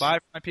hints on what to buy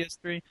for my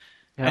PS3.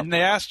 Yep. And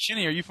they asked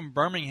Chinny, are you from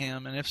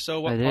Birmingham? And if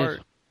so, what part?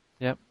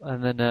 Yep.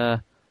 And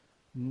then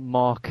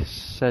Mark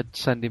said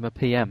send him a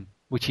PM,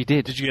 which he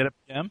did. Did you get a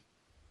PM?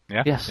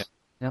 Yeah. Yes. Yeah.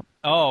 Yep.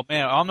 Oh,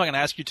 man, I'm not going to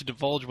ask you to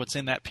divulge what's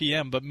in that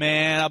PM, but,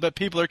 man, I bet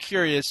people are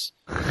curious.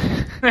 You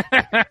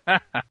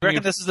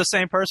reckon this is the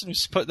same person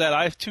who's put that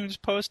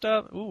iTunes post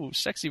up? Ooh,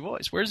 sexy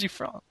voice. Where's he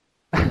from?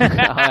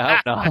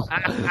 I hope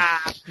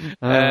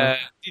not.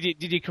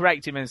 Did you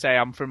correct him and say,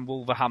 I'm from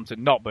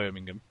Wolverhampton, not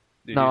Birmingham?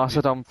 I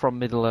said I'm from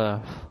Middle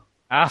Earth.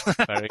 Ah,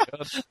 very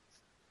good.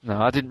 No,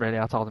 I didn't really.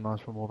 I told him I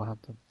was from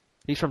Wolverhampton.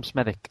 He's from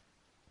Smethwick.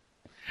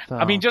 So.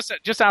 I mean, just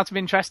out of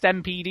interest,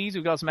 MPDs,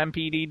 we've got some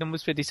MPD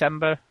numbers for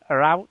December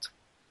are out.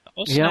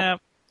 Oh, snap.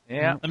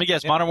 Yeah. Let me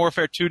guess, Modern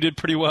Warfare 2 did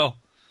pretty well.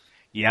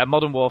 Yeah,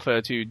 Modern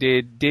Warfare 2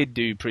 did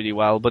do pretty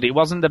well, but it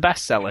wasn't the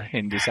bestseller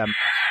in December.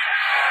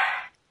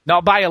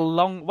 Not by a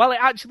long... Well, it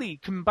actually,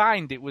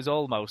 combined, it was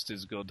almost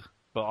as good,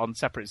 but on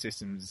separate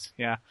systems,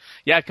 yeah.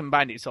 Yeah,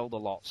 combined, it sold a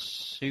lot.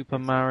 Super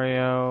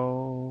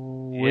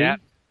Mario Wii?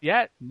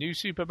 Yeah, New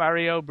Super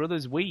Mario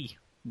Brothers Wii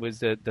was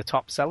the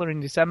top seller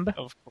in December.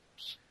 Of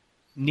course.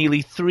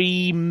 Nearly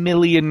 3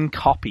 million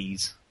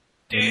copies.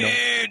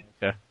 Dude!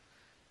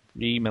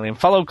 3 million.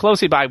 Followed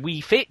closely by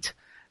Wii Fit,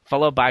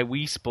 followed by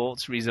Wii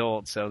Sports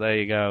Resort. So there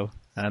you go.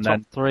 And top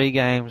then 3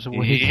 games a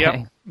week.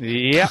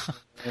 Yep.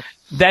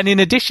 Then in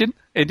addition,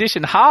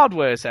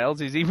 hardware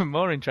sales is even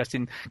more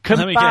interesting.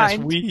 Let me guess,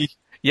 Wii.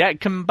 Yeah,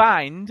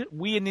 combined,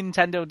 Wii and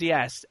Nintendo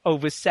DS,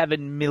 over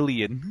 7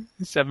 million.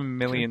 7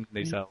 million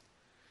they sold.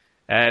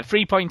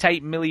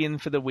 3.8 million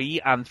for the Wii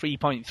and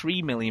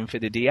 3.3 million for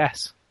the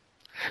DS.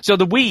 So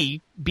the Wii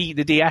beat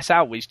the DS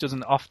out, which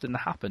doesn't often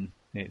happen,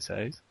 it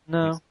says.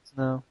 No.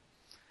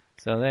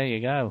 So there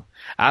you go.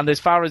 And as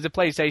far as the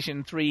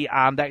PlayStation 3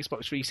 and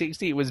Xbox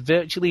 360, it was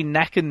virtually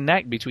neck and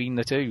neck between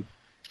the two.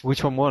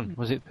 Which one won?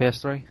 Was it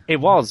PS3? It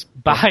was,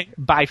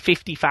 by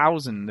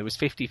 50,000. There was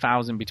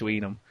 50,000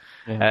 between them.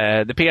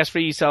 Yeah. The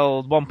PS3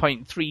 sold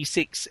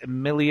 1.36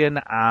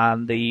 million,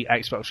 and the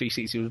Xbox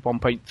 360 was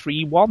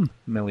 1.31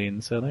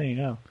 million. So there you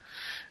go.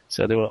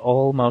 So they were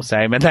almost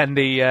same. And then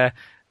the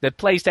The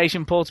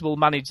PlayStation Portable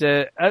managed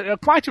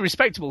quite a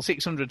respectable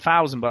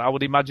 600,000, but I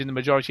would imagine the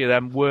majority of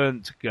them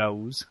weren't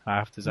Go's, I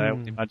have to say. I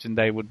would imagine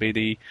they would be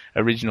the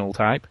original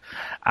type.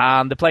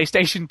 And the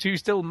PlayStation 2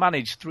 still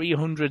managed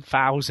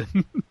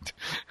 300,000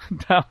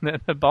 down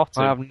at the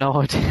bottom. I have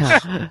no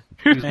idea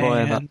who's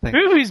buying that thing.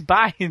 Who is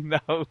buying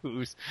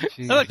those?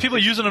 They're like people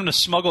using them to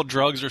smuggle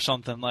drugs or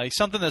something, like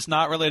something that's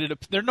not related to.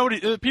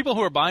 The people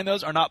who are buying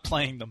those are not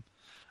playing them.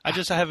 I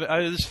have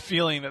this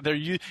feeling that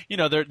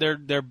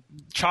they're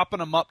chopping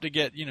them up to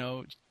get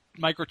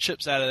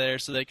microchips out of there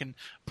so they can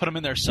put them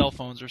in their cell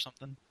phones or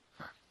something.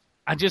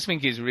 I just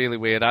think it's really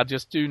weird. I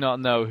just do not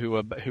know who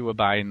are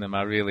buying them.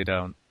 I really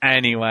don't.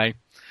 Anyway,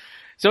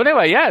 so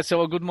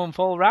a good month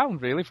all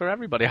round really for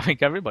everybody. I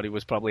think everybody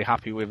was probably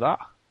happy with that.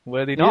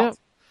 Were they not?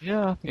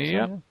 Yeah.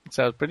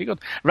 Sounds pretty good.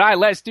 Right,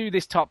 let's do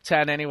this top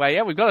 10 anyway.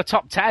 Yeah, we've got a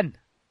top 10.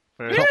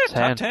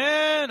 Top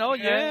 10. Oh,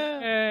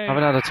 yeah. I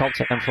haven't had a top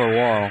 10 for a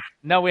while.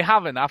 No, we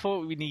haven't. I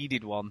thought we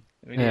needed one.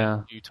 We need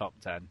a new top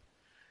 10.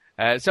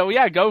 So,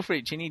 go for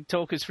it. You need to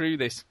talk us through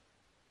this.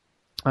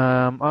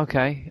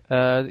 Okay.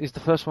 Is the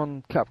first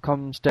one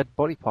Capcom's Dead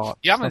Body Parts?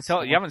 You haven't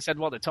said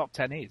what the top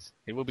 10 is.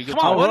 It will be good.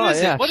 Come on, what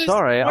is it? Yeah,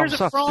 sorry. Where's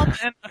it from?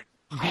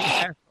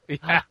 Yeah.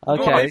 Go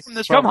away from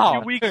this for a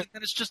few weeks,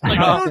 and it's just like,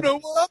 I don't know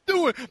what I'm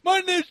doing. My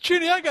name's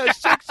Chinny. I got a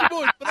sexy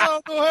voice, but I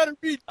don't know how to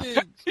read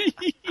things.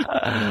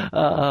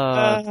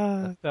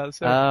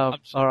 That's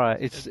all right.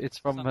 It's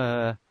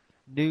from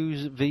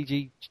News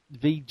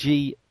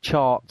VG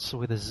Charts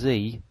with a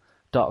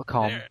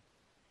Z.com.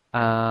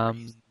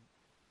 And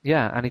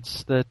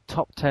it's the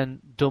top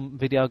 10 dumb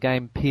video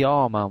game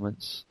PR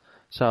moments.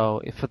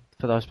 So, for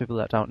those people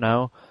that don't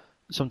know,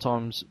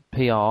 sometimes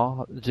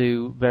PR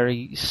do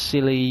very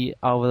silly,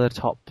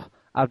 over-the-top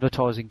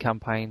advertising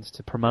campaigns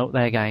to promote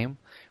their game,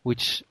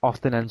 which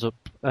often ends up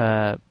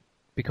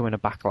becoming a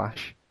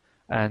backlash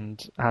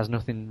and has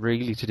nothing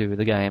really to do with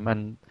the game,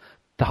 and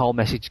the whole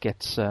message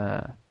gets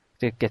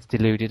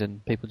diluted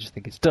and people just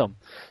think it's dumb.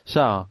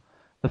 So,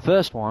 the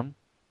first one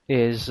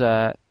is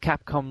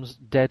Capcom's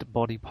Dead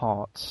Body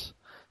Parts.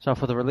 So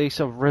for the release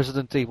of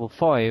Resident Evil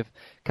 5,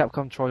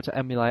 Capcom tried to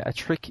emulate a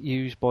trick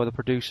used by the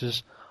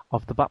producers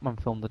of the Batman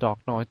film The Dark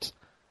Knight.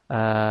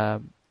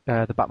 The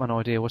Batman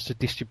idea was to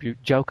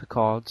distribute Joker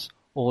cards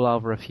all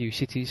over a few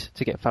cities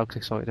to get folks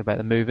excited about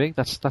the movie.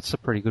 That's a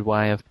pretty good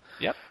way of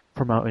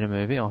promoting a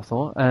movie, I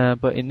thought.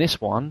 But in this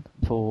one,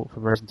 for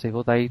Resident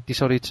Evil, they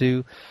decided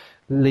to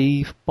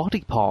leave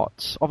body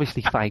parts,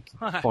 obviously fake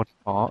body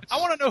parts. I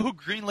want to know who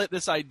greenlit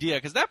this idea,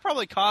 because that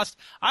probably cost,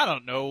 I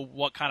don't know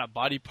what kind of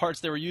body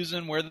parts they were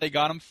using, where they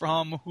got them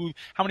from,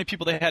 how many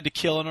people they had to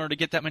kill in order to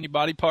get that many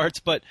body parts.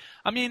 But,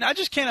 I mean, I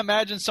just can't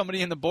imagine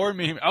somebody in the board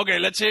meeting, okay,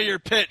 let's hear your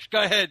pitch,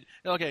 go ahead.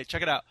 Okay,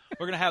 check it out.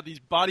 We're going to have these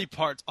body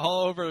parts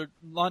all over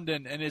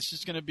London, and it's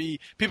just going to be,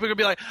 people are going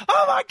to be like,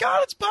 oh my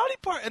god, it's body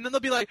part. And then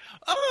they'll be like,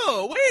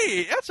 oh,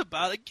 wait, that's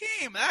about a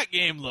game. That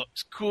game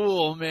looks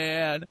cool,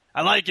 man.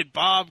 I like it,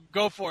 Bob.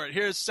 Go for it.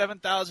 Here's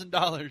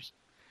 $7,000.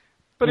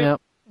 But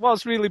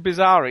what's really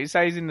bizarre, it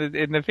says in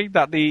the thing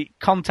that they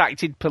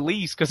contacted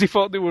police because they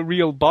thought they were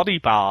real body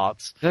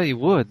parts. Yeah, you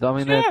would. I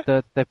mean,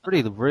 they're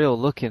pretty real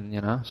looking,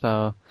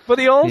 So. But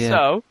they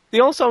also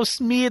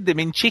smeared them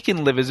in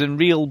chicken livers and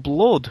real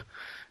blood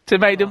to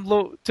make them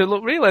look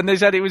real, and they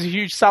said it was a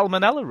huge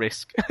salmonella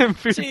risk.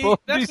 See,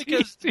 that's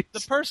because the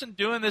person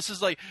doing this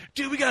is like,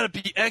 dude, we gotta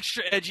be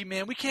extra edgy,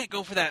 man. We can't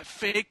go for that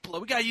fake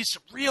blood. We gotta use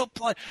some real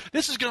blood.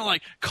 This is gonna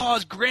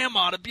cause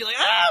grandma to be like,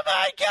 oh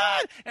my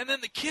god, and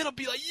then the kid will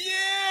be like,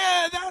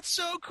 yeah, that's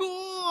so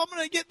cool. I'm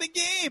gonna get the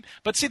game.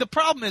 But see, the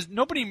problem is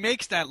nobody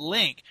makes that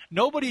link.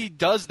 Nobody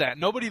does that.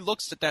 Nobody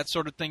looks at that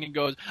sort of thing and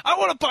goes, I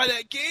want to buy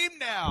that game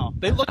now.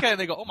 They look at it and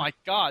they go, oh my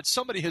god,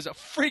 somebody is a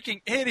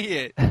freaking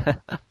idiot.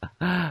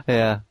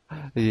 Yeah.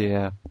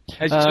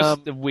 It's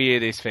just the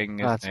weirdest thing.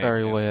 That's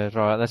very weird.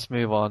 Right, let's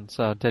move on.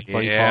 So, Dead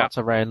Body Parts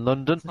around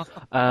London.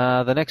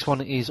 The next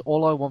one is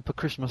All I Want for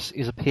Christmas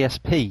is a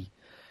PSP.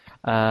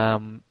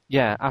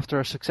 After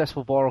a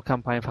successful viral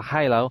campaign for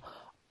Halo,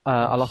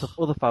 a lot of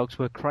other folks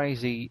were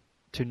crazy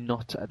to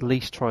not at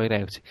least try it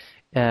out.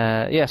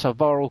 So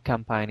viral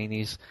campaigning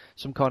is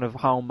some kind of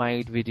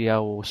homemade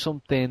video or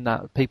something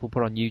that people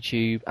put on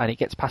YouTube, and it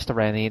gets passed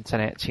around the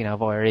internet,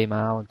 via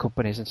email and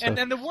companies and stuff.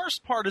 And the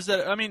worst part is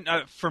that, I mean,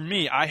 for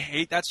me, I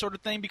hate that sort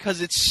of thing because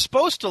it's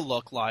supposed to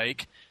look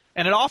like,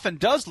 and it often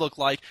does look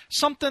like,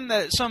 something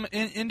that some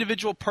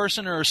individual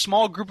person or a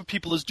small group of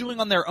people is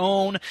doing on their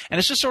own, and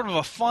it's just sort of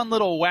a fun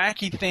little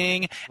wacky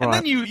thing. And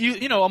then you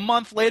a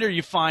month later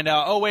you find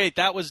out, oh wait,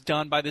 that was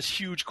done by this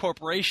huge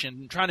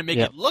corporation trying to make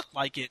it look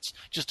like it's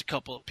just a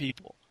couple of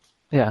people.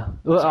 Yeah,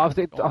 well, I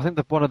think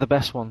that one of the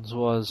best ones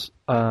was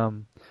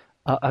BlackBerry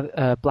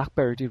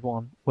did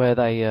one where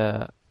they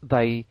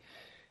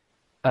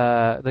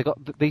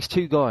got these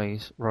two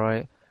guys,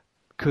 right,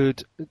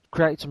 could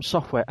create some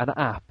software, an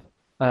app.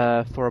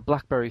 For a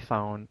BlackBerry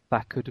phone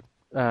that could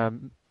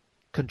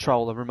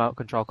control a remote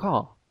control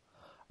car,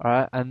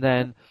 alright? And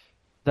then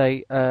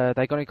they got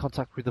in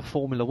contact with the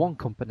Formula One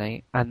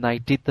company, and they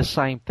did the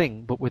same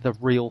thing, but with a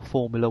real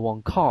Formula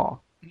One car.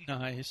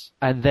 Nice.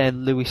 And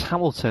then Lewis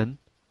Hamilton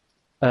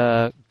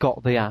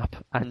got the app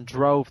and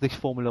drove this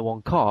Formula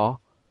One car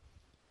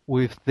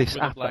with this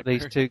With a app that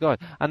these BlackBerry. two guys,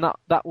 and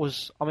that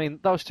was, I mean,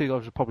 those two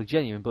guys were probably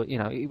genuine, but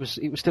it was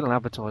still an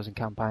advertising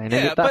campaign. And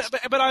Yeah, that's,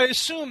 but I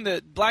assume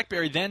that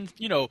BlackBerry then,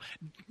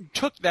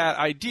 took that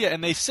idea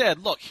and they said,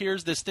 look,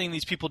 here's this thing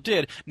these people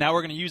did. Now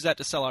we're going to use that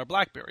to sell our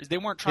BlackBerries. They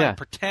weren't trying Yeah. to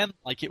pretend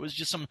like it was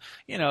just some,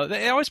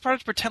 they always try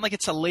to pretend like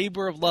it's a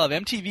labor of love.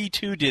 MTV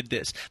too did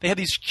this. They had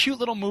these cute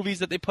little movies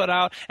that they put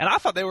out, and I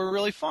thought they were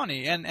really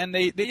funny, and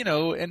they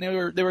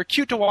were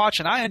cute to watch,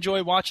 and I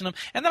enjoyed watching them.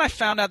 And then I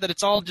found out that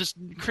it's all just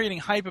creating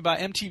hype about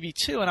MTV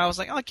too, and I was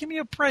like, oh, give me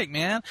a break,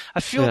 man. I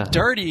feel Yeah.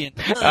 dirty. And,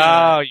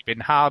 Oh, you've been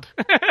hard.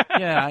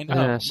 yeah, I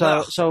know.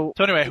 yeah, so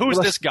anyway, who's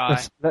well, this guy?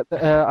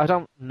 I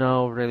don't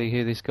know really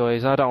who this guy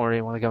is. I don't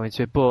really want to go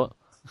into it, but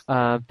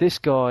this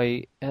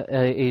guy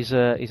is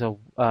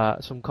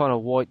some kind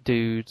of white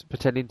dude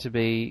pretending to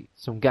be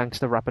some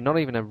gangster rapper. Not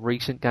even a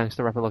recent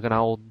gangster rapper, like an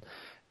old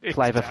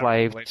Flavor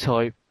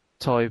Flav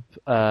type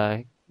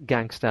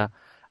gangster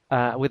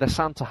with a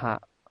Santa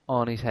hat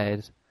on his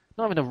head.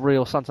 Not even a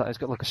real Santa hat. It's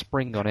got like a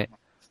spring on it.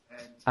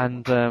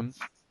 And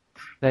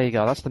there you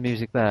go. That's the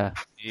music there.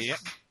 Yep.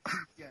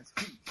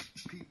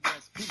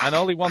 And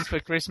all he wants for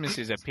Christmas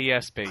is a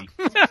PSP.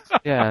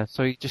 Yeah,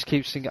 so he just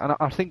keeps singing. And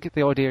I think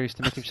the idea is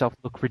to make himself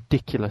look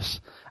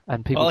ridiculous,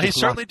 and people. Well, he just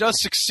certainly does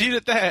succeed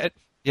at that.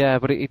 Yeah,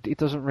 but it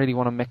doesn't really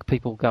want to make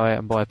people go out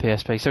and buy a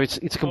PSP, so it's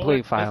a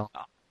complete fail.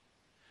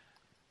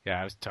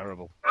 Yeah, it was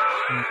terrible.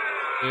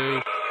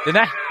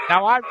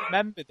 Now I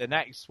remember the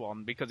next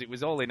one because it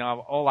was all in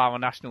all our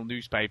national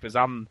newspapers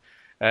and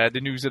the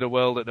News of the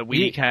World at the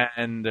weekend,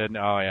 and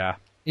oh yeah.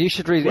 You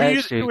should read Well, it you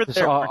out, Stu, were 'cause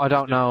there, I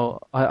don't know.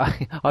 I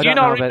Do don't you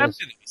know not about remember this.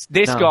 this?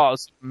 This No. got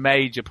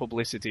major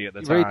publicity at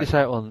the time. Read this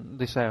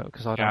out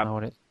because I don't know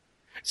what it.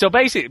 So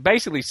basically,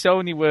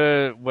 Sony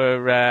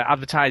were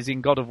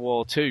advertising God of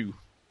War 2,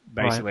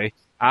 basically,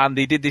 and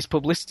they did this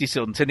publicity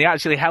stunt, and they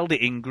actually held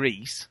it in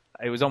Greece.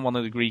 It was on one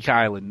of the Greek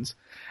islands,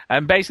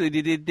 and basically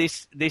they did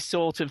this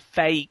sort of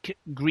fake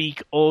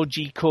Greek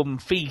orgy cum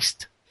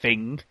feast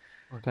thing,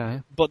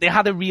 Okay. but they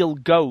had a real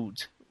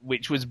goat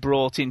which was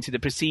brought into the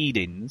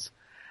proceedings,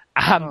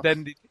 and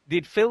then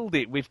they'd filled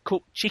it with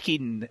cooked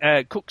chicken,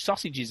 cooked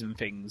sausages and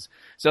things,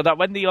 so that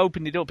when they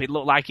opened it up, it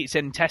looked like its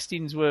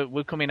intestines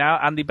were coming out,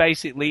 and they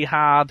basically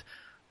had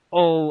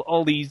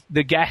all the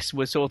guests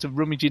were sort of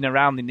rummaging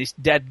around in this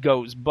dead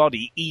goat's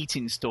body,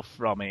 eating stuff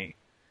from it,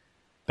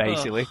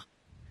 basically.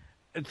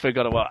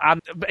 Forgot what. And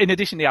in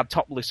addition, they had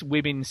topless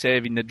women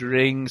serving the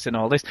drinks and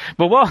all this.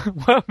 But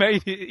what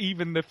made it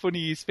even the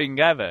funniest thing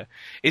ever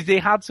is they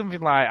had something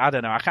like, I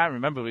don't know, I can't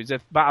remember. It was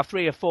about a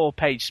 3 or 4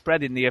 page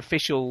spread in the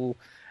official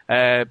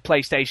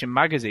PlayStation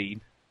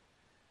magazine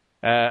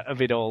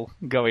of it all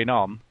going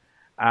on.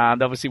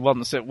 And obviously,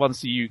 once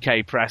the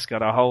UK press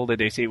got a hold of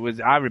this,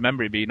 I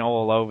remember it being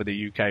all over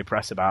the UK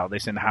press about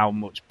this and how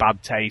much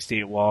bad taste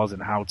it was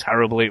and how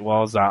terrible it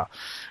was, that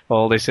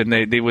all this, and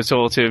they were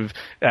sort of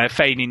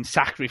feigning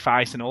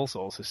sacrifice and all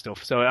sorts of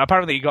stuff. So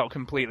apparently, it got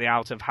completely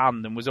out of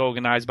hand and was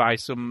organised by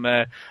some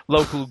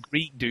local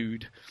Greek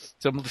dude.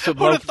 Who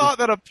would have thought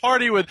that a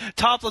party with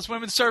topless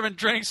women serving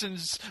drinks and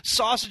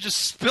sausages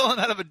spilling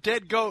out of a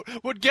dead goat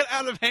would get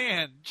out of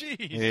hand?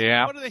 Jeez,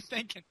 yeah. What are they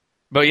thinking?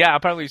 But yeah,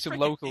 apparently some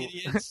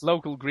Freaking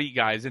local Greek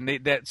guys, and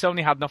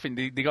Sony had nothing.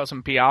 They got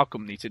some PR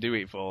company to do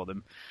it for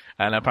them,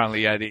 and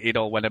apparently it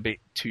all went a bit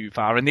too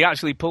far. And they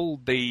actually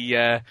pulled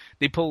the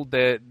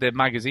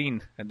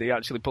magazine, and they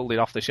actually pulled it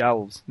off the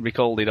shelves,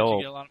 recalled it all.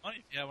 You get a lot of money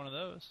if you have one of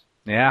those.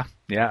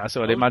 Yeah,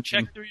 so I'd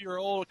imagine. Check through your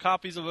old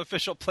copies of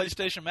official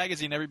PlayStation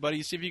magazine,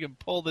 everybody. See if you can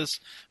pull this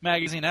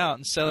magazine out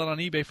and sell it on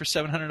eBay for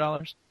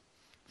 $700.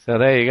 So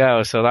there you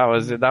go. So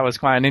that was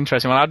quite an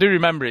interesting one. I do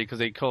remember it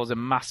because it caused a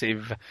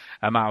massive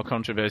amount of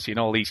controversy, and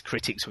all these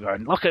critics were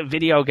going, "Look at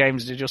video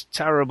games; they're just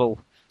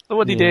terrible." Look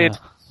what they did.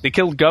 They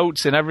killed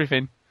goats and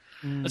everything.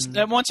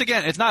 And once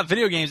again, it's not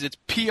video games, it's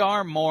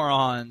PR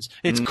morons.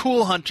 It's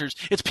cool hunters.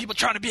 It's people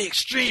trying to be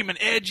extreme and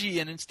edgy,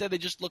 and instead they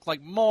just look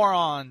like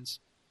morons.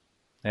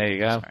 There you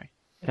go. Sorry.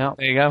 Yeah.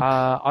 There you go.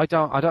 I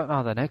don't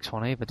know the next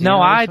one either. Do you No,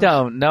 know I this one?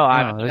 don't. No,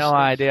 I have this- no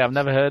idea. I've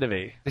never heard of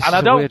it. This And is I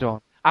a don't. weird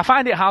one. I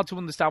find it hard to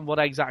understand what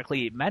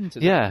exactly it meant.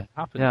 Yeah,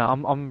 happened. yeah.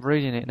 I'm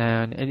reading it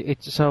now, and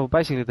it's so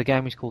basically the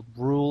game is called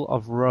Rule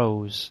of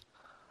Rose,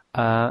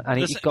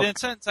 and The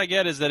sense I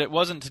get is that it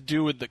wasn't to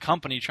do with the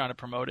company trying to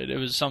promote it. It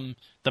was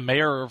the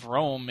mayor of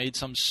Rome made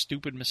some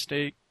stupid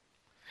mistake.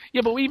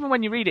 Yeah, but even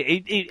when you read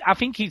it, I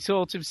think it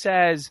sort of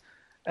says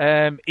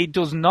it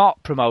does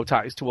not promote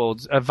acts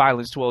towards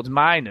violence towards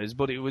minors,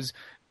 but it was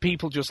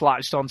people just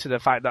latched onto the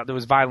fact that there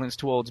was violence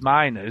towards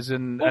minors.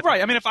 And Well,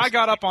 right. I mean, if I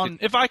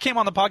came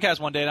on the podcast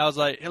one day and I was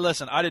like, "Hey,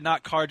 listen, I did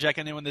not carjack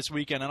anyone this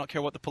weekend. I don't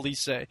care what the police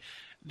say,"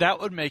 that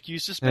would make you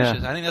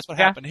suspicious. Yeah. I think that's what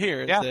happened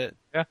here. Is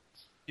that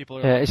people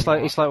are. yeah, it's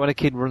like when a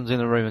kid runs in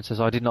the room and says,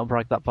 "I did not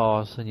break that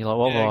bars," and you're like,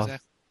 "What Yeah, was?"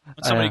 exactly.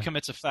 When somebody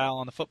commits a foul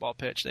on the football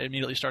pitch, they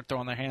immediately start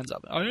throwing their hands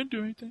up. I didn't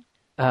do anything.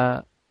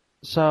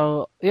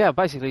 So yeah,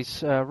 basically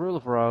it's Rule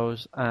of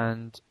Rose,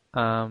 and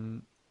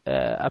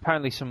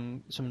apparently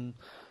some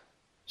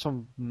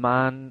some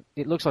man.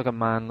 It looks like a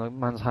man. Like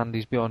man's hand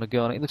is behind a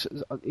girl. And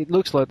it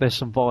looks like there's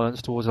some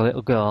violence towards a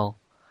little girl.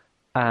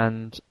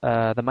 And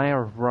the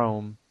mayor of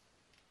Rome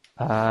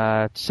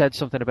said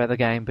something about the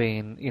game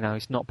being,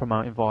 it's not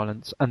promoting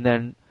violence. And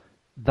then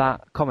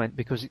that comment,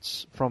 because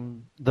it's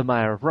from the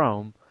mayor of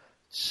Rome,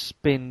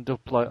 spinned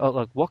up like,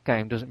 what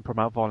game doesn't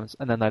promote violence?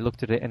 And then they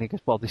looked at it and he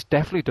goes, well, this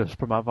definitely does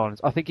promote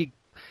violence. I think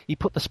he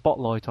put the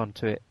spotlight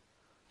onto it.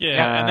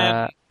 Yeah, and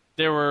then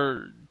there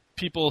were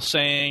people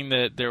saying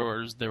that there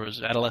was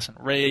adolescent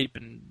rape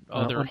and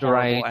other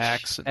horrible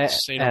acts and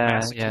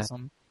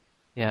sadomasochism.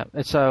 Yeah,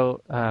 and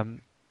so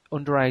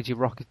underage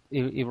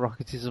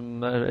eroticism,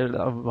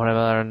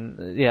 whatever, and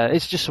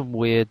it's just some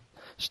weird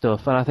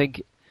stuff. And I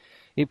think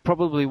it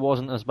probably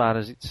wasn't as bad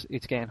as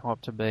it's getting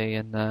hyped to be,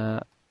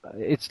 and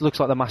it looks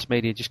like the mass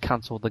media just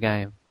cancelled the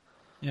game.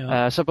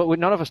 Yeah. But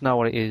none of us know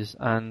what it is,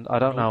 and I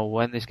don't know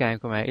when this game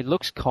come out. It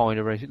looks kind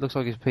of rich. It looks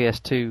like it's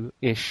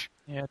PS2-ish.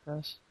 Yeah, it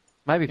does.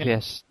 Maybe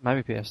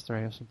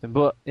PS3 or something.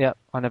 But yeah,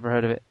 I never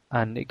heard of it,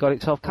 and it got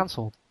itself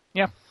cancelled.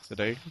 Yeah,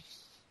 there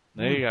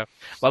you go.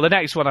 Well, the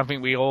next one, I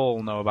think we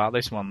all know about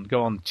this one.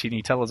 Go on,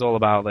 Chini, tell us all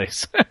about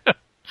this.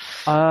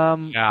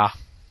 Yeah.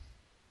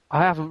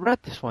 I haven't read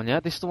this one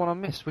yet. This is the one I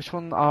missed. Which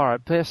one? All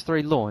right,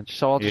 PS3 launch.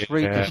 So I'll just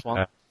read this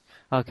one.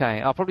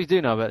 Okay, I probably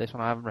do know about this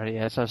one. I haven't read it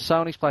yet. So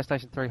Sony's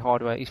PlayStation 3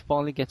 hardware is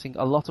finally getting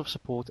a lot of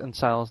support and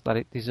sales that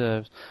it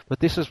deserves. But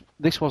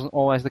this wasn't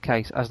always the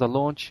case, as the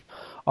launch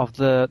of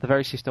the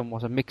very system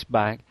was a mixed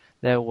bag.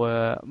 There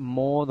were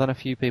more than a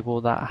few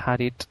people that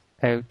had it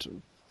out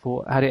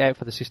for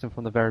the system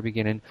from the very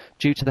beginning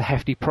due to the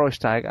hefty price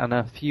tag and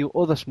a few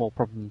other small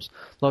problems,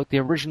 like the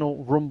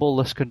original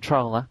rumble-less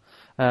controller.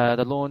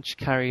 The launch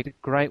carried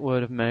great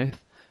word of mouth,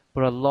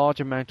 but a large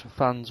amount of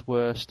fans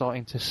were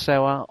starting to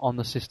sour on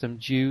the system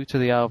due to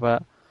the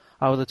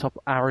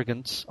over-the-top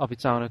arrogance of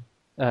its own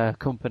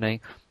company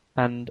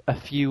and a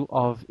few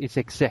of its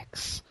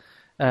execs.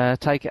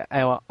 Take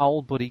our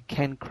old buddy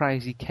Ken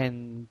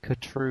Kutaragi.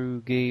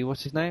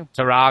 What's his name?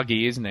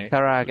 Taragi, isn't it?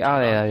 Karagi.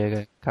 Oh, yeah, there you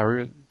go.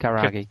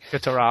 Karagi.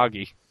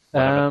 Kutaragi.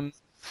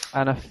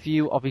 And a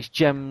few of his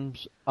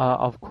gems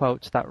of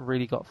quotes that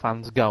really got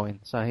fans going.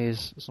 So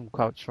here's some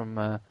quotes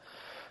from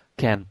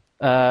Ken.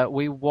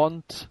 We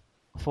want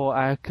for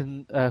our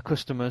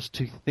customers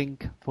to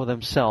think for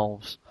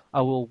themselves.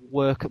 I will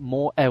work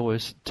more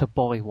hours to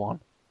buy one.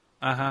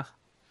 That's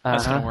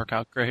going to work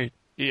out great.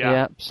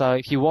 Yeah. So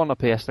if you want a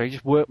PS3,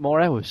 just work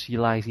more hours,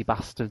 you lazy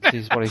bastards,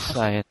 is what he's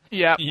saying.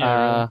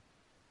 Yeah.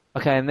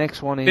 Okay,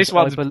 next one is... This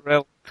one's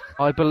real.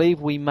 I believe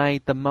we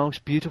made the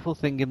most beautiful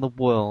thing in the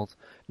world.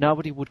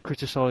 Nobody would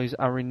criticise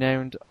a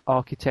renowned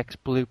architect's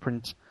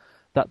blueprint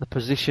that the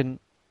position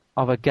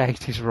of a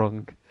gate is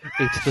wrong.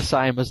 It's the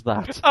same as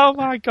that. Oh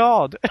my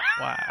god!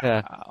 Wow.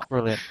 Yeah,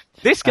 brilliant.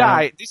 This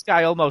guy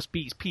almost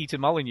beats Peter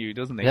Molyneux,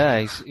 doesn't he?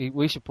 Yeah,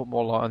 we should put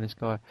more light on this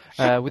guy.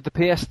 With the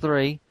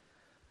PS3,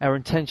 our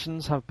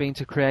intentions have been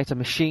to create a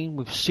machine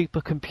with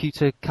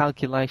supercomputer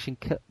calculation.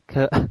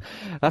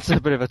 That's a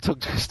bit of a tongue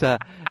twister.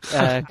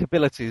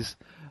 Capabilities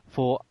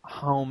for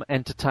home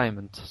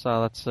entertainment.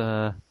 So that's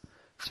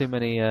too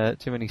many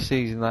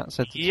C's in that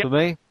sentence for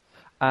me.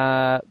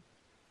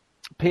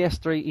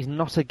 PS3 is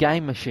not a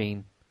game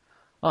machine.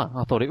 Oh,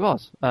 I thought it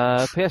was.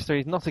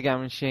 PS3 is not a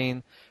game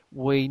machine.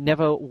 We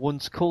never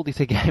once called it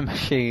a game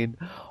machine.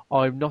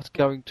 I'm not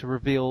going to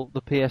reveal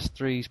the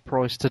PS3's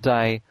price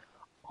today.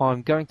 I'm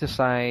only going to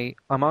say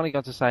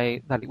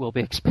that it will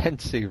be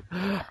expensive.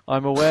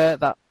 I'm aware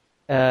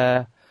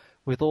that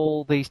with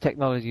all these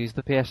technologies,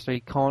 the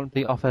PS3 can't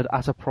be offered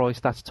at a price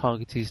that's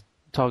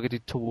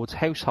targeted towards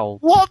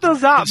households. What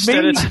does that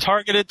Instead, mean? it's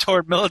targeted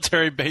toward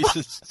military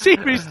bases.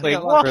 Seriously,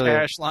 what?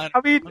 I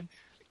mean,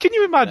 can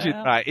you imagine,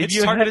 right? If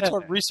It's targeted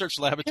toward research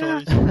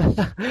laboratories.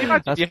 Can you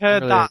imagine you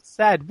heard that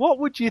said? What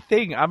would you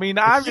think? I mean,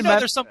 I remember...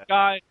 there's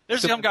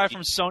some guy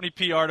from Sony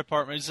PR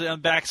department. He's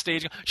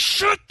backstage going,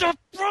 shut the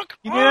fuck up!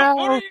 Yeah.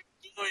 What are you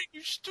doing,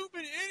 you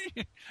stupid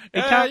idiot?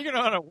 You're going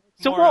to want to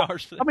work more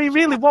hours for this. I mean,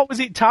 really, what was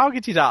it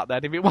targeted at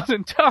then? If it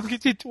wasn't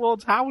targeted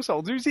towards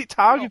households, who's it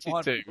targeted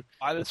to?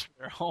 Buy this for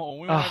their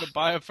home. We wanted to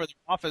buy it for the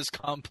office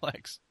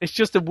complex. It's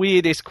just the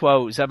weirdest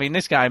quotes. I mean,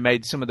 this guy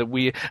made some of the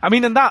weird. I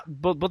mean, and that,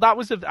 but that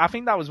was, I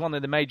think that was one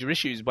of the major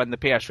issues when the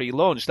PS3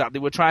 launched. That they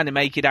were trying to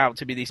make it out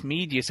to be this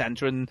media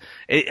center, and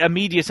a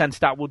media center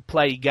that would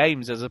play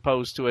games as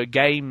opposed to a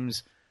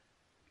games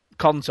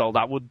console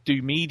that would do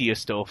media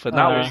stuff, and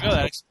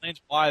that explains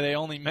why they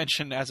only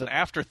mention as an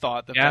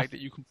afterthought the fact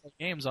that you can play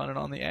games on it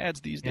on the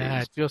ads these days.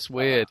 Yeah, it's just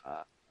weird.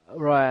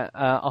 Right,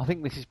 I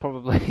think this is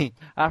probably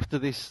after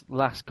this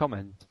last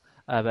comment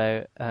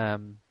about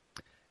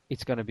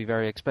it's going to be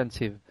very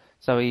expensive.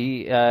 So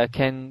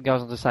Ken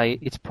goes on to say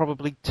it's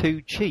probably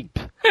too cheap.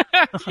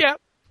 Yep.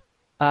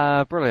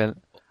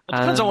 Brilliant. It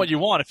depends on what you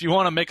want. If you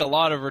want to make a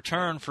lot of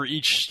return for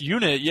each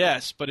unit,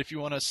 yes. But if you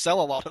want to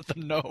sell a lot of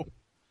them, no.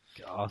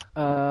 God.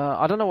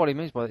 I don't know what he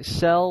means by it.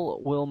 Cell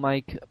will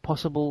make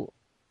possible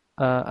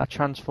a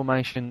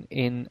transformation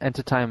in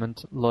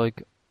entertainment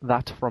like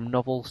that from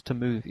novels to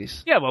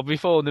movies. Yeah, well,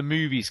 before the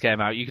movies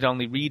came out, you could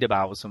only read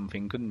about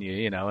something, couldn't you?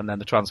 You know, and then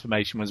the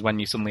transformation was when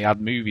you suddenly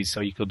had movies, so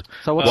you could.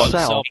 So what's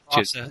Cell?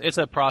 It's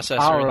a processor.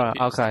 Oh, right.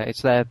 Okay,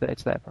 it's their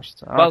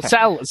processor. Well,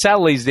 Okay.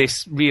 Cell is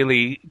this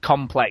really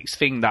complex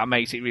thing that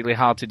makes it really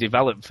hard to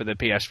develop for the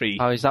PS3.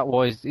 Oh, is that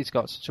why it's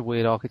got such a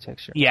weird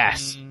architecture?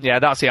 Yes, yeah,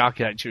 that's the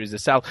architecture is the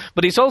Cell,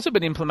 but it's also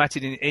been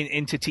implemented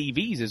into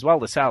TVs as well.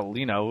 The Cell,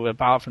 you know,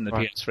 apart from the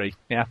PS3,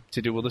 yeah,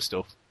 to do other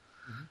stuff.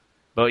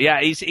 But yeah,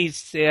 I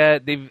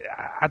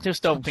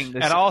just don't think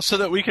this. And also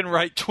that we can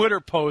write Twitter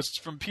posts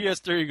from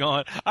PS3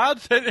 going, I'm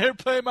sitting here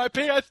playing my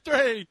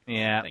PS3.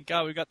 Yeah. Thank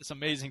God we got this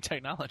amazing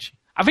technology.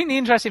 I think the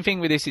interesting thing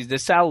with this is the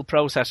Cell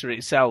processor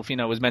itself, you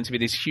know, was meant to be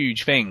this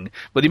huge thing,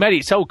 but they made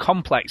it so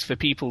complex for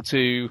people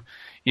to,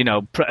 you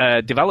know,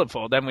 develop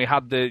for. Then we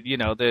had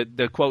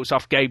the quotes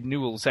off Gabe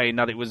Newell saying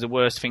that it was the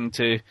worst thing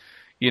to,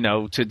 you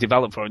know, to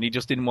develop for, and he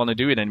just didn't want to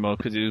do it anymore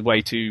because it was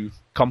way too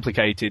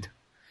complicated.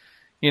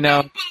 You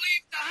know.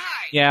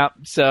 Yeah,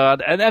 so,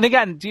 and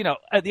again, you know,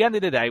 at the end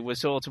of the day, we're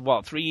sort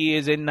of, 3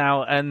 years in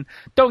now, and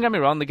don't get me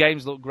wrong, the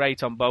games look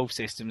great on both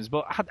systems,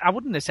 but I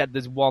wouldn't have said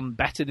there's one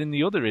better than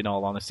the other, in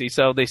all honesty,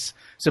 so this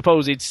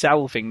supposed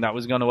Cell thing that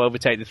was going to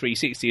overtake the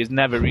 360 has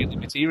never really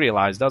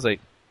materialised, has it?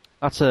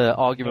 That's an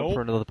argument for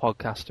another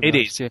podcast. It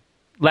is.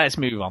 Let's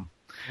move on.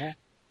 Yeah.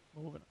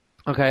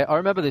 Okay, I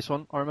remember this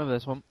one.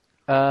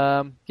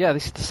 Yeah,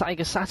 this is the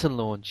Sega Saturn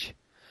launch,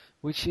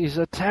 which is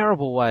a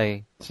terrible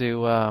way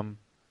to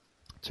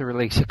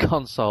release a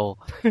console.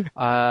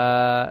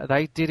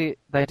 They did it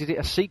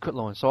a secret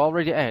launch. So I'll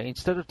read it out.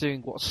 Instead of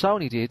doing what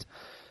Sony did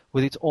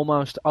with its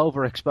almost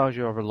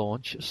overexposure of a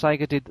launch,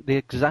 Sega did the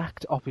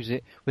exact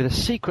opposite with a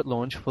secret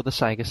launch for the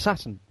Sega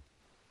Saturn.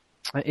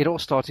 It all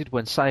started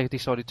when Sega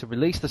decided to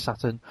release the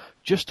Saturn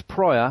just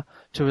prior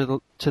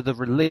to the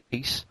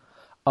release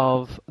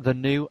of the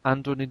new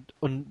and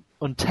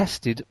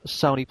untested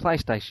Sony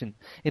PlayStation.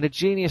 In a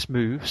genius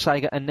move,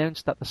 Sega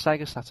announced that the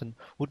Sega Saturn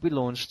would be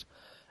launched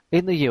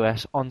in the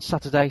US on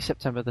Saturday,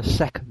 September the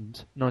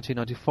 2nd,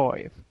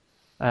 1995.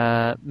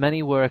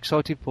 Many were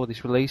excited for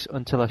this release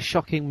until a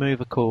shocking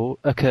move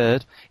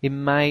occurred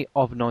in May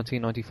of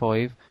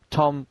 1995.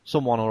 Tom,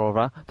 someone or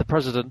other, the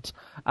president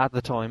at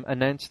the time,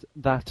 announced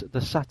that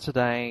the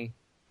Saturn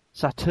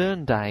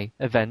Day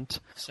event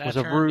was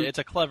a ruse. It's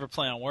a clever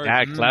play on words.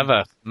 Yeah,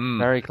 clever.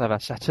 Very clever.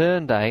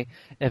 Saturn Day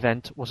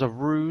event was a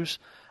ruse,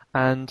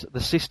 and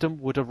the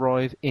system would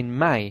arrive in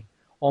May.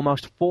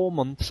 Almost 4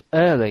 months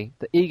early,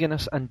 the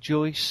eagerness and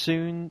joy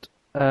soon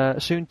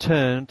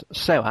turned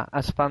sour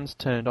as fans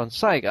turned on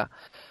Sega.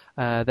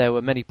 There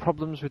were many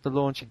problems with the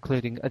launch,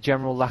 including a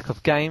general lack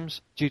of games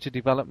due to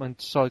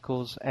development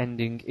cycles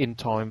ending in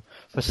time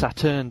for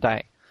Saturn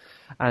Day,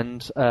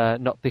 and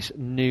not this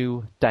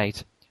new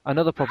date.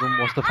 Another problem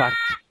was the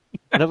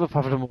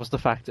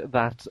fact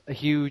that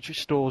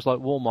huge stores like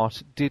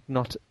Walmart did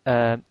not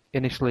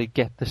initially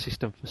get the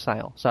system for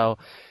sale. So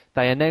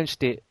they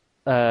announced it.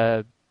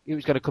 It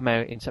was going to come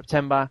out in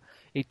September.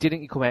 It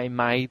didn't come out in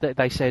May.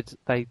 They said,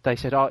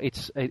 oh,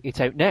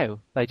 it's out now.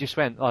 They just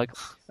went like,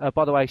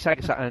 by the way,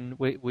 Sega Saturn,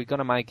 we're going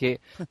to make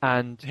it,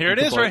 and here it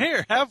is, right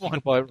here. Have one.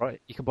 You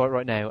can buy it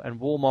right now.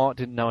 And Walmart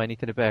didn't know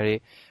anything about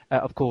it.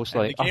 Of course,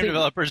 and the game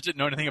developers didn't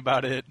know anything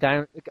about it.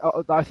 I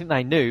think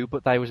they knew,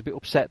 but they was a bit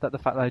upset that the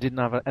fact that they didn't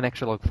have an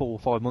extra 4 or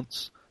 5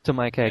 months to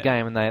make a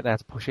game, and they had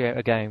to push out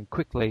a game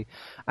quickly.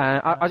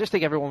 I just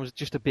think everyone was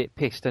just a bit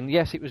pissed. And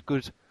yes, it was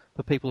good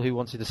for people who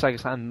wanted the Sega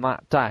Saturn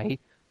that day,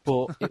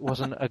 but it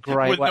wasn't a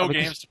great with way. no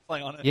games to play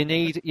on it. You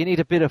need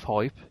a bit of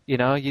hype, you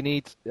know. You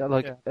need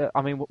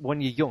I mean,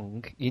 when you're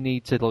young, you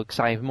need to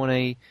save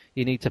money.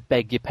 You need to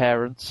beg your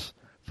parents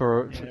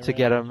to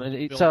get them, and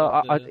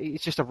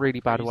it's just a really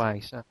bad way.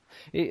 So,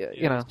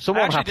 you know,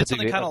 someone I had to do it. actually did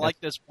something kind of like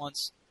this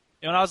once.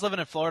 When I was living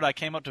in Florida, I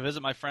came up to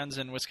visit my friends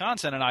in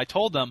Wisconsin, and I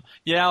told them,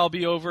 "Yeah, I'll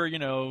be over,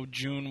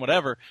 June,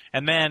 whatever."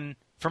 And then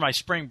for my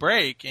spring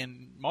break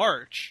in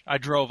March, I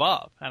drove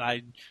up and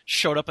I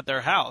showed up at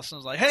their house and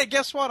was like, "Hey,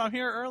 guess what? I'm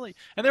here early."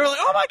 And they were like,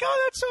 "Oh my God,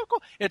 that's so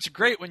cool!" It's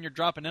great when you're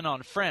dropping in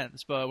on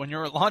friends, but when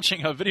you're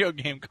launching a video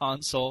game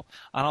console,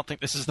 I don't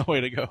think this is the way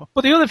to go.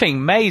 But the other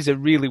thing, May's a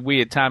really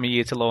weird time of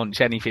year to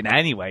launch anything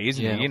anyway,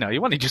 isn't it? You know, you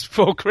want it just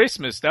before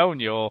Christmas, don't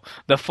you? Or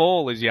the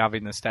fall, as you have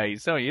in the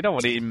States. So you don't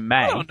want it in May.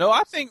 I don't know.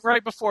 I think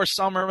right before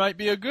summer might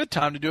be a good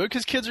time to do it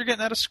because kids are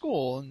getting out of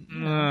school.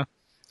 And,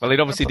 well, it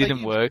obviously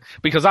didn't work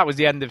because that was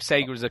the end of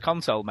Sega as a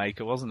console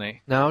maker, wasn't it?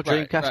 No,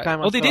 Dreamcast came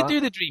on. Well, they did do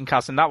the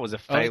Dreamcast, and that was a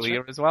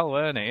failure as well,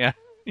 weren't it? Yeah.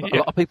 A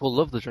lot of people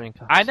love the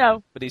Dreamcast. I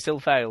know, but it still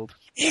failed.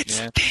 It's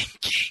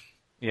thinking.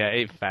 Yeah,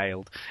 it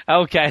failed.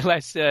 Okay,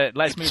 let's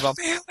move on.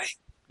 Failing.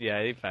 Yeah,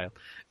 it failed.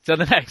 So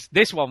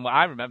this one,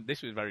 I remember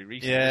this was very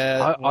recent.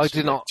 Yeah, I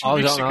did not.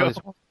 I don't know this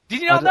one.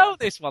 Did you not know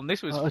this one?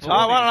 This was. Why don't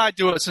I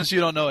do it since you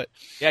don't know it?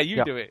 Yeah,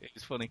 you do it.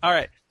 It's funny. All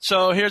right.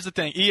 So here's the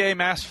thing. EA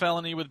mass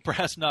felony with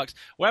brass knucks.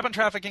 Weapon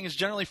trafficking is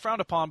generally frowned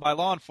upon by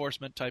law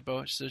enforcement. Typo.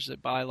 It says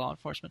that by law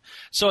enforcement.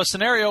 So a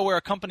scenario where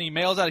a company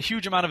mails out a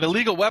huge amount of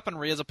illegal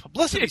weaponry as a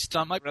publicity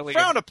stunt might be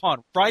frowned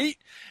upon, right?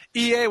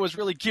 EA was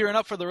really gearing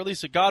up for the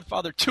release of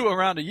Godfather 2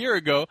 around a year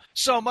ago,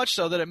 so much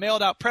so that it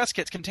mailed out press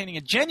kits containing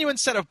a genuine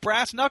set of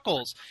brass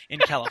knuckles. In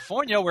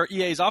California, where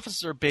EA's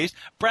offices are based,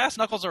 brass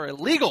knuckles are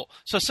illegal,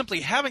 so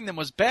simply having them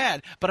was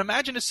bad. But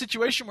imagine a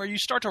situation where you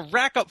start to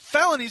rack up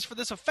felonies for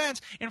this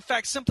offense. In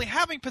fact, simply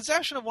having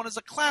possession of one is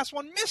a Class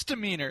 1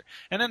 misdemeanor.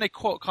 And then they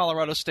quote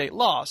Colorado state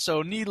law.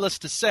 So needless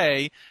to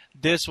say,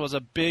 this was a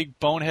big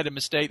boneheaded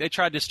mistake. They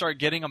tried to start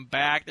getting them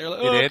back. They're like,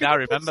 They did, I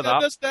remember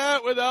that. Send us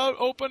that without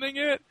opening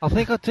it. I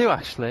think I do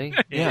actually.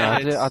 Yeah,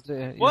 I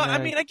do. Well, I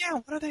mean,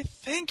 again, what are they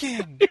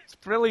thinking? It's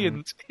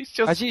brilliant. It's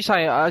just As you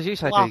say,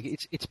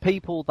 Jake, it's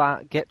people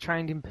that get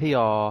trained in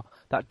PR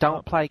that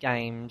don't play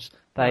games.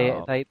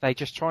 They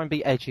just try and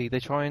be edgy.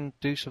 They try and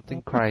do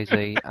something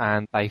crazy,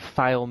 and they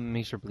fail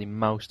miserably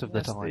most of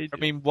the time. I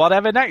mean,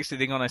 whatever next? Are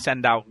they going to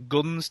send out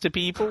guns to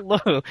people?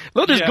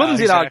 Look, there's guns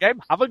in our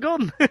game. Have a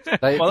gun.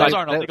 Well, those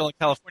aren't illegal in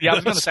California. Yeah, I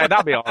was going to say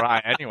that'd be all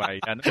right anyway.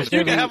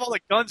 You can have all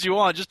the guns you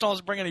want, just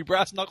don't bring any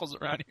brass knuckles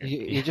around here.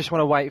 You just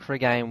want to wait for a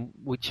game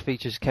which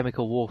features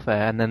chemical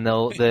warfare, and then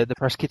the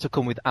press kits will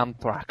come with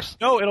anthrax.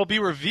 No, it'll be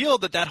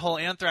revealed that whole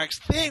anthrax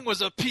thing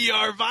was a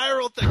PR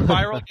viral thing.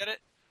 Viral, get it?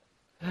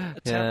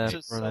 Attempt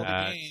to sell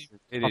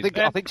the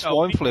game. I think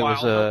swine flu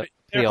was a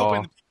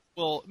PR.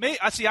 Well, I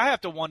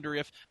have to wonder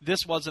if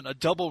this wasn't a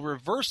double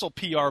reversal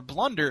PR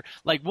blunder.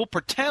 Like, we'll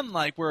pretend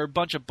like we're a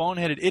bunch of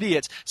boneheaded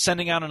idiots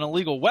sending out an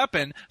illegal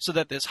weapon so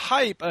that this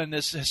hype and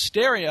this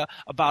hysteria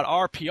about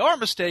our PR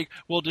mistake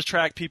will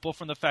distract people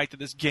from the fact that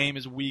this game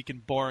is weak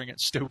and boring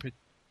and stupid.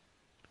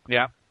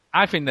 Yeah.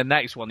 I think the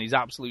next one is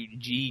absolute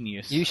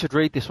genius. You should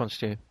read this one,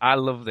 Stu. I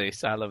love this.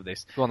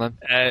 Go on then.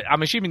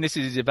 I'm assuming this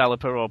is a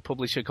developer or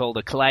publisher called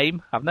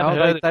Acclaim. I've never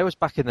heard of they was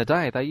back in the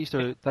day. They used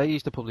to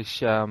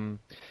publish Mortal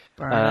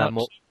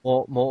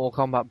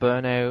Kombat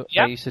Burnout.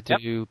 Yep. They used to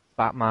do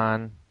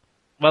Batman.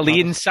 Well, they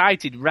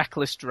incited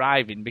reckless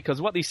driving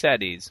because what they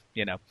said is,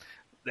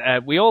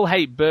 we all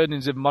hate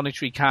burdens of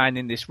monetary kind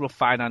in this rough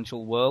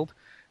financial world.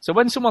 So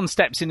when someone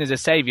steps in as a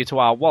savior to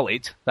our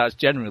wallet, that's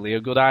generally a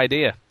good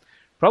idea.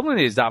 Problem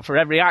is that for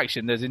every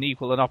action, there's an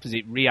equal and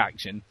opposite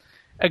reaction.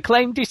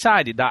 Acclaim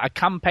decided that a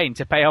campaign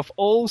to pay off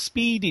all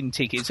speeding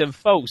tickets of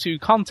folks who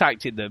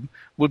contacted them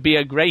would be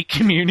a great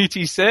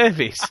community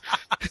service.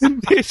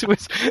 This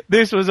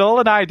was all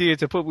an idea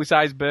to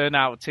publicise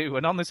Burnout 2,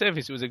 and on the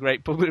surface it was a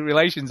great public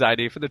relations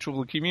idea for the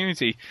troubled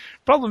community.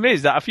 Problem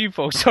is that a few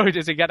folks saw it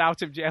as a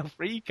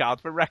get-out-of-jail-free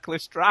card for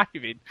reckless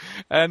driving,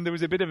 and there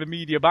was a bit of a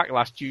media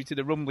backlash due to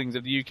the rumblings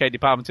of the UK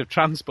Department of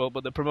Transport,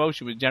 but the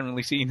promotion was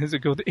generally seen as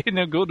in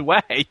a good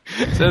way.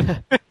 So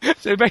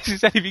it basically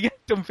said, if you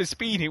get done for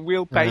speeding,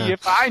 we'll pay your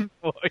fine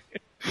for you.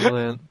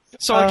 Brilliant.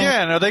 So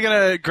again, are they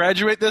going to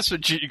graduate this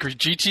with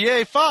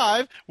GTA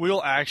 5?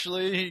 We'll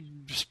actually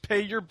just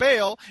pay your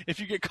bail if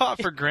you get caught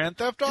for Grand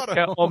Theft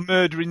Auto. Or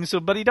murdering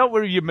somebody. Don't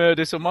worry, you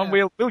murder someone.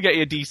 Yeah. We'll get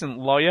you a decent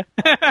lawyer.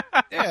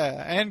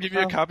 Yeah, and give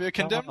you a copy of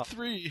Condemned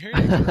 3. Here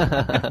you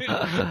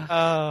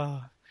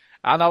go.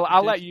 And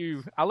I'll let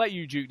you,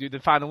 Duke, do the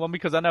final one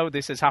because I know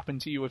this has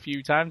happened to you a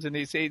few times, and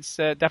it's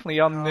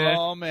definitely on.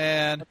 Oh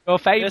man, your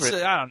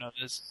favorite. I don't know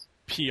this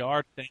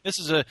PR thing. This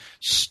is a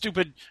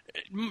stupid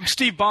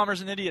Steve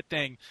Ballmer's an idiot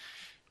thing.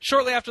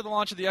 Shortly after the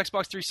launch of the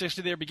Xbox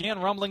 360, there began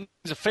rumblings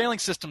of failing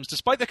systems,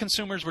 despite the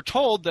consumers were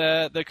told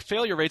that the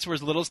failure rates were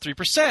as little as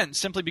 3%,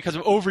 simply because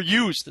of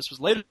overuse. This was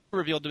later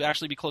revealed to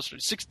actually be closer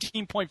to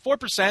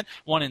 16.4%,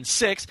 1 in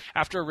 6,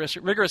 after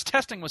rigorous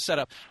testing was set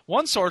up.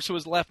 One source who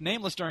was left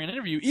nameless during an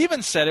interview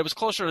even said it was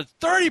closer to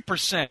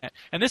 30%,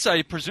 and this,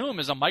 I presume,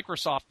 is a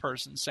Microsoft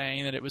person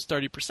saying that it was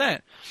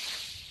 30%.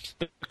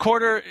 The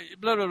quarter,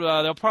 blah, blah,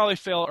 blah, they'll probably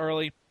fail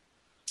early.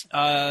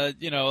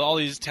 All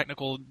these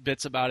technical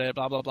bits about it,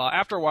 blah, blah, blah.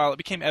 After a while, it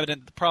became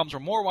evident that the problems were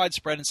more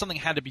widespread and something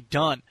had to be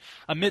done.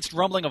 Amidst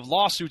rumbling of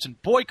lawsuits and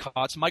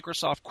boycotts,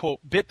 Microsoft, quote,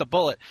 bit the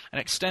bullet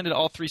and extended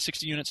all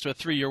 360 units to a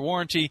 3-year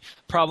warranty.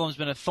 The problem has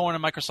been a thorn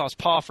in Microsoft's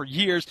paw for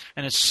years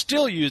and is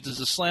still used as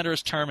a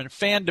slanderous term in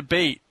fan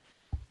debate.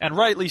 And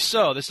rightly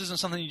so. This isn't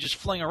something you just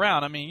fling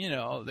around. I mean,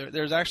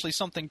 there's actually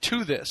something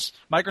to this.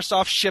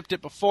 Microsoft shipped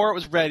it before it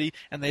was ready,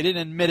 and they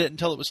didn't admit it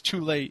until it was too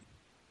late.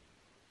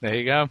 There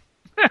you go.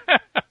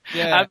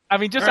 Yeah. I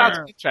mean, just out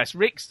of interest,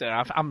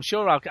 Rickster, I'm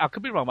sure, I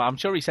could be wrong, but I'm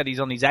sure he said he's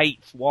on his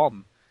 8th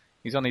one.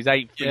 He's on his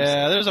 8th.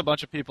 Yeah, there's a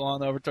bunch of people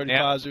on the over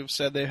 35s who've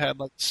said they've had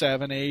like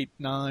 7, 8,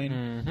 9.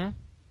 Mm-hmm.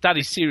 That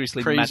is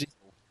seriously crazy.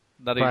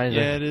 Mental.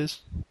 Yeah, it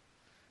is.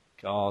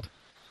 God.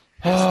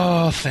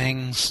 Oh,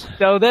 things.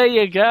 So there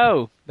you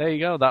go.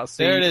 That's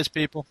there it is,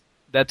 people.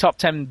 The top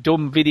 10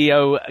 dumb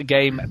video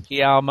game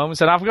PR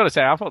moments. And I've got to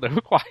say, I thought they were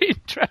quite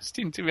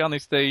interesting, to be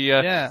honest. They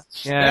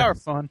are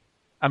fun.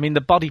 I mean,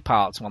 the body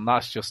parts one,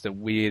 that's just the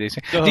weirdest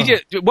thing.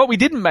 What we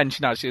didn't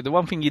mention, actually, the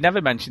one thing you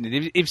never mentioned,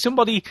 is if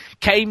somebody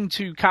came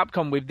to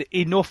Capcom with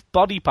enough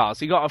body parts,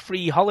 he got a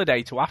free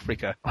holiday to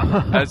Africa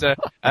as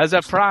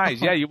a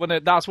prize. Yeah,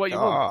 that's what you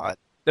want.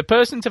 The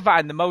person to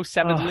find the most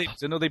severed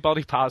limbs and other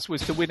body parts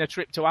was to win a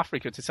trip to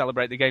Africa to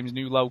celebrate the game's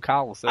new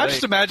locale. So I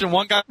just imagine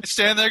one guy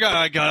standing there going,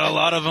 I got a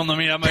lot of them. Let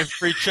me have my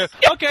free trip.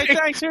 Okay,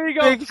 thanks. Here you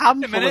go. Big Wait a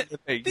handful minute. of the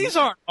things. These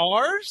aren't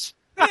ours.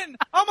 Man,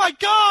 oh, my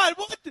God.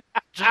 What?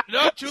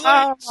 No, too late.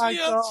 Oh, my See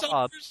ya, God.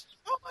 suckers.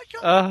 Oh, my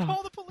God.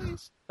 Call the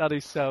police. That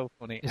is so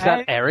funny. Is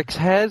that Eric's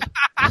head?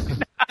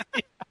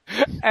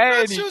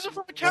 Susan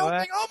from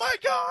accounting. Oh, my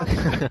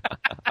God.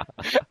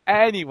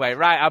 Anyway,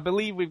 right, I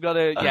believe we've got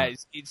a,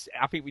 it's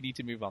I think we need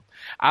to move on.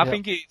 I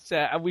think it's,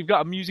 we've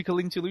got a musical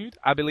interlude,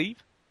 I believe.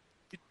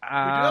 We do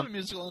have a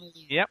musical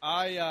interlude. Yep.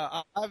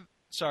 I'm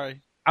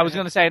sorry. I was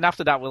going to say, and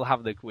after that we'll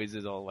have the quiz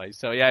as always.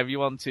 So yeah, if you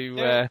want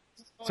to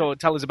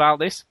tell us about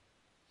this.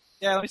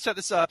 Yeah, let me set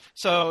this up.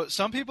 So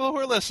some people who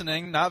are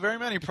listening, not very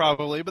many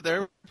probably, but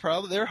there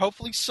are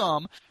hopefully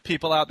some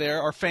people out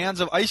there are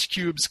fans of Ice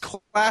Cube's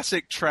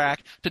classic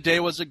track,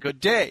 Today Was a Good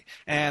Day.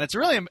 And it's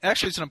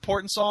it's an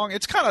important song.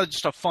 It's kind of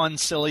just a fun,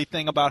 silly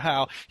thing about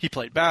how he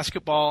played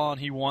basketball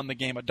and he won the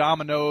game of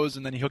dominoes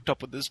and then he hooked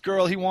up with this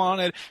girl he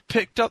wanted,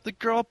 picked up the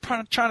girl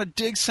trying to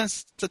dig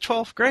since the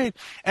 12th grade.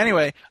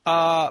 Anyway,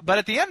 but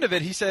at the end of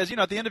it, he says,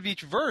 at the end of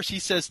each verse, he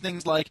says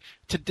things like,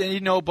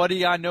 today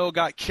nobody I know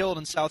got killed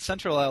in South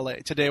Central LA.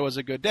 Today was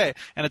a good day.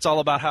 And it's all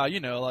about how,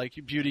 like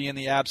beauty in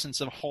the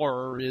absence of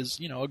horror is,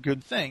 a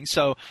good thing.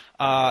 So,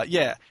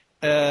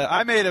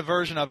 I made a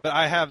version of it.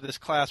 I have this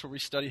class where we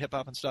study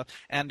hip-hop and stuff,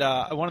 and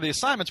one of the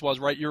assignments was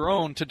write your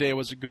own Today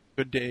Was a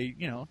Good Day,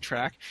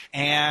 track.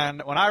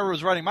 And when I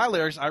was writing my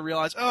lyrics, I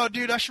realized, oh,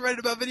 dude, I should write it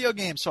about video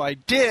games. So I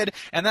did,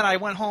 and then I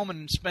went home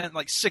and spent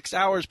like 6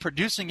 hours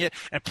producing it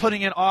and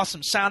putting in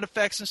awesome sound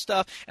effects and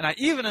stuff, and I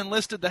even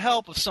enlisted the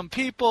help of some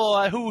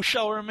people who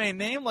shall remain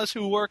nameless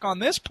who work on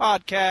this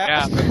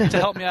podcast to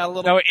help me out a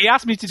little. No, he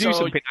asked me to do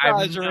something.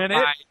 I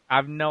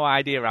have no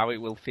idea how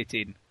it will fit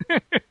in.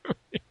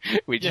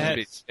 Which is a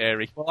bit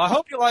scary. Well, I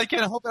hope you like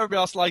it. I hope everybody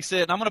else likes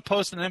it. And I'm going to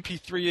post an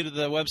MP3 to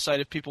the website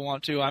if people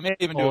want to. I may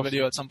even do a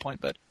video at some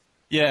point. But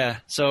yeah,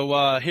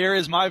 so here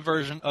is my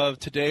version of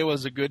Today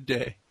Was a Good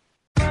Day.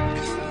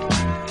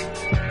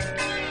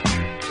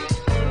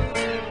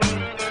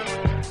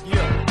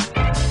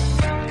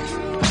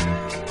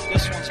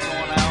 This one's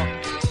going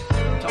out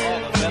to all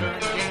the veteran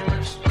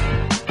gamers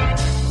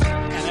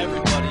and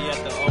everybody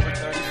at the over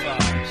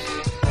 35s.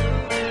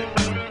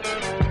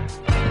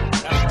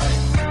 That's right.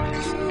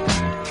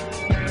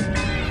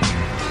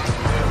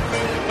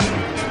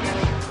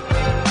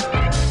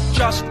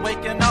 Just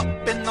waking up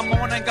in the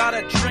morning,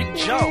 gotta drink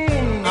Joe.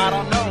 I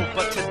don't know,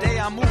 but today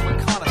I'm moving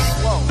kinda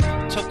slow.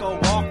 Took a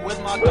walk with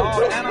my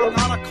dog, and I'm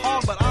not a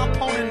cog, but I'm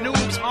pwning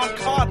noobs on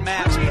card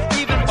maps,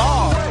 even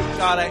ball.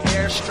 Got an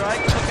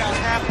airstrike, took out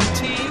half the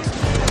team,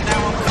 and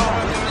now I'm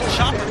calling in the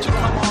chopper to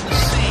come on the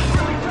scene.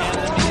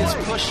 Enemy is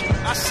pushing,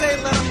 I say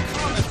let them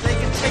come. If they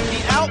can take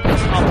me out,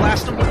 I'll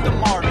blast them with the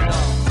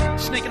martyrdom.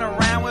 Sneaking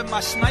around with my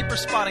sniper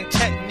spotting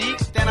technique,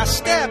 then I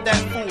stab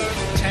that fool,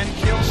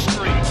 10-kill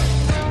streak.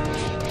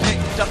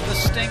 Picked up the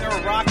Stinger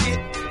rocket,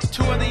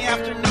 2 in the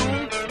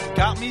afternoon,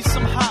 got me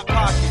some Hot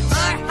Pockets.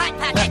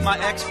 Let my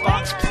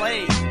Xbox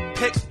play,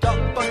 picked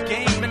up a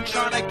game, been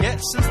trying to get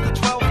since the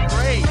 12th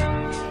grade.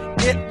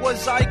 It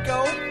was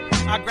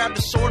Ico, I grabbed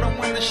a sword and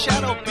when the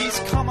Shadow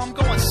Beast come, I'm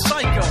going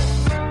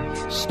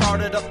psycho.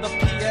 Started up the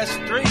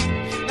PS3,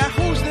 now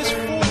who's this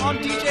fool on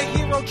DJ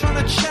Hero trying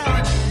to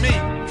challenge me?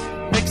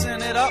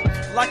 Mixing it up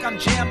like I'm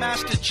Jam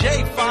Master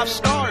J, 5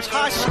 stars,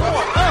 high score,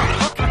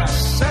 what can I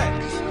say?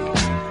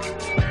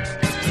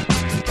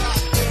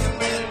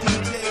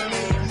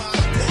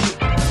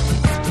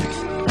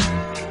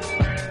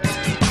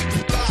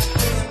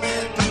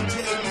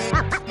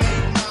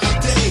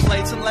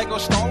 Lego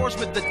Star Wars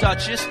with the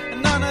Duchess,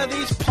 and none of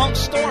these punk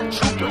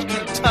stormtroopers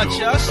can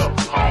touch us.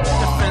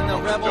 Defend the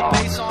rebel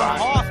base on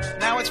Hoth,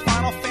 now it's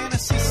Final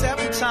Fantasy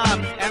VII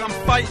time, and I'm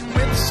fighting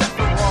with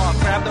Sephiroth.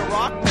 Grab the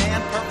rock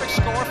band, perfect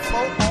score,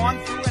 float on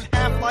through in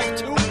Half-Life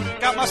 2.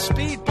 Got my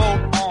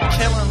speedboat on,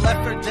 killing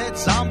Left 4 Dead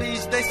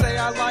zombies. They say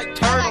I like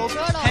turtles,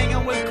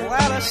 hanging with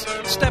Gladys,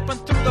 stepping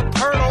through the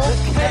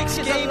Purtle. Next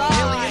game,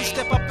 Alien,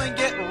 step up and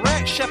get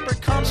wrecked.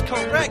 Shepard comes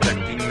correct,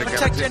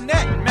 protect your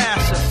neck,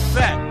 Mass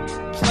Effect.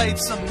 Played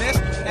some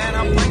Myst, and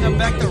I'm bringing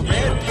back the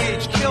red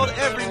page. Killed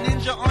every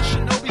ninja on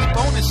Shinobi's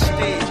bonus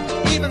stage.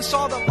 Even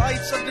saw the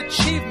lights of the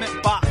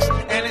achievement box,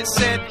 and it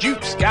said,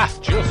 "Juice got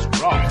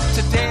just wrong."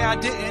 Today I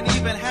didn't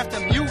even have to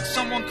mute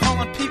someone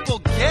calling people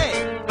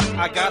gay.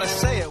 I gotta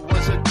say it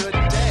was a good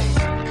day.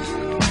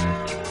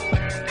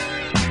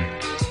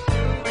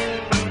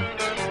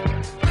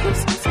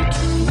 This is a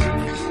dream.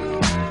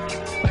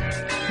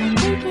 I'm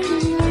making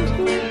it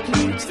onto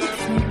huge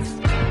success.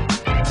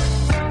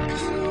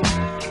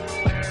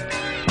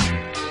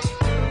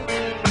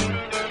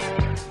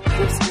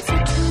 This is a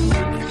dream.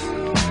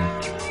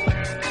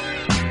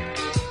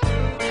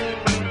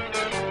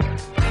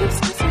 This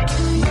is a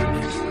dream.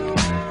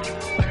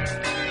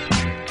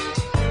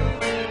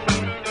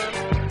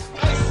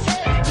 I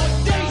said good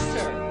day.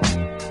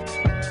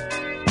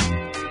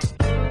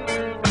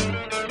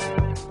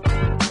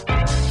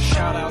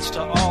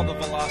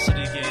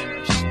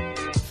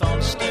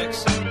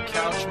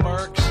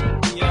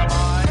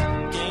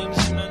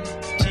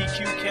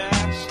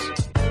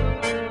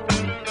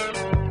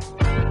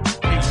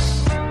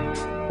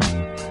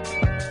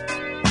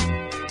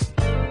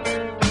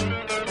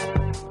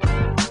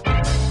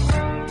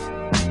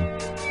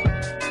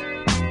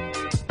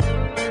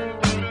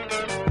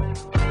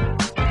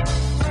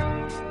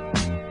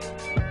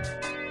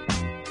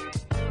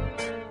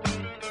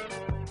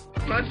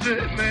 That's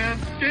it, man.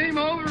 Game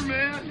over,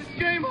 man. It's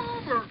game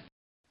over.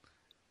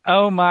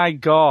 Oh my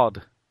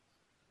god.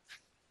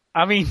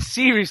 I mean,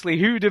 seriously,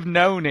 who'd have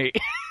known it?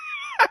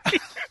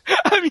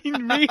 I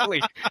mean,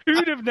 really,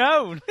 who'd have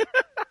known?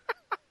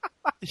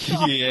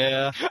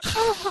 Yeah.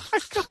 Oh my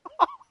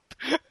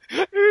god.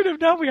 Who'd have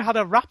known we had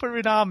a rapper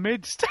in our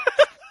midst?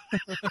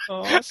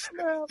 Oh,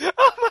 snap.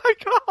 Oh my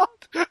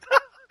god.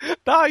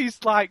 That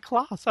is like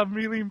class. I'm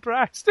really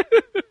impressed.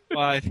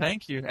 Why,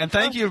 thank you. And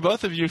thank you,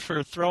 both of you,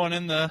 for throwing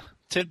in the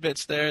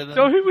tidbits there. The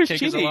So who was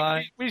cake is a Chinny?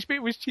 lie. Which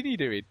bit was Chinny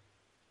doing?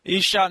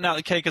 He's shouting out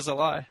the cake is a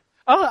lie.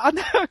 Oh,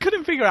 I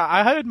couldn't figure out.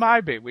 I heard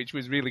my bit, which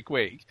was really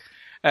quick.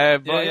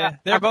 But Yeah.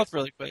 They're both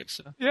really quick,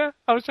 so. Yeah,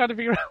 I was trying to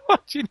figure out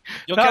what Chinny...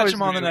 You'll That catch was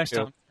him on the really next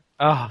cool. time.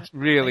 Oh, it's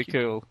really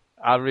cool.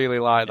 I really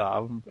like that.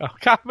 I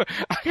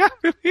can't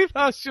believe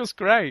that's just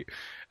great.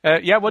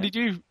 Yeah, what did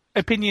you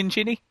opinion,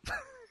 Chinny?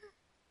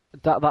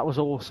 That was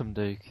awesome,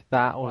 Duke.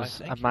 That was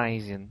thank you.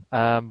 amazing.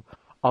 I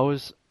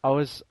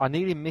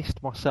nearly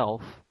missed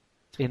myself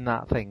in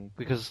that thing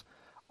because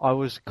I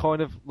was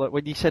kind of like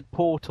when you said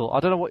Portal. I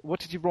don't know what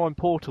did you rhyme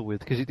Portal with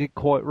because it didn't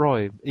quite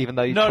rhyme, even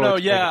though you tried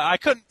to yeah, I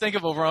couldn't think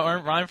of a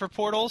rhyme for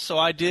Portal, so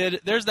I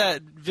did. There's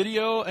that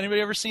video. Anybody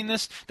ever seen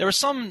this? There was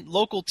some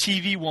local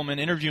TV woman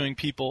interviewing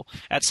people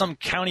at some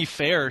county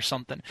fair or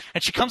something,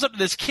 and she comes up to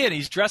this kid.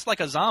 He's dressed like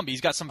a zombie. He's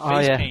got some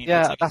face paint.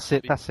 Yeah, It's like a that's it.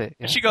 zombie. That's it.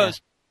 Yeah, And she goes,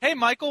 "Hey,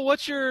 Michael,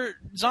 what's your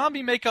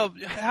zombie makeup?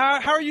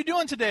 How are you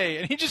doing today?"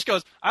 And he just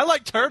goes, "I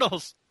like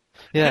turtles."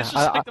 Yeah, It's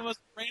just like the most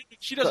random.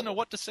 She doesn't know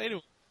what to say to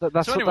him.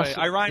 That's So what- anyway, that's-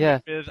 I rhymed yeah.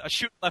 it with a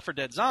shoot Left 4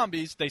 Dead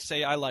zombies. They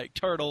say I like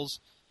turtles.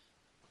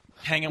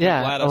 Hanging Yeah,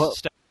 with Gladys, well,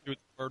 stepping through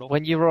the turtle.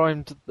 When you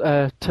rhymed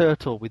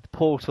turtle with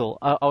portal,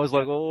 I was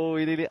like, oh,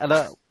 you nearly, and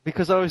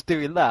because I was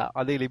doing that,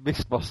 I nearly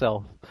missed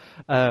myself.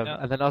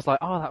 And then I was like,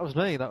 oh, that was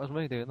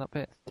me doing that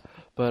bit.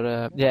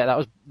 But yeah, that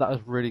was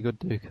really good,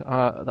 Duke.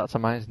 That's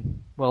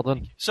amazing. Well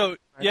done. So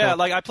yeah,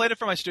 like I played it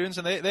for my students,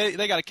 and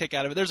they got a kick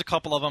out of it. There's a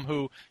couple of them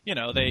who, you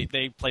know, they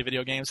play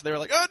video games, so they were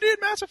like, "Oh, dude,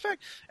 Mass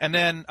Effect." And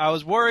then I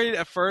was worried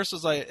at first. I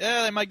was like,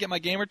 "Yeah, they might get my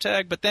gamer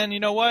tag." But then you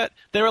know what?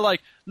 They were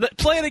like,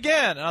 "Play it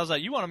again." And I was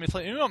like, "You want me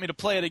to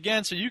play it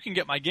again so you can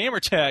get my gamer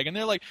tag?" And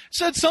they're like,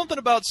 "Said something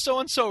about so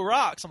and so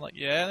rocks." I'm like,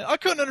 "Yeah, I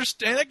couldn't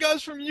understand. That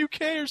guy's from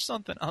UK or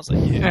something." I was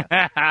like,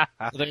 "Yeah."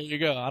 So there you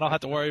go. I don't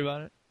have to worry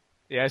about it.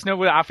 Yeah, it's no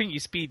way. I think you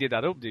speeded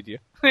that up, did you?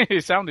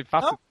 It sounded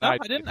faster. No, than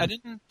I didn't. I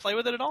didn't play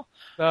with it at all.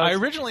 No, I it's-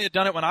 originally had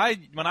done it when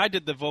I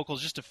did the vocals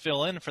just to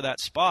fill in for that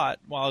spot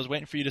while I was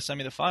waiting for you to send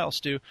me the file,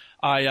 Stu.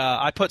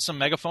 I put some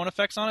megaphone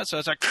effects on it, so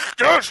it's like,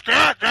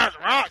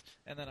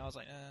 and then I was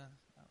like,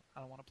 I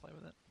don't want to play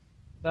with it.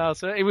 No,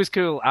 so it was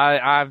cool.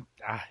 I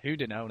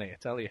who'd have known it? I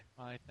tell you.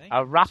 I think.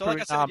 A rapper So like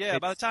I in said, our yeah.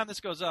 By the midst. time this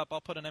goes up, I'll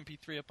put an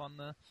MP3 up on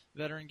the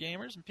Veteran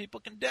Gamers, and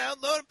people can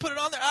download it, put it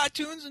on their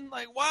iTunes, and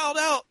like wild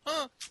out.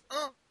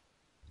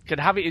 Could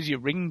have it as your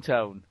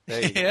ringtone.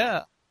 There you go.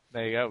 Yeah.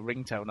 There you go,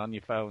 ringtone on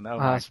your phone. Oh,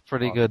 That's my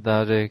pretty God. good,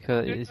 though, Duke.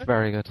 It's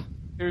very good.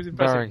 It was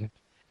impressive. Very good.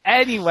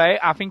 Anyway,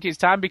 I think it's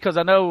time because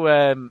I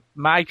know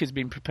Mike has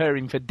been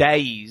preparing for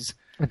days.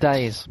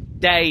 Days.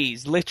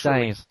 Days,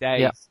 literally Days.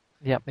 days.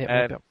 Yep.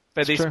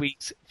 For It's this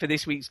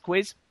true. week's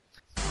quiz.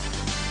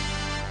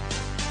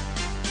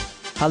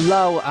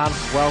 Hello and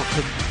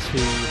welcome to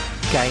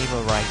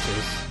Gamer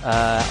Raters.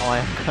 I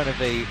am going to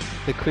be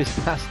the quiz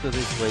master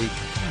this week.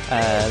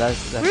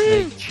 That's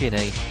me,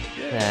 Chinny.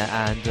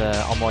 And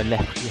on my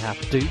left you have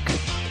Duke.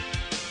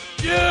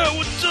 Yeah,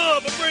 what's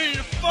up? I'm ready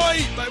to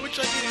fight, by which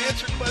I mean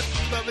answer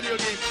questions about video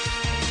games.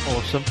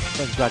 Awesome.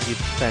 I'm glad you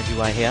found your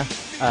way here.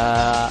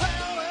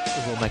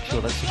 We'll make sure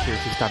that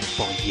security stands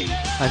by you.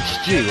 And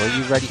Stu, are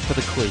you ready for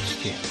the quiz,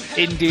 Stu?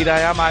 Indeed,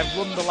 I am. I've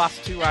won the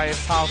last two I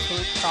have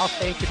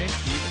partaken in.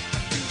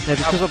 Now,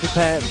 because I'm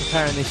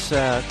preparing this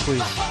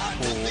quiz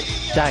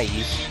for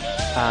days,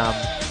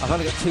 I've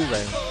only got 2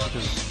 rounds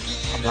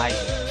because I'm late.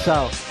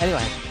 So,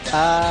 anyway,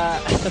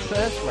 the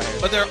first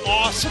round. But they're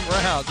awesome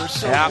rounds. They're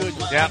so good.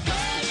 Yeah.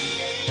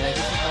 This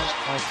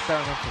is my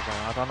experimental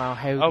round. I don't know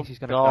how Oh, this is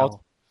going to God.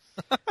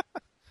 go.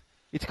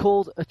 It's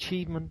called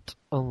Achievement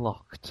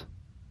Unlocked.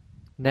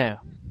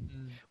 Now,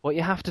 what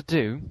you have to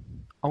do,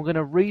 I'm going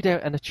to read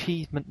out an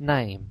achievement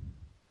name,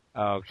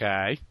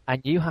 Okay.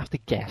 and you have to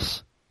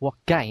guess what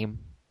game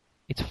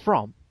it's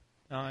from.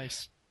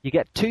 Nice. You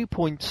get 2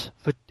 points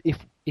for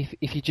if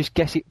you just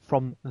guess it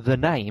from the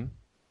name.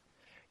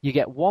 You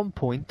get 1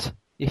 point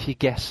if you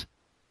guess,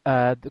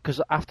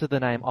 because after the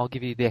name, I'll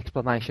give you the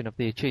explanation of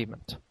the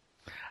achievement.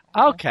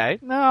 Okay.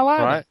 No, I like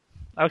Right. it.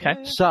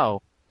 Okay.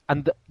 So,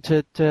 and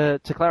to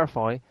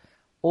clarify,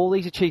 all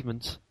these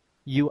achievements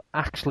you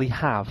actually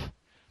have.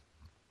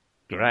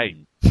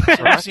 Great. So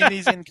I've seen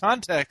these in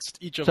context,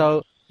 each of them.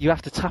 So you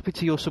have to tap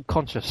into your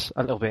subconscious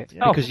a little bit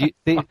Oh. because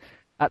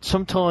at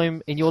some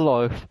time in your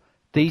life,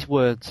 these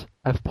words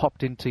have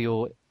popped into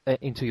your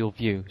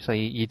view. So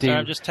you do. Sorry,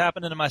 I'm just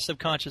tapping into my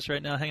subconscious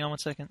right now. Hang on 1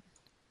 second.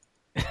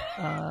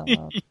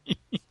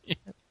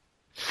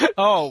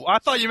 Oh, I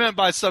thought you meant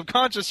by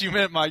subconscious you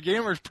meant my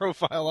gamer's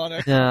profile on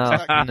it. No.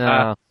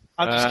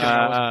 I'm just kidding.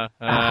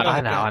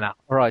 I know.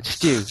 All right,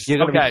 Stu, you're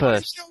going to Okay. be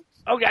first.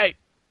 Okay.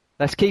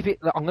 Let's keep it.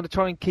 I'm going to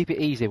try and keep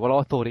it easy. Well,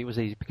 I thought it was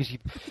easy because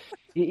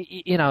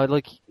you know,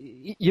 like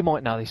you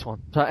might know this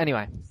one. So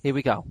anyway, here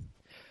we go.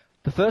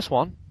 The first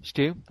one,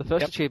 Stu. The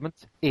first achievement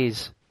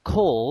is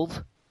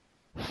called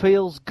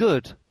 "Feels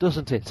Good,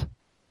 Doesn't It?"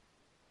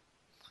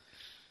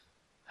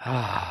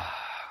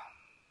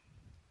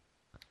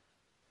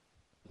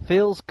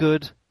 Feels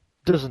good,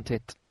 doesn't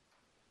it?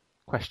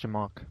 Question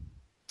mark.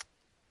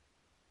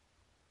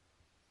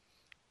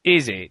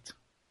 Is it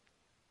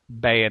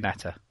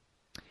Bayonetta?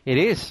 It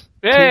is.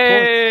 Yay! 2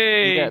 points.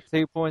 You get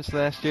 2 points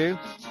there, Stu.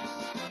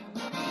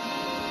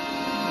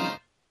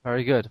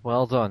 Very good.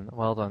 Well done.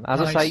 Well done.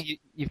 As I say,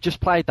 you've just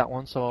played that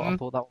one, so I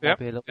thought that one might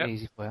be a little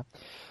easy for you.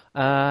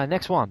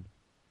 Next one.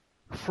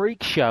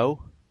 Freak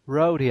Show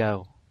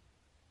Rodeo.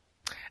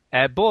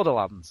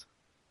 Borderlands.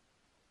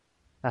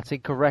 That's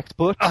incorrect,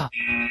 but I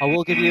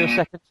will give you a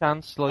second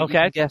chance. Like, Okay. You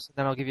can guess, and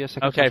then I'll give you a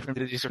second chance. From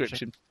the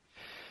description.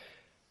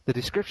 The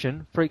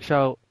description, Freak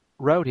Show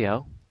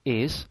Rodeo,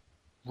 is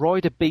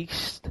ride a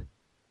beast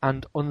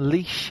and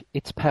unleash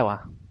its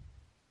power.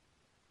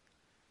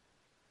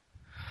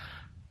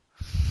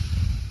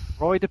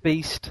 Ride a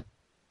beast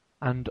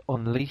and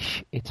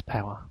unleash its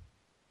power.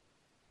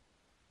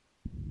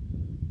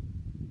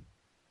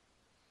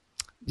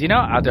 Do you know?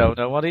 I don't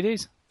know what it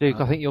is. Duke,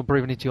 I think you're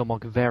breathing into your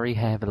mic very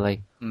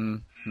heavily.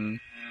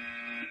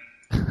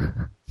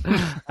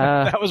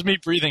 That was me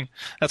breathing.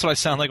 That's what I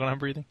sound like when I'm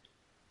breathing.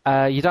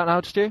 You don't know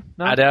how to do?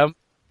 No? I don't.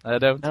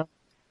 No.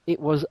 It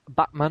was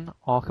Batman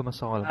Arkham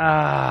Asylum.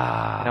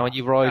 Ah. When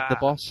you ride the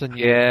boss and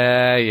you...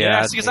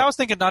 Yeah, because I was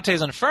thinking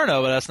Dante's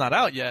Inferno, but that's not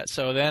out yet.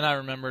 So then I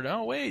remembered,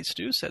 oh, wait,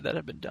 Stu said that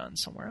had been done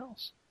somewhere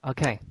else.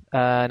 Okay,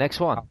 next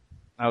one.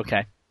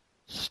 Okay.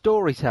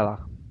 Storyteller.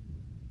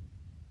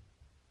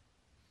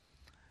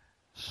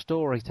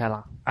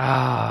 Storyteller.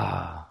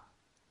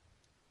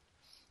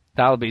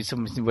 That'll be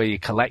something where you're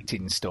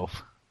collecting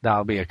stuff.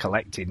 That'll be a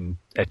collecting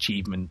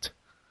achievement.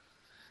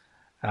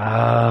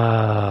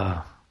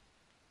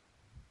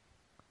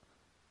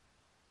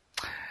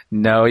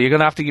 No, you're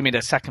going to have to give me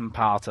the second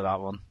part of that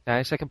one.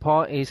 Okay, second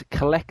part is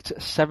collect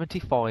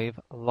 75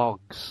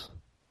 logs.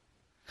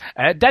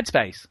 Dead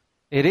Space.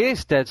 It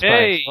is Dead Space.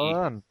 Hey. Well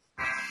done.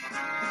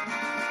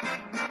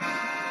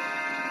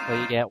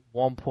 So you get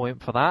 1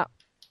 point for that.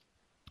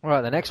 All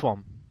right, the next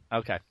one.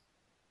 Okay.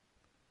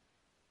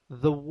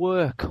 The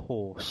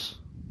Workhorse.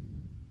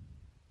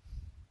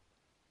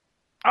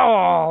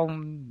 Oh,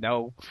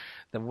 no.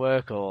 The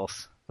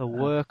Workhorse. The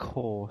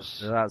Workhorse.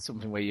 That's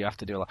something where you have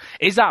to do a lot.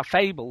 Is that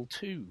Fable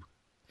 2?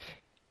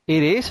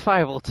 It is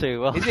Fable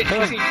 2. Well, Is it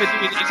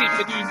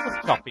for doing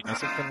wood chopping or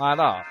something like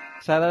that?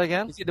 Say that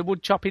again? Is it the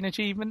wood chopping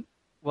achievement?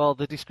 Well,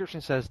 the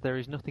description says there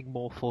is nothing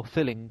more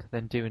fulfilling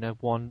than doing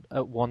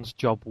one's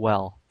job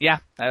well. Yeah,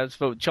 that was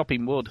for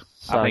chopping wood.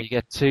 So you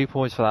get 2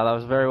 points for that. That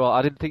was very well.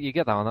 I didn't think you'd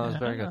get that one. That was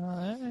very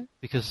good.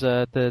 Because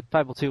the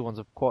Fable 2 ones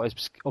are quite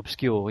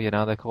obscure, you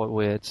know, they're quite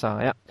weird. So,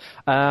 yeah.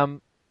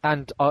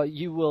 And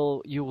you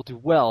will do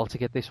well to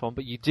get this one,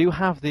 but you do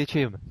have the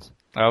achievement.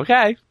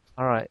 Okay.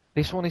 All right.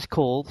 This one is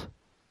called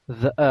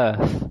The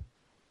Earth.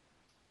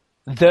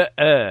 The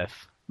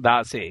Earth.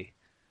 That's it.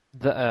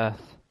 The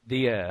Earth.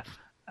 The Earth.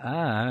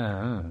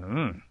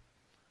 And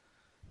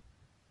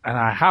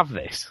I have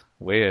this.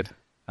 Weird.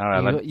 All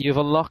right. You've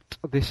unlocked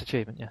this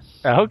achievement, yes.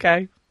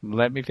 Okay.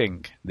 Let me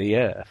think. The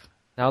Earth.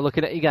 Now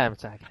looking at your game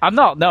tag. I'm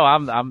not. No,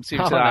 I'm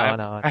seriously. I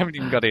know. I haven't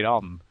even got it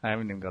on.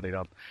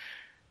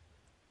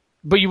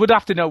 But you would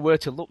have to know where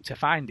to look to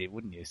find it,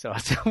 wouldn't you? So I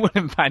still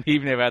wouldn't find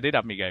even if I did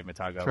have my gamer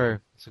tag on. True.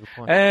 That's a good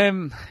point.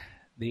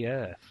 The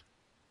Earth.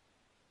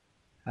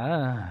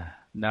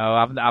 No,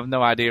 I've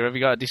no idea. Have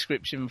you got a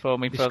description for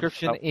me?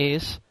 Description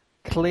is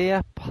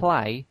clear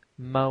play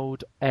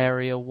mode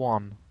area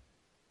 1.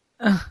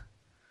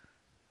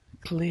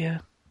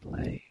 Clear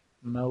play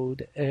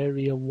mode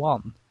area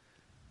 1.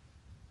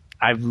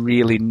 I've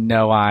really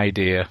no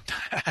idea.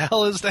 The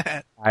hell is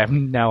that? I have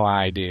no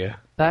idea.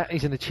 That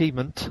is an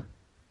achievement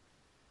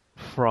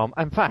from...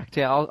 In fact,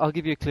 yeah, I'll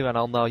give you a clue and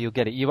I'll know you'll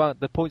get it. You won't.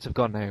 The points have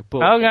gone now.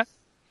 But,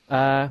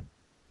 okay.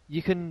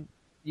 You can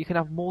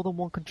have more than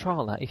one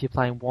controller if you're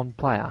playing one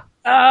player.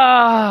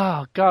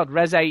 Oh, God,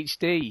 Res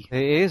HD.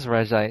 It is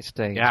Res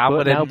HD. Yeah, I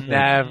would have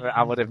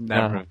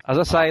never. As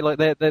I say, like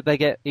they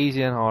get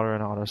easier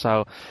and harder.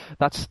 So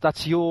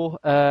that's your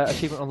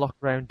achievement unlock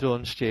round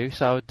done, Stu.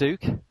 So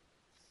Duke.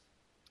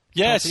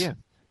 Yes.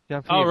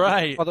 All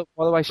right. By the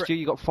way, Stu,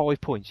 you got 5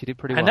 points. You did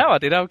pretty well. I know, I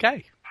did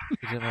okay.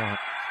 You did all right.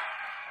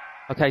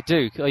 Okay,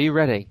 Duke, are you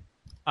ready?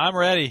 I'm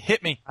ready.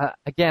 Hit me.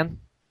 Again,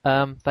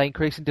 they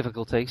increase in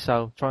difficulty,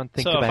 so try and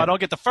think about it. So if I don't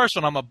get the first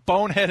one, I'm a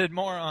boneheaded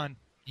moron.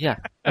 Yeah,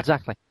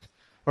 exactly.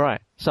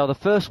 Right, so the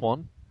first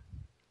one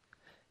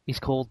is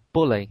called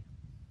Bully.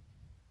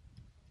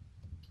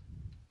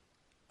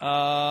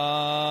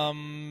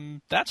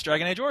 That's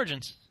Dragon Age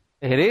Origins.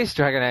 It is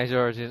Dragon Age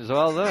Origins.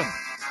 Well done.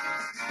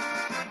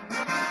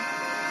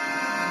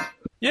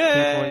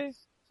 Yay!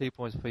 2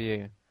 points for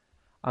you.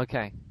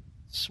 Okay.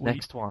 Sweet.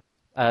 Next one.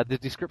 The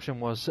description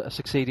was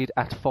succeeded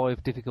at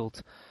 5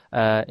 difficult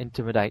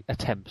intimidate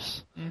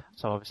attempts.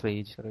 So obviously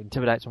you just got to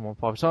intimidate someone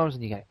 5 times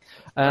and you get it.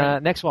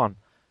 Right. Next one.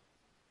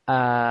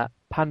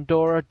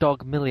 Pandora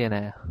Dog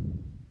Millionaire.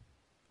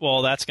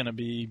 Well, that's going to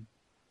be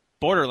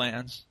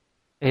Borderlands.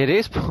 It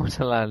is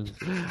Borderlands.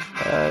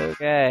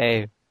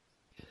 Okay.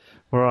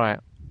 Right.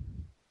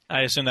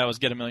 I assume that was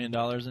Get $1 Million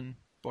in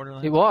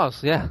Borderlands. It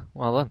was, yeah.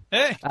 Well done.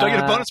 Hey, do I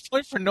get a bonus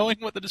point for knowing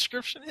what the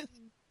description is?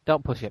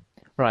 Don't push it.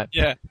 Right.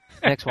 Yeah.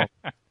 Next one.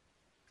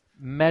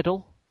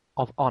 Medal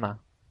of Honor.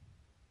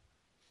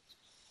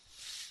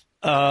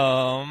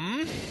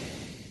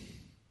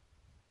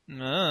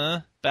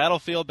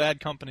 Battlefield Bad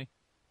Company.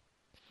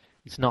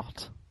 It's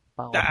not.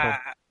 I'll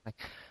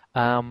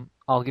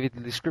give you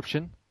the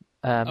description.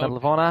 Medal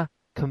of Honor.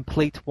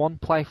 Complete 1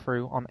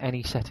 playthrough on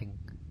any setting.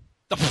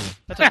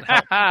 That doesn't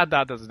help.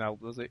 That doesn't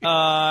help, does it?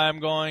 I'm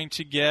going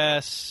to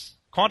guess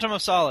Quantum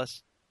of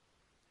Solace.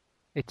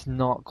 It's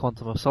not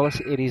Quantum of Solace.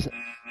 It is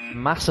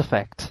Mass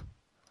Effect.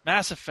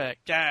 Mass Effect.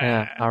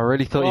 Yeah, I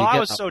really thought well, you'd get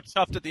I was that. so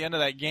chuffed at the end of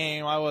that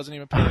game, I wasn't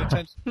even paying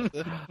attention to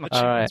the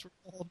achievements were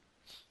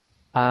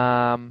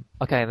called.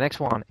 Okay, next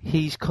one.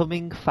 He's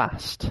coming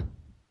fast.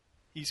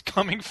 He's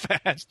coming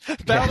fast.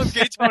 Battle of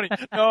Gay Tony.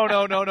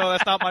 No,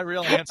 that's not my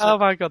real answer. Oh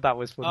my god, that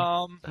was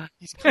funny.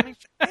 He's coming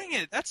fast. Dang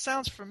it, that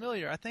sounds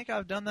familiar. I think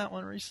I've done that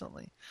one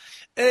recently.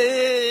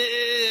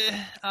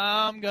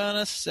 I'm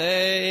gonna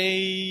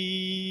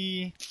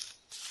say...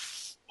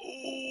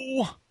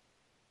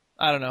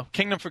 I don't know.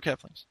 Kingdom for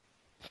Keflings.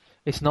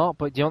 It's not,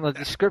 but do you want the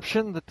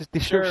description? The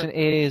description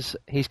is,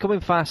 he's coming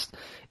fast.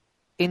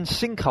 In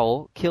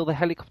sinkhole, kill the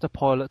helicopter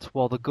pilot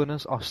while the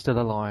gunners are still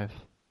alive.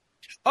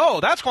 Oh,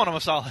 that's Quantum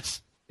of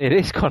Solace. It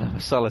is Quantum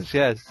of Solace,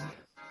 yes.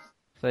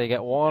 So you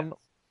get one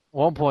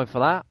point for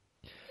that.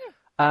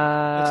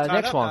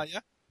 Next one. Now, yeah?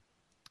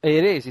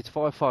 It is. It's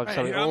 5-5. Right,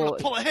 So here, I'm going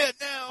to pull ahead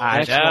now.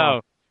 I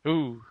know.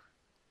 Ooh.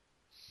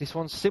 This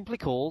one's simply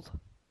called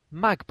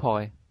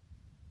Magpie.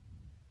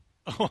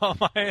 Well,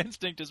 my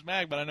instinct is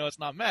Mag, but I know it's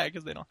not Mag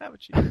because they don't have a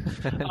cheat.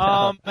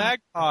 No.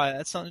 Magpie.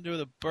 That's something to do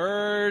with a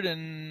bird,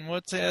 and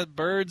what's that?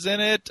 Birds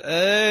in it.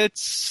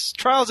 It's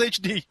Trials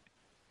HD.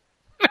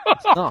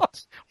 It's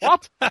not.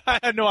 What? I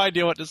had no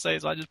idea what to say,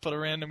 so I just put a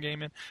random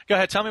game in. Go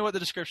ahead, tell me what the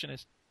description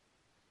is.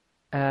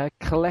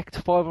 Collect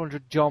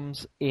 500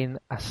 gems in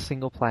a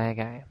single-player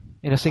game.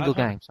 In a single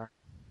 500? game, sorry.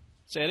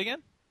 Say it again?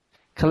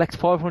 Collect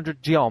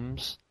 500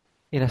 gems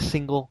in a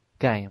single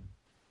game.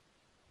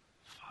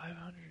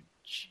 500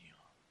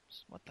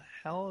 gems. What the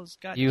hell has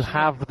got You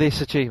have this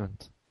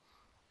achievement.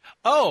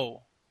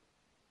 Oh!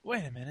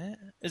 Wait a minute.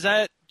 Is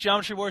that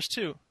Geometry Wars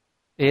 2?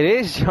 It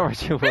is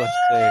Geometry Wars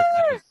 2.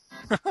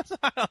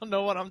 I don't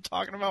know what I'm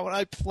talking about when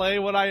I play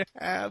what I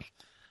have.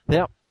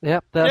 Yep. Yay!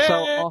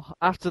 So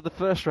after the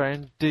first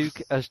round,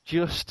 Duke has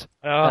just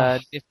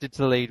dipped into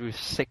the lead with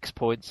 6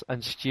 points,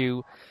 and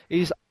Stu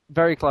is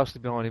very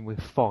closely behind him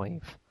with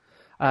 5.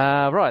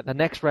 Right, the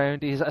next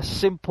round is a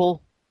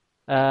simple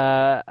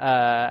kind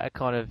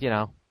of,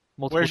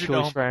 multiple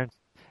choice round.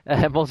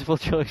 Multiple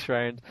choice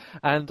round.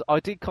 And I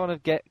did kind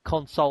of get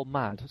console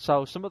mad.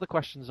 So some of the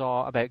questions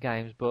are about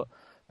games, but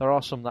there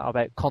are some that are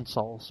about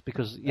consoles,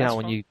 because,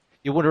 when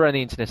you wander around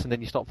the internet and then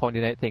you start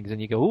finding out things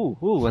and you go,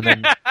 ooh, and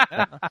then...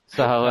 I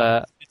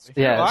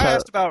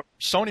asked about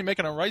Sony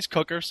making a rice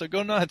cooker, so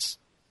go nuts.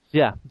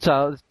 Yeah,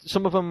 so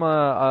some of them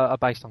are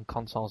based on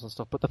consoles and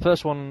stuff, but the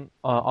first one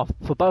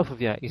for both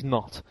of you is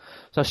not.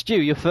 So Stu,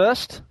 you're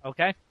first.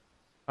 Okay.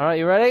 All right,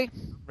 you ready?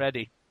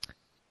 Ready.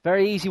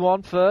 Very easy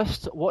one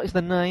first. What is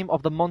the name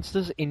of the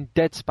monsters in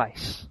Dead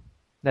Space?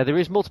 Now, there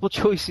is multiple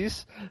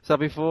choices, so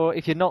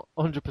if you're not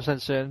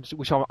 100% certain,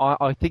 which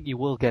I think you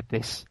will get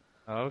this.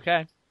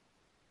 Okay.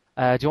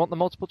 Do you want the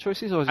multiple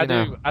choices, or is I it do.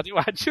 no? I do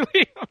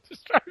actually. I'm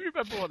just trying to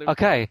remember what it was.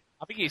 Okay.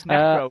 I think it's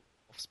Necro,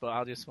 but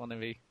I just want to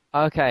be...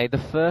 Okay, the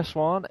first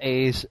one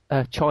is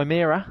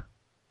Chimera.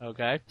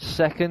 Okay.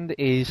 Second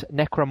is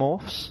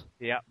Necromorphs.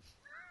 Yeah.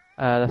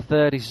 The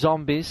third is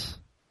Zombies.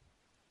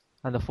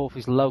 And the fourth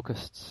is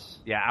Locusts.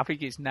 Yeah, I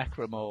think it's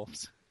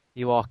Necromorphs.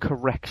 You are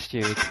correct, Stu.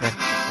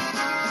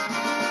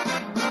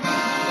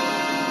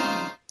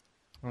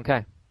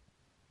 Okay.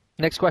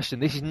 Next question.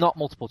 This is not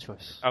multiple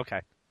choice.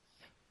 Okay.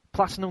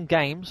 Platinum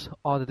Games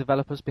are the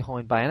developers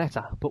behind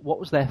Bayonetta, but what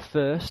was their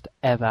first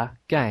ever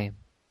game?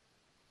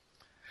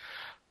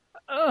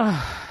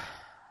 I've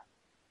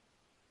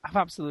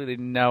absolutely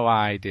no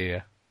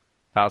idea.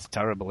 That's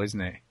terrible,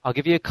 isn't it? I'll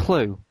give you a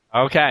clue.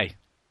 Okay.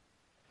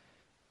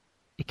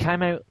 It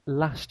came out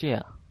last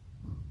year.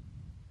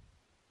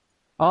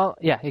 Oh,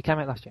 yeah, it came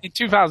out last year. In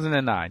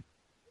 2009.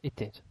 It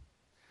did.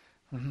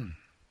 Mm-hmm.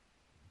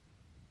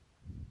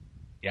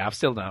 Yeah, I've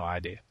still no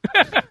idea.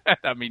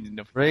 That means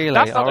nothing. Really?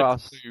 That's not a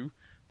clue.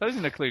 That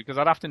isn't a clue, because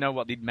I'd have to know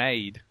what they'd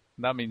made.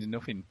 That means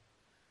nothing.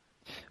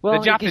 Well,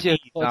 the Japanese, it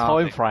gives you a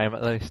time frame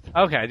at least.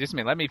 Okay, just a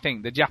minute. Let me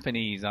think. The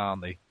Japanese,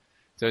 aren't they?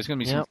 So it's going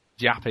to be some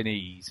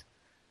Japanese.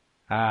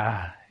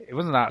 It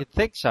wasn't that. You'd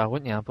think so,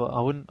 wouldn't you? But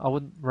I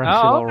wouldn't rest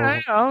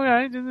it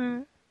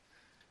all.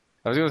 Okay.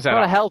 I was going to say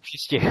Trying to that. help you,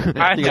 Stu.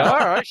 I You know. go, all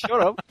right, shut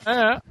up.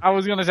 I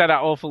was going to say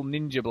that awful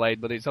Ninja Blade,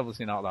 but it's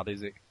obviously not that,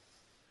 is it?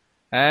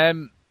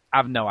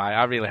 I've no idea.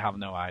 I really have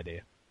no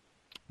idea.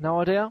 No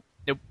idea?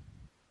 Nope.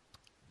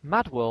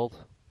 Mad World.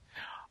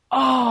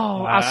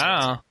 Oh,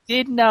 I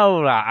did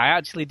know that. I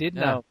actually did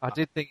know. I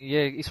did think, yeah,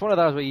 it's one of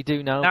those where you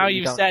do know. Now but you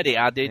you've don't- said it,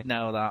 I did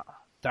know that.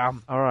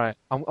 Damn. All right.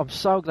 I'm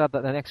so glad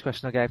that the next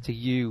question I gave to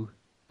you,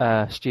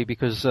 Stu,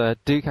 because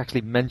Duke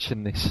actually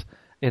mentioned this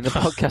in the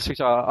podcast, which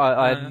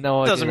I had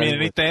no idea. Doesn't mean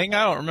anything.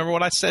 I don't remember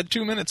what I said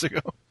 2 minutes ago.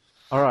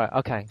 All right.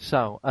 Okay.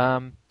 So,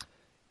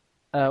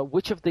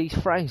 which of these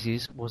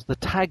phrases was the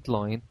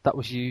tagline that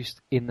was used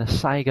in the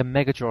Sega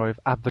Mega Drive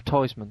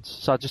advertisements?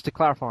 So, just to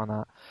clarify on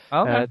that,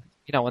 Okay.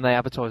 you know, when they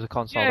advertise a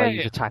console, Yeah, they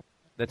use yeah. a tag.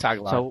 The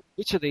tagline. So,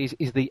 which of these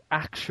is the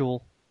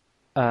actual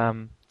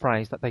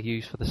phrase that they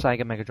use for the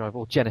Sega Mega Drive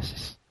or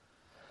Genesis?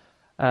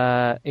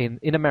 In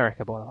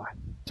America, by the way.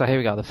 So here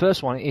we go. The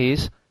first one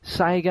is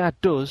Sega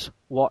does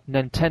what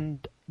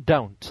Nintendo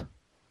don't.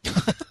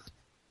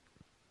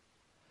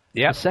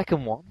 Yeah. The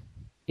second one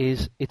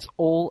is it's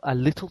all a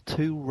little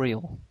too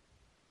real.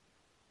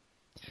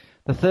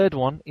 The third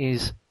one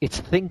is it's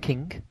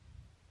thinking.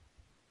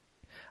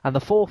 And the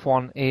fourth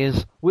one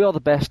is we are the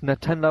best,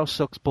 Nintendo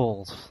sucks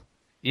balls.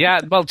 Yeah,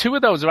 well, two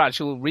of those are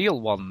actual real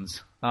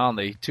ones, aren't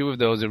they? Two of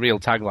those are real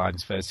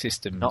taglines for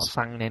systems. Not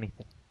saying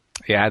anything.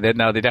 Yeah, they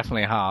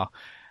definitely are.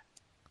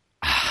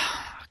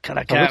 Can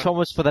I So which one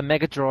was for the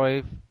Mega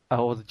Drive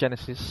or the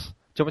Genesis?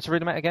 Do you want me to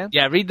read them out again?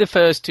 Yeah, read the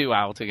first two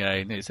out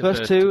again. It's the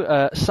First two,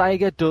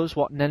 Sega does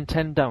what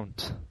Nintendo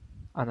don't.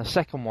 And the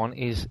second one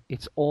is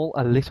it's all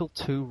a little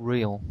too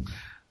real.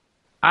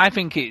 I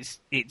think it's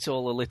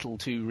all a little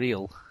too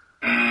real.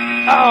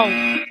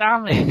 Oh,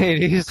 damn it!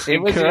 It is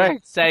It was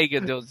incorrect.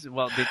 Sega does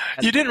what?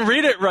 You didn't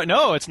read it right.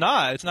 No, it's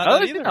not. It's not Oh,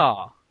 that is either. it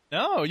not?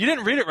 No, you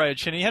didn't read it right,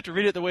 Chinny. You have to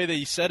read it the way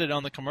they said it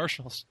on the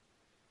commercials.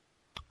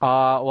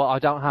 Well, I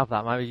don't have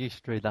that. Maybe you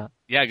should read that.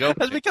 Yeah, go.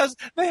 That's because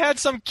they had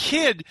some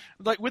kid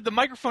like with the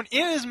microphone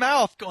in his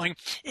mouth going,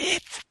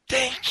 "It's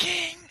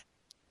thinking."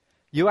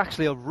 You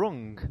actually are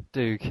wrong,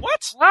 Duke.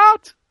 What?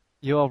 What?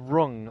 You are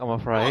wrong, I'm No,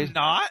 afraid. I'm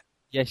not.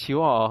 Yes,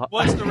 you are.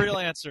 What's the real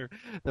answer?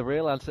 The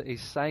real answer is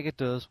Sega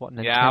does what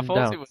Nintendo Yeah, I thought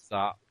don't. it was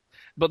that.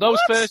 But those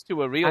What? first two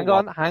were real.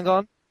 Hang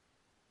on.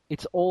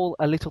 It's all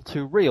a little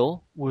too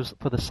real was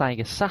for the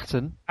Sega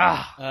Saturn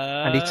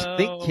Ah, it's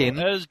thinking-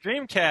 It was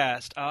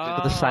Dreamcast.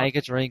 for the Sega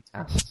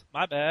Dreamcast.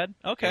 My bad.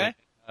 Okay.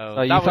 oh,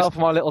 So you that fell was for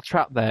my little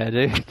trap there,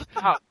 Duke.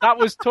 that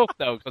was tough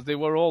though because they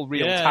were all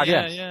real Yeah,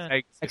 taglines. yeah.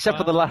 Except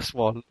for the last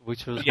one,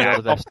 which was Yeah, one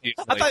of the best.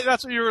 obviously. I thought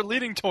that's what you were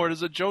leading toward,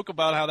 is a joke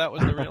about how that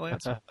was the real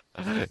answer.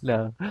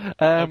 No.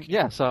 Okay.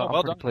 Yeah, so Oh, I'm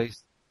well pretty done.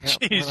 pleased. Yeah,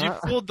 Jeez, you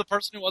alright. fooled the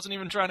person who wasn't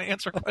even trying to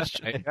answer a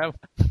question. There you go.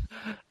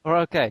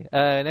 Alright, okay,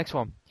 next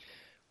one.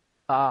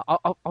 I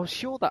was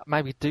sure that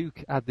maybe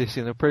Duke had this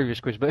in a previous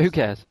quiz, but who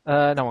cares?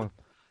 No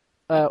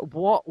one.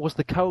 What was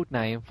the code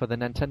name for the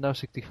Nintendo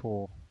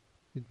 64?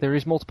 There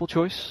is multiple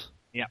choice.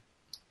 Yeah.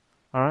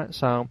 Alright,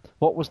 so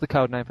what was the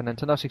code name for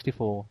Nintendo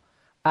 64?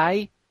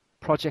 A.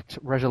 Project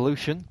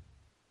Resolution.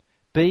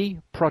 B.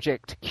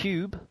 Project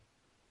Cube.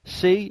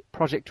 C.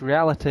 Project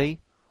Reality.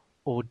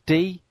 Or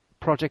D.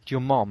 Project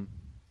Your Mom.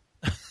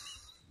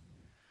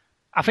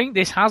 I think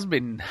this has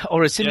been,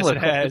 or a similar.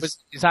 Yes, it has.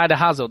 It's either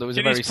has or there was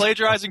a He's very.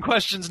 plagiarizing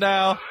questions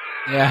now.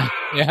 Yeah,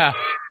 yeah.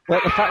 Well,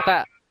 the fact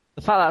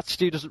that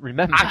Stu doesn't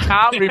remember. I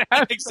can't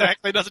remember.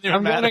 Exactly, doesn't even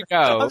I'm matter.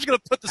 gonna go. I'm just going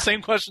to put the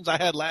same questions I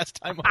had last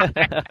time on.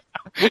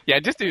 Yeah,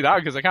 just do that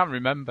because I can't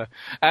remember.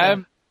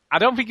 I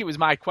don't think it was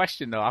my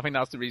question though. I think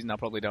that's the reason I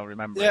probably don't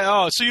remember. it.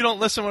 Yeah, so you don't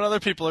listen when other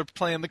people are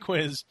playing the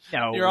quiz.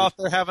 No. You're off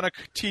there having a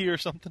tea or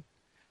something.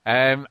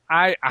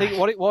 I think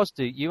what it was,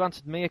 Duke, you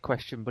answered me a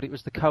question, but it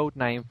was the code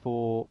name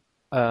for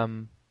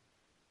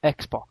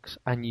Xbox,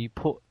 and you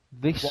put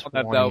this one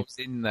one of in. those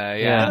in there.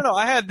 Yeah. Yeah. No,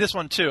 I had this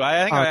one too.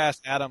 I think Oh. I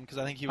asked Adam because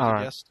I think he was All a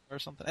right. guest or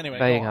something. Anyway,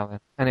 There you go go on. then.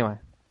 Anyway,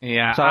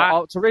 Yeah.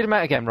 so to read them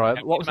out again, right?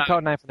 Yeah, What was the read 'em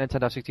code name for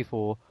Nintendo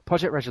 64?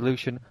 Project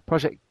Resolution,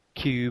 Project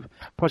Cube,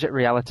 Project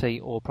Reality,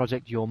 or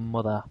Project Your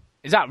Mother?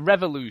 Is that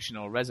revolution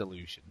or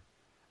resolution?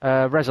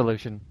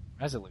 Resolution.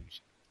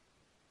 Resolution.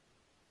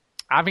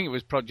 I think it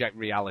was Project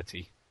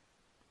Reality.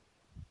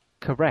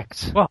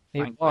 Correct. Well,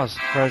 It thank was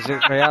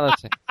Project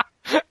Reality.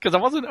 Because I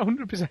wasn't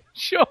 100%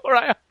 sure.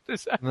 I have to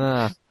say.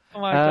 Nah. Oh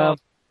my god.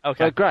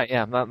 Okay. But great,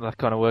 yeah, that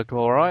kind of worked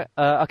all right.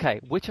 Okay,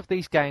 which of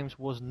these games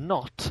was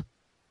not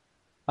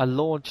a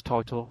launch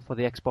title for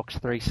the Xbox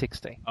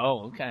 360?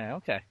 Oh, okay.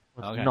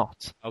 Was Okay.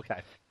 not.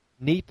 Okay.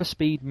 Need for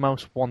Speed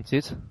Most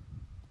Wanted.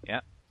 Yeah.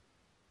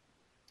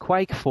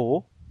 Quake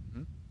 4.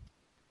 Mhm.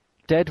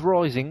 Dead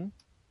Rising.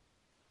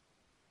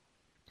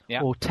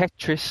 Yeah. Or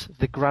Tetris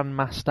the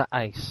Grandmaster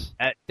Ace.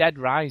 Dead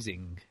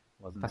Rising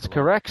wasn't. That's the one.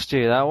 correct,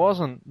 Stu. That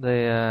wasn't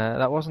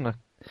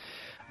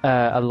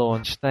a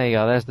launch. There you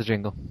go. There's the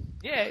jingle.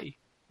 Yay!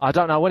 I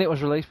don't know when it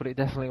was released, but it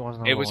definitely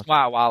wasn't. It was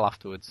quite a while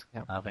afterwards.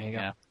 Yeah, I there think. you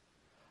go. Yeah.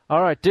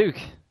 All right, Duke.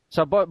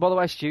 So, by the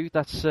way, Stu,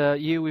 that's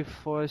you with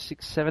 4,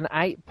 6, 7,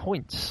 8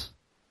 points.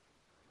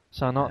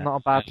 So not a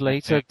bad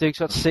lead. So Duke's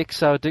got 6.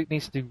 So Duke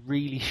needs to do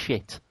really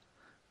shit.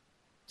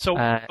 So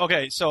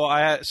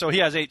Uh, so he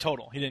has 8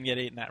 total. He didn't get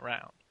 8 in that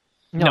round.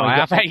 No, I you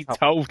have got 8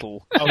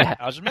 total. Okay,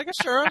 I was just making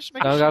sure.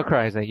 Don't go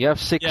crazy. You have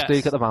 6 Yes.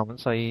 Duke at the moment,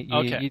 so